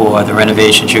town for, the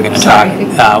renovations you're going to talk,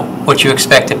 what you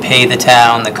expect to pay the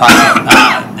town,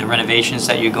 the renovations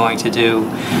that you're going to do.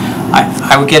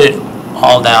 I would get it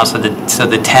all down so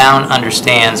the town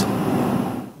understands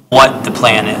what the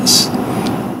plan is,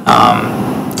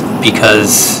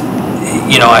 because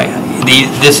you know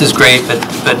this is great, but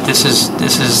this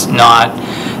is not.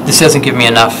 This doesn't give me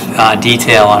enough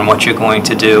detail on what you're going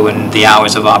to do and the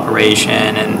hours of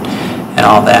operation and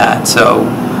all that. So.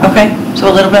 Okay, so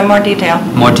a little bit more detail.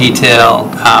 More detail,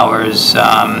 hours,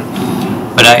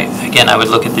 but I would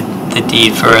look at the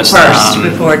deed first.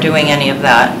 Before doing any of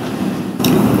that.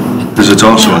 Because it's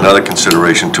also another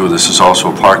consideration too, this is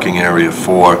also a parking area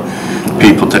for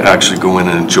people to actually go in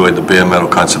and enjoy the bare metal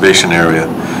conservation area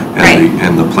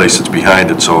and the place that's behind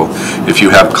it. So if you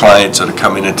have clients that are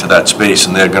coming into that space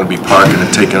and they're going to be parking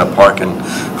and taking up parking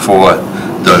for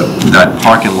that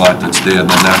parking lot that's there, then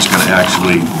that's going to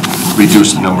actually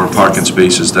reduce the number of parking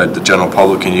spaces that the general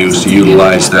public can use to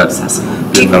utilize that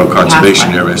bare metal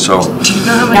conservation area. So,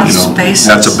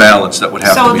 that's a balance that would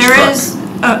have to be struck. So there is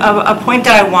a point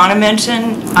that I want to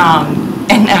mention,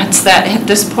 and that's that at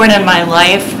this point in my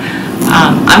life,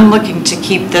 I'm looking to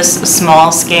keep this a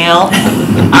small scale.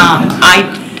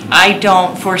 I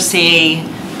don't foresee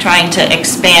trying to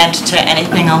expand to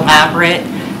anything elaborate,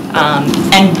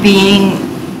 and being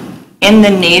in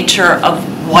the nature of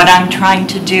what I'm trying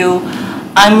to do,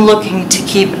 I'm looking to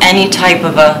keep any type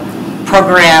of a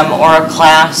program or a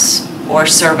class or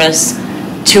service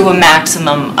to a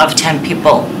maximum of 10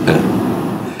 people.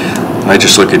 I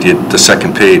just look at the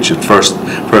second page, and first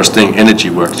thing, energy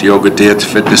works, yoga, dance,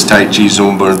 fitness, tai chi,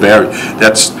 Zumba, and Barry.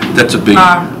 That's a big,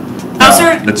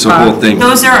 that's the whole thing.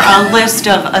 Those are a list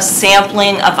of a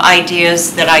sampling of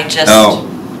ideas that I just... Oh,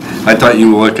 I thought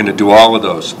you were looking to do all of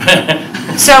those.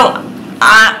 So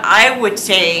I would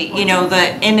say, you know,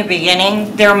 in the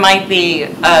beginning, there might be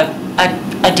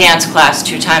a dance class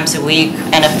 2 times a week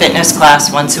and a fitness class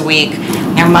once a week.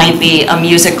 There might be a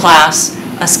music class,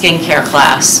 a skincare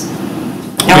class.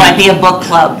 There might be a book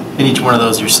club. In each one of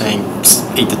those, you're saying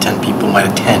 8 to 10 people might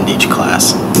attend each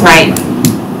class. Right.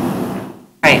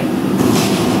 Right.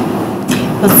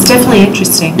 Well, it's definitely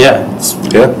interesting. Yeah.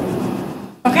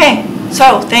 Okay,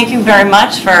 so thank you very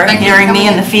much for hearing me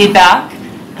and the feedback,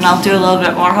 and I'll do a little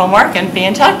bit more homework and be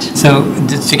in touch. So,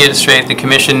 just to get it straight, the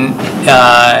commission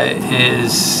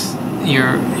is,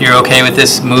 you're okay with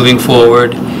this moving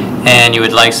forward, and you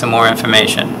would like some more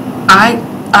information?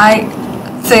 I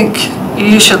think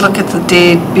you should look at the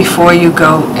deed before you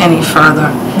go any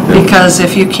further, because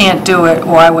if you can't do it,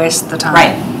 why waste the time?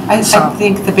 Right. I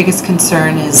think the biggest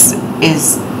concern is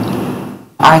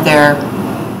are there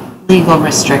legal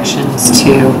restrictions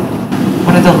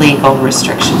what are the legal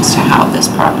restrictions to how this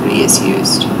property is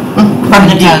used? From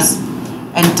the deed.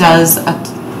 And does a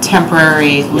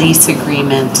temporary lease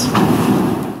agreement,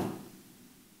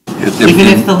 even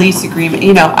if the lease agreement,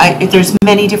 there's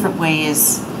many different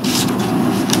ways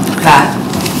that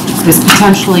this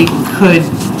potentially could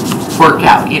work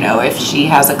out. If she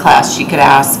has a class, she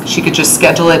could just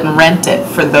schedule it and rent it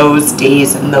for those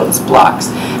days and those blocks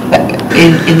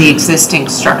in the existing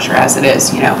structure as it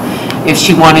is. If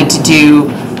she wanted to do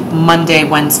Monday,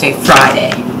 Wednesday,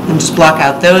 Friday, and just block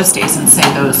out those days and say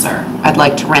I'd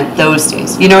like to rent those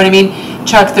days. You know what I mean?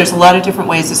 Chuck, there's a lot of different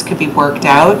ways this could be worked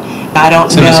out. I don't know.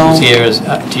 So, Ms. Gutierrez,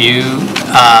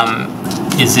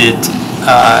 is it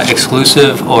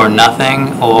exclusive or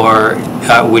nothing, or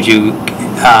would you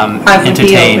I would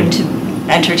be entertain? open to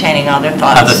entertaining other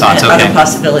thoughts. Other thoughts, and okay. Other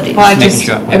possibilities. Well, I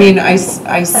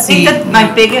I see. think that my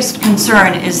biggest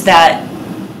concern is that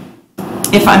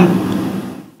if I'm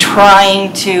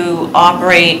trying to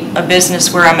operate a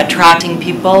business where I'm attracting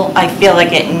people, I feel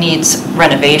like it needs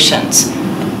renovations.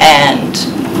 And,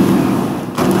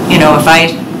 if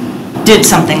I did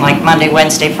something like Monday,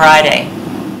 Wednesday, Friday,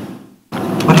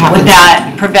 would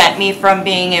that prevent me from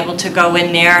being able to go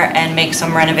in there and make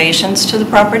some renovations to the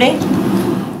property?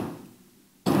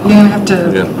 You're going to have to...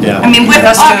 I mean,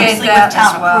 obviously with that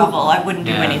town as well. approval, I wouldn't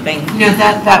do anything.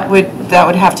 That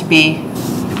would have to be,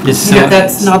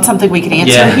 that's not something we can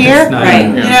answer Yeah, here, it's not right?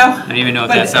 even- I don't even know if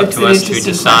But that's up it's to an us to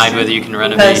interesting decide question. whether you can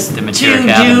renovate Because the material to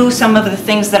cabin. do some of the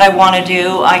things that I want to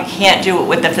do, I can't do it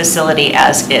with the facility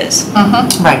as is.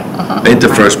 Right. I think the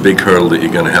first big hurdle that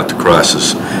you're going to have to cross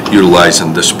is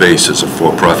utilizing this space as a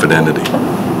for-profit entity.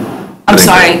 I'm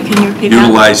sorry, can you repeat that?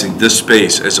 Utilizing this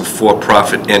space as a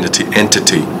for-profit entity.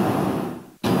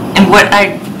 And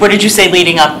what did you say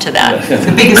leading up to that? The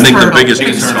biggest I think hurdle. the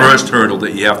biggest, first hurdle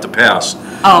that you have to pass,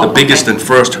 Oh, the biggest and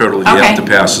first hurdle you have to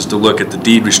pass is to look at the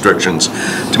deed restrictions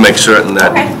to make certain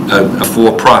that a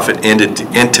for-profit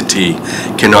entity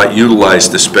cannot utilize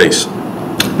the space.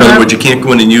 In other words, you can't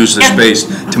go in and use the space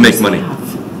to make money.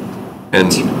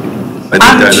 And I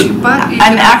think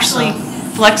I'm actually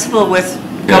flexible with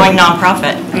going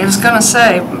nonprofit. I was going to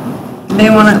say, may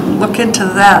want to look into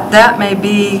that. That may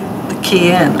be the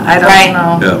key in. I don't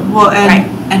know. Yeah. Well,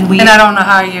 and I don't know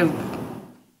how you...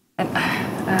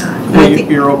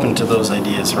 You're open to those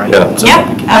ideas, right? Yeah. So Yeah,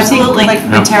 we can- absolutely. Like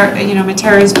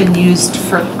Matera's been used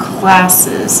for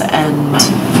classes and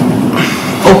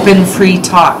open free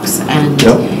talks and,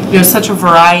 such a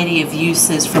variety of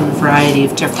uses from a variety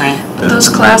of different. But those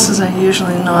classes are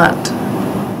usually not...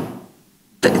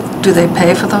 Do they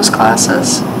pay for those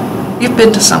classes? You've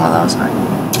been to some of those, right?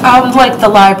 Like the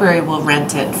library will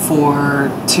rent it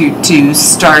to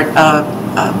start a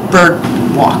bird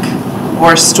walk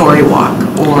or a story walk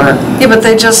or... Yeah, but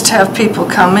they just have people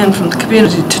come in from the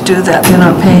community to do that. They're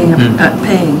not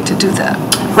paying to do that.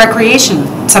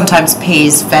 Recreation sometimes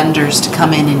pays vendors to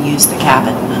come in and use the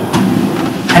cabin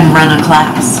and run a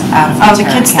class out of The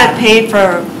kids that paid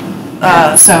for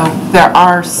so there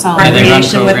are some...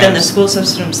 recreation within the school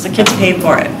systems, the kids pay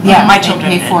for it. Yeah, My they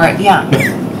children pay did. for it, yeah.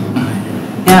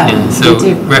 And so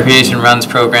they do. Recreation runs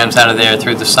programs out of there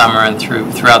through the summer and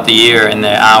throughout the year, and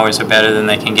their hours are better than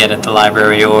they can get at the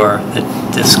library or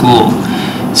the school.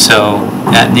 So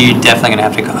you're definitely going to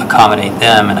have to accommodate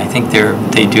them, and I think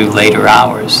they do later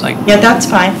hours. Yeah, that's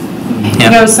fine.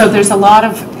 So there's a lot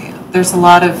of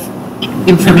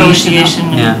information.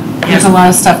 Negotiation. Yeah. There's a lot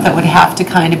of stuff that would have to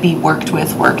kind of be worked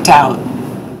out.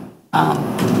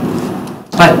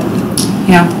 But,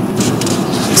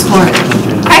 explore it.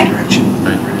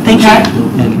 Thank you.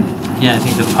 And, I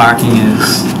think the parking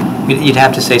is, you'd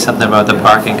have to say something about the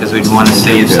parking, because we'd want to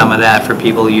save some of that for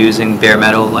people using bare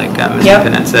metal, like Mr.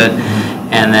 Panett said.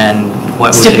 And then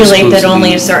what would Stipulate that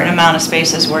only a certain amount of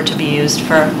spaces were to be used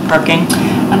for parking.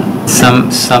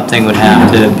 Something would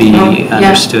have to be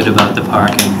understood about the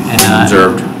parking.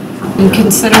 observed. And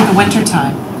consider the winter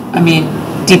time. I mean,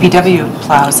 DPW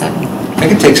plows it I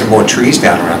could take some more trees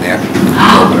down around there,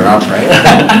 open it up, right?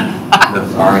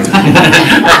 Sorry.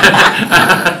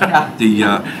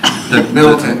 The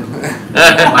Middleton.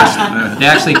 They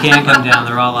actually can come down,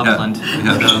 they're all upland.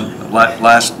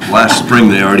 Last spring,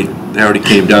 they already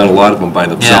came down, a lot of them by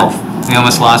themselves. Yeah, we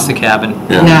almost lost the cabin.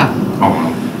 Yeah.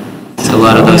 So a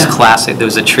lot of those classic, there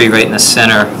was a tree right in the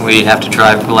center where you'd have to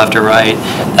drive left or right.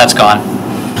 That's gone.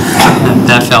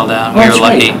 That fell down. We were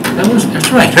lucky.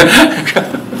 That's right.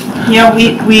 You know,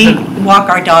 we walk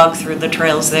our dog through the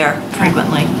trails there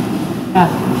frequently. Yeah.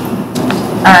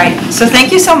 All right, so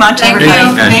thank you so much,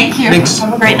 everybody. Thank you. Thanks.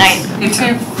 Have a great night. You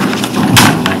too.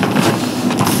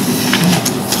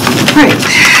 Great.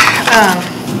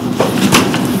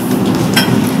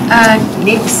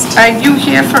 Next, are you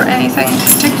here for anything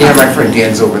particular? Yeah, my friend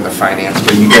Dan's over in the finance,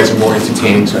 but you guys are more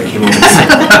entertaining, so I came over.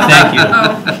 Thank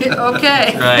you. Oh,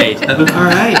 okay. Right. All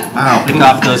right. Wow. Pick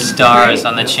off those stars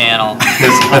on the channel.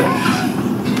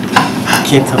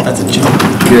 Can't tell if that's a joke.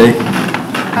 Okay.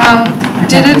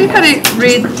 Did anybody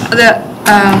read that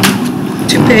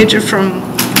two-pager from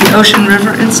the Ocean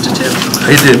River Institute?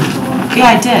 I did. Yeah,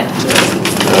 I did.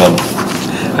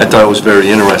 I thought it was very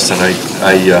interesting.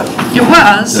 It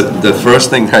was. The first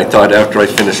thing I thought after I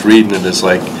finished reading it is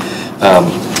like,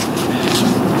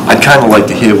 I'd kind of like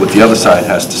to hear what the other side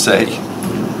has to say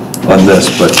on this,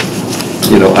 but,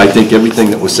 I think everything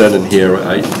that was said in here,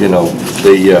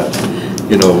 they,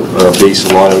 base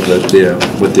a lot of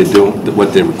what they're doing,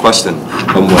 what they're requesting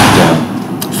on what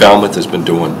Falmouth has been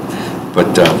doing.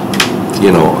 But,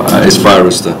 as far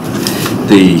as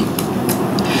the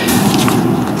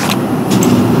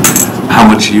how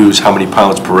much use, how many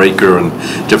pounds per acre, and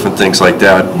different things like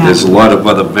that. Yeah. There's a lot of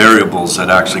other variables that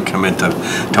actually come into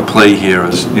play here,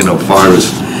 as far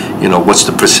as what's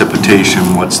the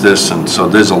precipitation, what's this, and so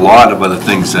there's a lot of other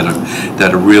things that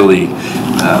are really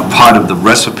part of the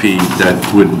recipe that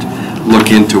would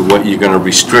look into what you're going to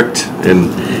restrict,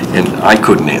 and I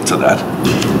couldn't answer that.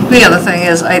 The other thing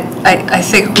is, I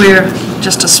think we're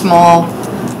just a small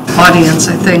audience.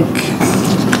 I think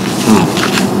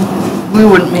we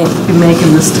wouldn't be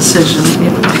making this decision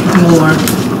more.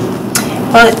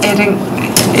 Well, it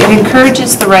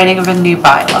encourages the writing of a new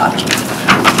bylaw,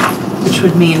 which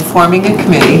would mean forming a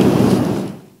committee,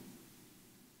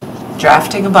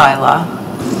 drafting a bylaw,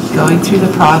 going through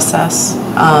the process.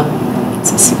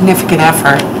 It's a significant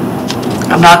effort.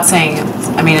 I'm not saying,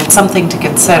 it's something to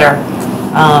consider.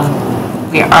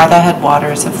 We are the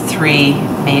headwaters of 3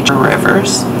 major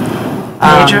rivers.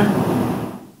 Major?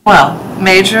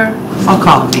 Major? I'll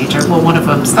call them major. Well, one of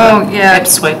them's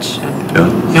Ipswich.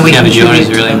 Yeah, but yours is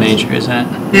really major, isn't it?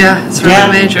 Yeah, it's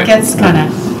really major. It gets kind of,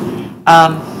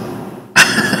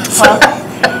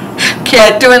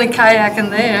 Can't do any kayaking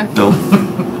there. No.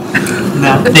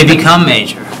 No. They become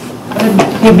major.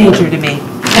 They're major to me.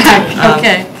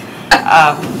 Okay.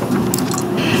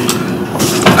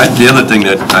 The other thing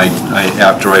that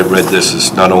after I read this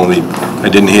is not only, I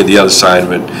didn't hear the other side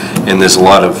of it, and there's a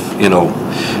lot of,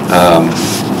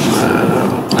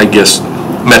 I guess,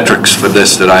 metrics for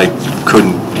this that I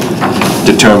couldn't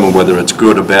determine whether it's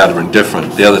good or bad or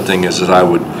indifferent. The other thing is that I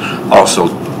would also,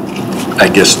 I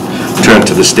guess, turn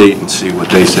to the state and see what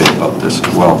they say about this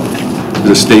as well.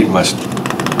 The state must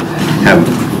have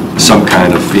some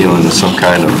kind of feeling or some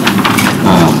kind of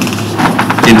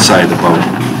insight about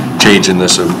changing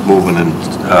this or moving in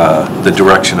the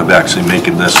direction of actually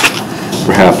making this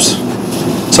perhaps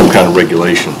some kind of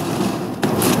regulation.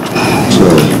 So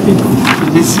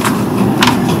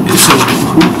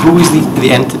who is the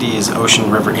entity is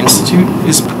Ocean River Institute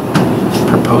is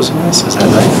proposing this? Is that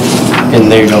right?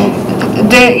 And they don't.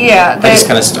 I just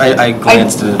kind of I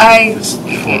glanced at it.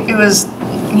 It was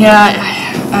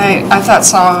I thought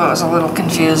some of it was a little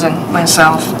confusing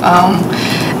myself.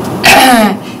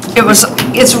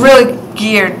 It's really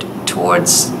geared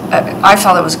towards. I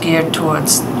felt it was geared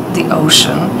towards the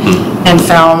ocean and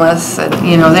Falmouth. And,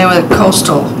 they were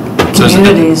coastal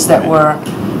communities that were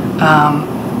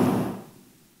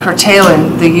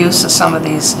curtailing the use of some of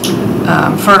these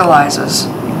fertilizers.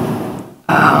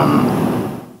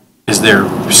 Is there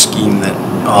a scheme that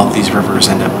all of these rivers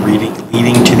end up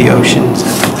leading to the oceans?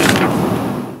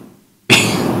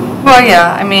 Well,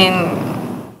 yeah,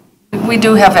 we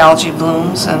do have algae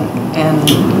blooms, and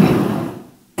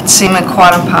it's seen at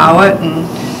Quantum Power, and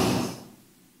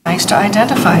nice to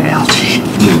identify algae.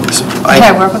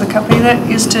 I work with a company that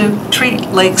used to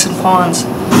treat lakes and ponds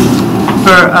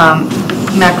for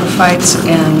macrophytes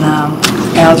and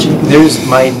algae. There's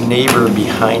my neighbor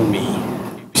behind me,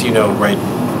 right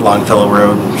Longfellow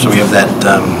Road, so we have that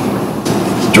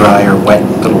dry or wet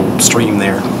little stream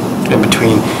there in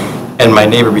between. And my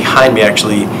neighbor behind me,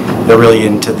 actually, they're really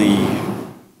into the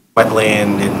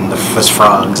wetland and there's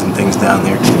frogs and things down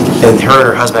there. And her and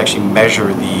her husband actually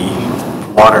measure the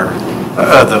water,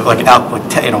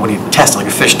 when you test like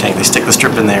a fish tank, they stick the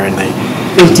strip in there and they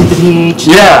did the pH.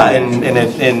 Yeah,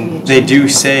 and they do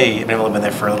say, and I've only been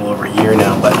there for a little over a year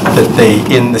now, but that they,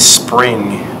 in the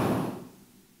spring,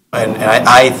 and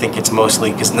I think it's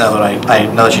mostly, because now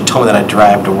that she told me that, I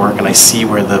drive to work and I see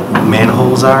where the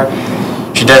manholes are.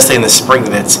 She does say in the spring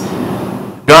that it's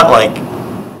not like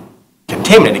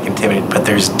contaminated, but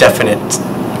there's definite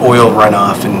oil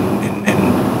runoff, and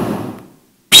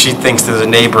she thinks there's a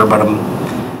neighbor about a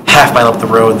half mile up the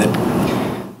road that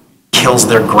kills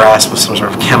their grass with some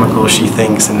sort of chemical, she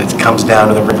thinks, and it comes down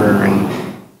to the river. And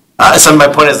so my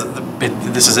point is,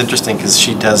 this is interesting because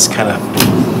she does kind of,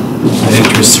 it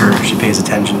interests her. She pays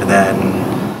attention to that, and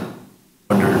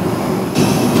wonder.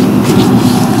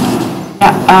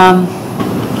 Yeah,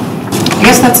 I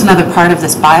guess that's another part of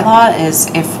this bylaw, is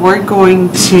if we're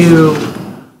going to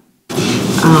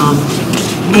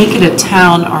make it a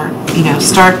town, or,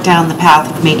 start down the path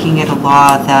of making it a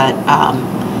law that,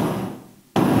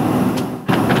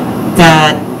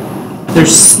 that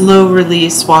there's slow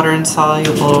release water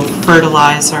insoluble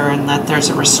fertilizer, and that there's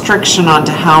a restriction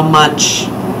onto how much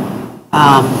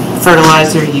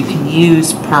fertilizer you can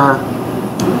use per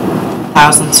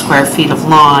 1,000 square feet of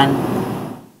lawn.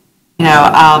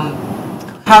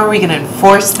 How are we going to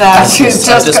enforce that? That's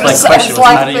just my question.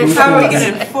 How are we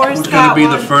going to enforce that? Who's going to be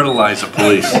the fertilizer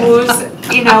police?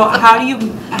 How do you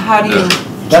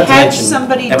catch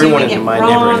somebody doing it everyone in my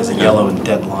neighborhood wrong? has a yellow and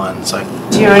dead lawn, so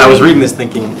Do you know what I I was mean? reading this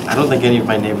thinking, I don't think any of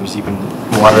my neighbors even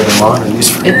water their lawn or use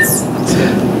fertilizer.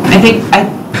 I think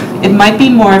it might be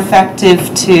more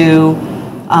effective to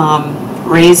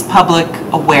raise public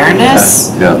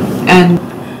awareness and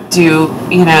do,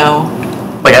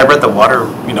 Like I read the water,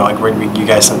 like when you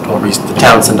guys sent, or the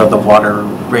town sent out the water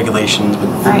regulations with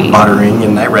watering,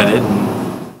 and I read it, and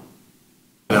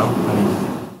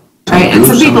Right, and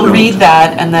some people read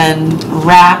that and then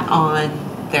rat on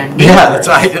their neighbors. Yeah, that's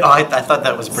I thought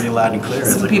that was pretty loud and clear.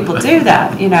 Some people do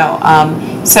that,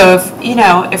 So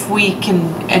if we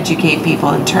can educate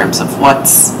people in terms of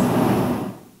what's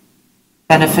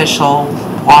beneficial,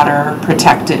 water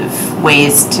protective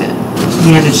ways to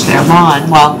manage their lawn,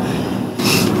 well,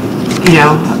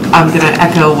 I'm going to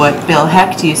echo what Bill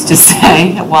Hecht used to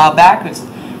say a while back, was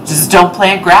just don't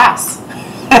plant grass.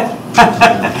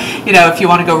 If you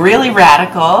want to go really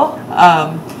radical,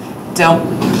 don't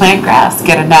plant grass.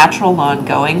 Get a natural lawn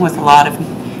going with a lot of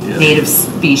native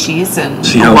species and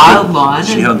a wild lawn.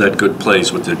 See how that good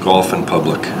plays with the golf in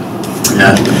public.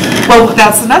 Yeah. Well,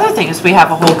 that's another thing, is we have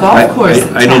a whole golf course in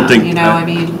town, I don't think, I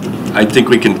I think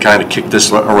we can kind of kick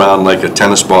this around like a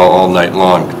tennis ball all night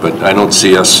long, but I don't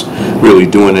see us really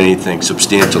doing anything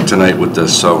substantial tonight with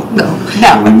this, so. No.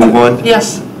 Can we move on?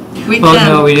 Yes, we can. Well,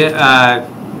 no, we did,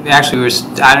 actually,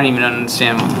 I don't even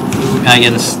understand, I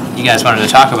guess you guys wanted to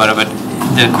talk about it, but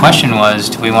the question was,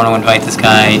 do we want to invite this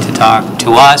guy to talk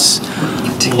to us,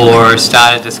 or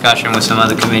start a discussion with some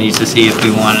other committees to see if we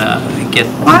want to get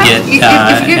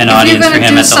an audience for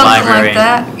him at the library? If you're going to do something like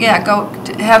that, yeah, go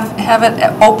have it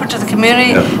open to the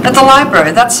community at the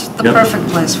library. That's the perfect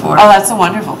place for it. Oh, that's a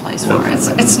wonderful place for it.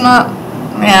 It's not,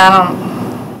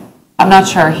 I'm not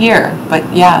sure here, but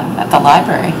yeah, at the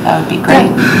library, that would be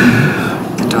great.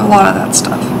 Could do a lot of that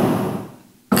stuff.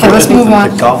 Okay, let's move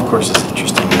on. The golf course is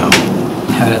interesting though.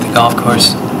 Have it at the golf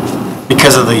course.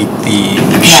 Because of the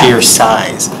sheer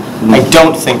size. I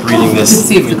don't think reading this. Let's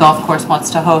see if the golf course wants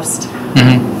to host.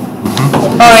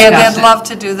 Oh, yeah, they'd love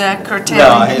to do that,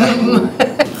 curtailing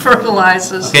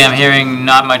fertilizers. Okay, I'm hearing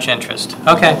not much interest.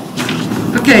 Okay.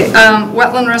 Okay,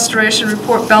 wetland restoration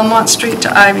report, Belmont Street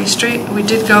to Ivy Street. We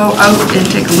did go out and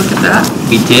take a look at that.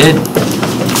 We did.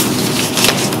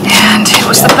 And it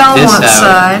was the Belmont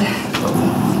side.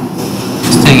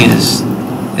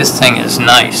 This thing is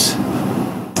nice.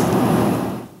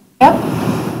 Yep.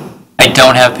 I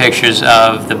don't have pictures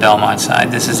of the Belmont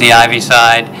side. This is the Ivy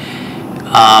side.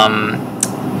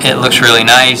 It looks really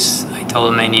nice. I told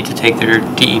them they need to take their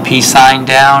DEP sign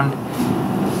down.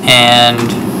 And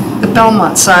the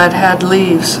Belmont side had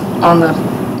leaves on the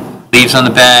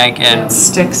bank and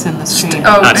sticks in the stream.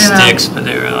 Not sticks, but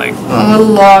they were like a little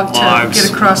log logs to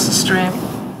get across the stream.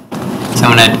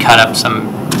 Someone had cut up some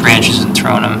branches and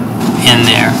thrown them in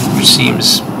there, which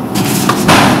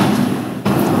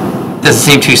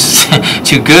doesn't seem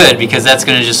too good, because that's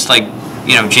going to just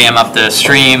jam up the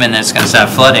stream and it's going to start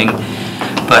flooding.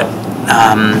 But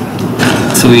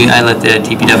So I let the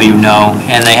DPW know,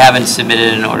 and they haven't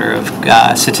submitted an order of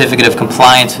certificate of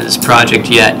compliance for this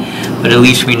project yet, but at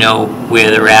least we know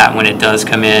where they're at when it does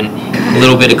come in. A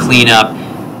little bit of cleanup.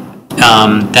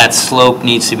 That slope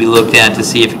needs to be looked at to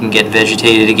see if it can get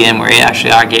vegetated again. We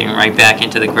actually are getting right back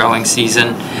into the growing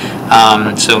season,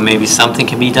 so maybe something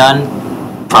can be done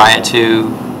prior to,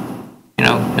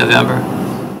 November.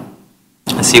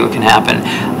 Let's see what can happen.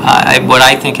 What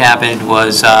I think happened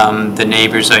was the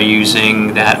neighbors are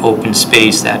using that open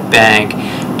space, that bank,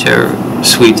 to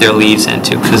sweep their leaves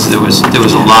into, because there was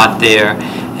a lot there,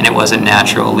 and it wasn't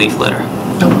natural leaf litter.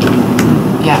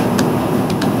 Yeah.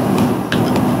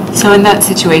 So in that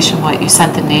situation, what, you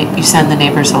send the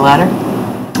neighbors a letter?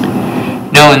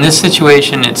 No, in this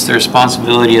situation, it's the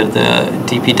responsibility of the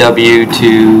DPW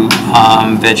to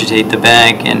vegetate the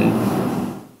bank, and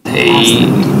they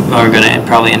are going to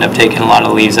probably end up taking a lot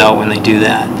of leaves out when they do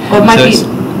that. Well, it might be,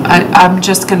 I'm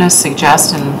just going to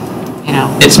suggest, and,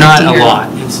 It's not a lot,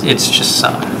 it's just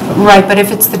some. Right, but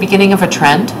if it's the beginning of a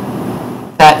trend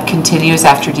that continues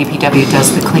after DPW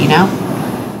does the clean out,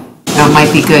 it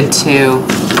might be good to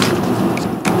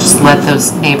just let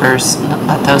those neighbors,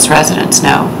 let those residents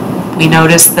know. We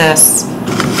noticed this.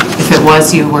 If it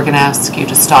was you, we're going to ask you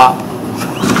to stop.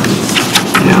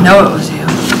 You know it was you.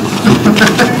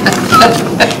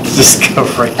 Just go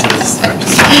right to the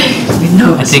source.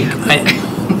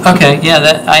 Okay, yeah,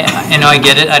 I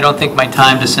get it. I don't think my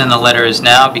time to send the letter is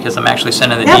now, because I'm actually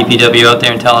sending the DPW out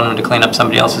there and telling them to clean up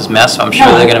somebody else's mess, so I'm sure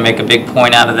they're going to make a big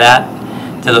point out of that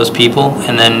to those people,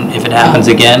 and then if it happens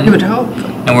again. You would hope.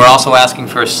 And we're also asking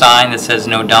for a sign that says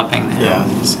no dumping there. Yeah.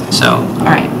 So. All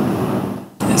right.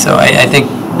 So I think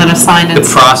the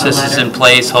process is in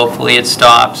place. Hopefully it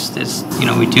stops.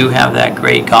 We do have that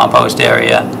great compost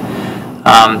area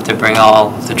to bring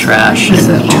all the trash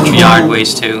and yard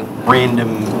waste to.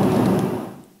 Random,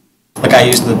 like I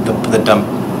use the dump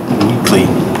weekly,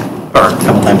 or a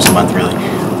couple times a month really.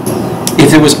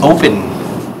 If it was open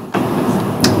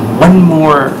one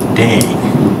more day,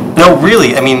 no,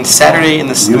 really, I mean, Saturday in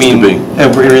the,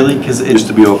 really? Because it used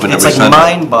to be open every Sunday. It's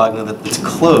like mind-boggling that it's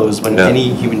closed when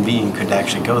any human being could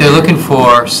actually go there. They're looking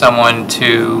for someone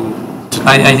to,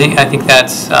 I think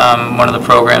that's one of the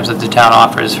programs that the town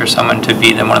offers, for someone to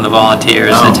be one of the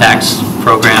volunteers, the tax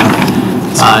program,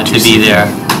 to be there.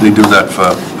 They do that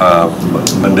for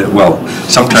Monday,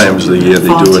 sometimes a year they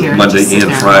do it Monday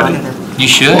and Friday. You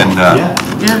should.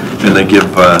 And they give,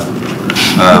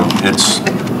 it's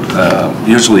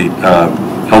usually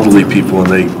elderly people, and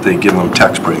they give them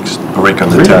tax breaks, a break on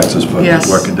the taxes for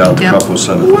working down the compost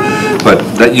center. But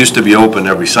that used to be open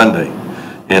every Sunday,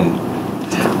 and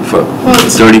for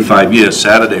 35 years,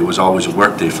 Saturday was always a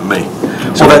work day for me.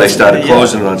 So when they started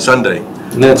closing it on Sunday,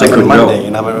 and then it's open Monday,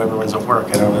 and now everyone's at work.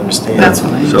 I don't understand. That's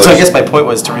what So I guess my point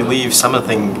was to relieve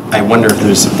something. I wonder if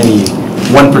there's any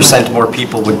 1% more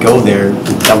people would go there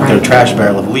and dump their trash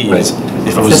barrel of leaves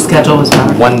if it was, the schedule was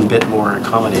better. One bit more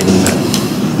accommodating.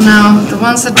 No, the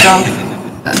ones that dump,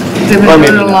 they've been doing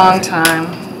it a long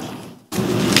time.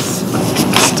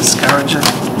 It's discouraging.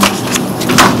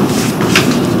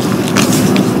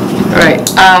 All right,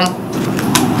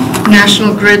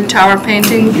 National Grid tower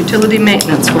painting, utility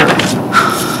maintenance work.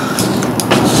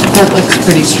 That looks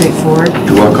pretty straightforward.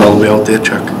 You walk all the way out there,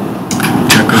 Chuck?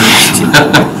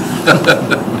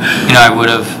 I would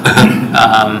have,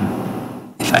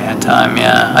 if I had time,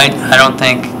 I don't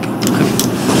think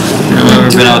I've ever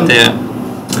been out there.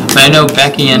 But I know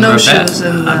Becky and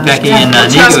Becky and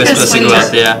Nika were supposed to go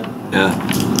out there.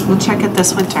 Yeah. We'll check it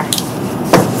this winter.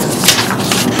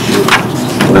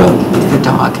 The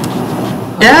dog.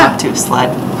 Yeah. To sled.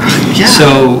 Yeah.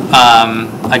 So,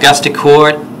 Augusta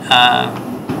Court,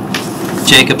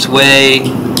 Jacobs Way,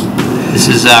 this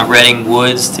is Reading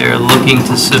Woods. They're looking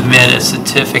to submit a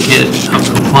certificate of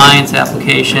compliance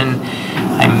application.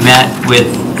 I met with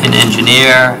an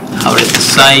engineer out at the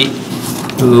site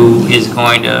who is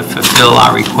going to fulfill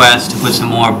our request to put some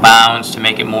more bounds to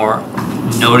make it more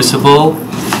noticeable.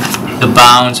 The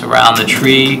bounds around the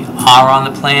tree are on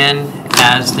the plan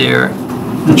as they're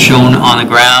shown on the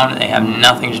ground. They have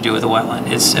nothing to do with the wetland.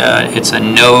 It's a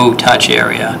no-touch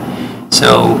area.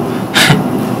 So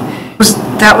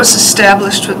that was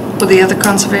established with the other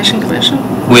Conservation Commission?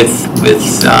 With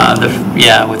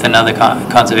another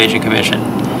Conservation Commission.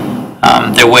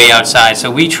 They're way outside. So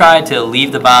we tried to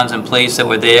leave the bounds in place that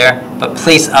were there, but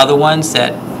place other ones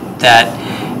that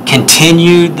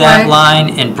continued that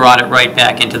line and brought it right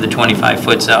back into the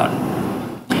 25-foot zone.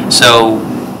 So,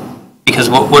 because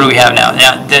what do we have now?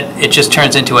 Now that it just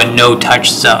turns into a no-touch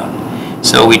zone.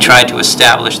 So we tried to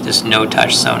establish this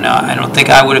no-touch zone. Now, I don't think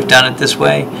I would have done it this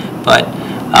way, but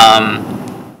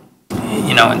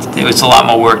it was a lot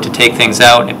more work to take things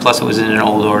out, and plus it was in an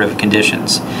old order of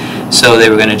conditions. So they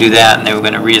were going to do that, and they were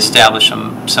going to reestablish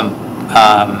some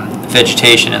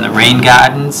vegetation in the rain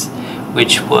gardens,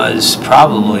 which was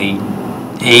probably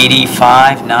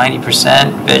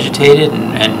 85–90% vegetated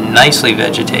and nicely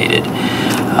vegetated.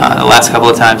 The last couple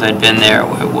of times I'd been there,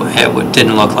 it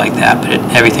didn't look like that, but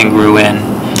everything grew in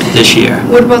this year.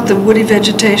 What about the woody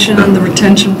vegetation and the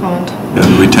retention pond? Yeah,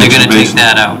 the retention They're going to take basin.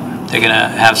 that out. They're going to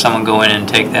have someone go in and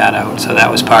take that out, so that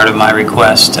was part of my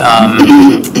request.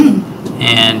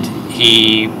 And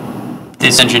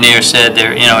this engineer said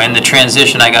there, in the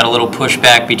transition, I got a little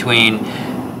pushback between,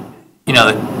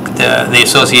 the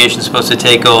association's supposed to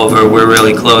take over, we're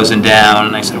really closing down,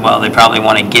 and I said, well, they probably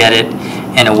want to get it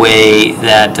in a way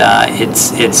that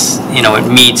it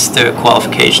meets the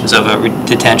qualifications of a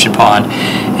detention pond,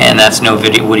 and that's no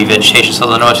woody vegetation, so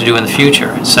they'll know what to do in the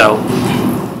future. So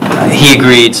he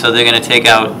agreed, so they're going to take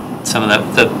out some of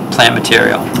the plant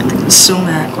material.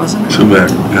 Sumac, wasn't it? Sumac.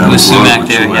 Yeah, It was sumac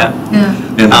there, yeah.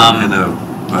 And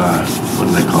what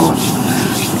do they call it?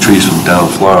 Trees from down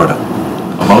Florida.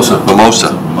 Mimosa.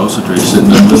 Mimosa. Mimosa tree sitting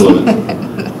in the middle of it.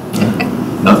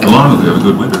 Not for long, we have a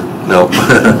good winter. No.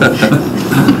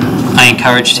 I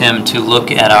encouraged him to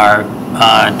look at our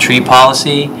tree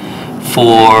policy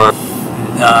for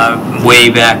way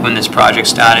back when this project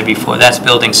started before. That's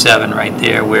Building 7 right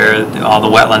there, where all the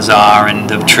wetlands are and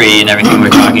the tree and everything we're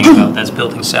talking about. That's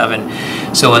Building 7.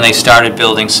 So when they started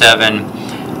Building 7,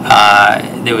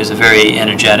 there was a very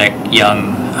energetic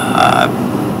young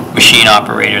machine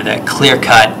operator that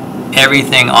clear-cut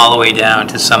everything all the way down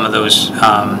to some of those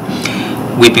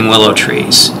weeping willow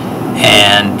trees,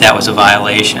 and that was a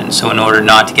violation. So in order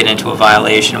not to get into a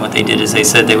violation, what they did is they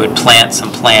said they would plant some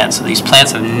plants. So these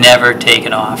plants have never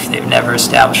taken off. They've never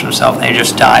established themselves. They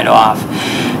just died off.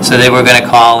 So they were going to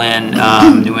call in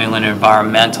New England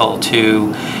Environmental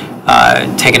to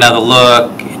take another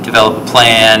look, develop a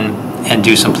plan, and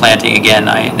do some planting again.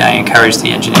 I encouraged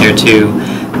the engineer to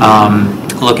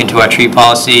look into our tree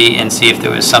policy and see if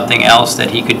there was something else that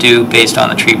he could do based on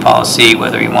the tree policy,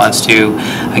 whether he wants to,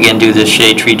 again, do the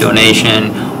shade tree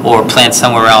donation or plant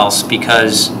somewhere else,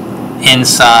 because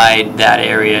inside that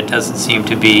area it doesn't seem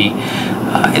to be,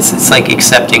 it's like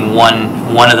accepting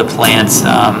one of the plants,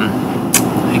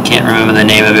 I can't remember the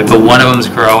name of it, but one of them's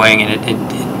growing and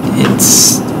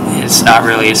it's not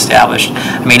really established.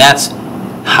 I mean, that's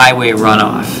highway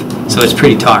runoff, so it's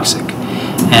pretty toxic.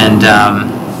 And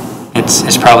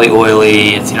it's probably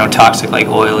oily, it's toxic like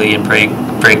oily and brake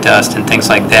dust and things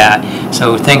like that.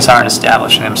 So things aren't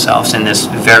establishing themselves in this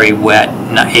very wet,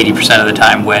 not 80% of the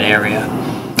time wet area.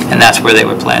 And that's where they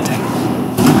were planting.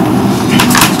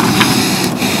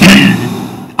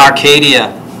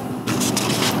 Arcadia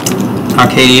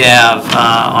Ave,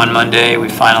 on Monday we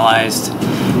finalized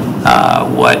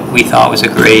what we thought was a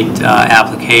great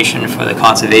application for the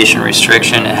conservation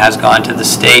restriction. It has gone to the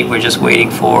state. We're just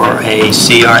waiting for a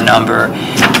CR number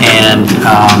and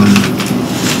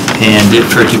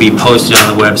for it to be posted on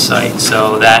the website.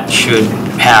 So that should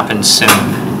happen soon.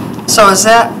 So is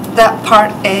that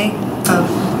part A of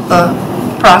the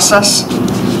process?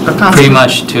 Pretty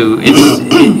much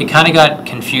it kind of got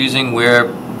confusing where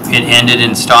it ended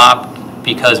and stopped,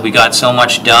 because we got so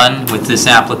much done with this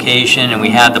application and we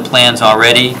had the plans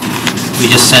already. We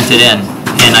just sent it in,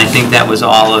 and I think that was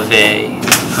all up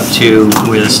to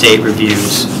where the state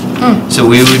reviews. So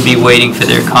we would be waiting for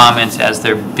their comments as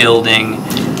they're building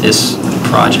this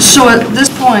project. So at this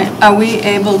point, are we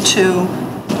able to,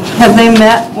 have they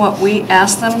met what we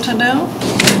asked them to do?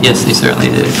 Yes, they certainly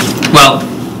did. Well,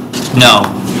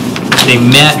 no. They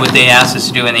met what they asked us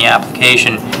to do in the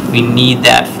application. We need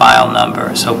that file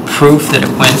number, so proof that it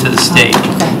went to the state.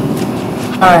 Okay.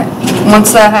 All right.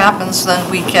 Once that happens, then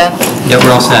we can... Yeah,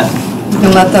 we're all set. We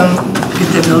can let them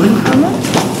get their building permit?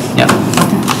 Yeah.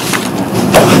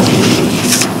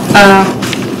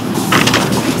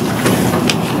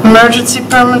 Emergency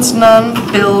permits, none.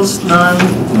 Bills, none.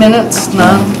 Minutes,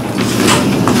 none.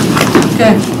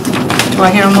 Okay. Do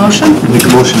I hear a motion? Make a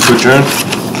motion to adjourn?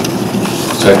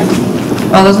 Second.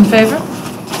 All those in favor?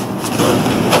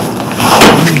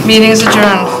 Meeting is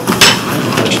adjourned.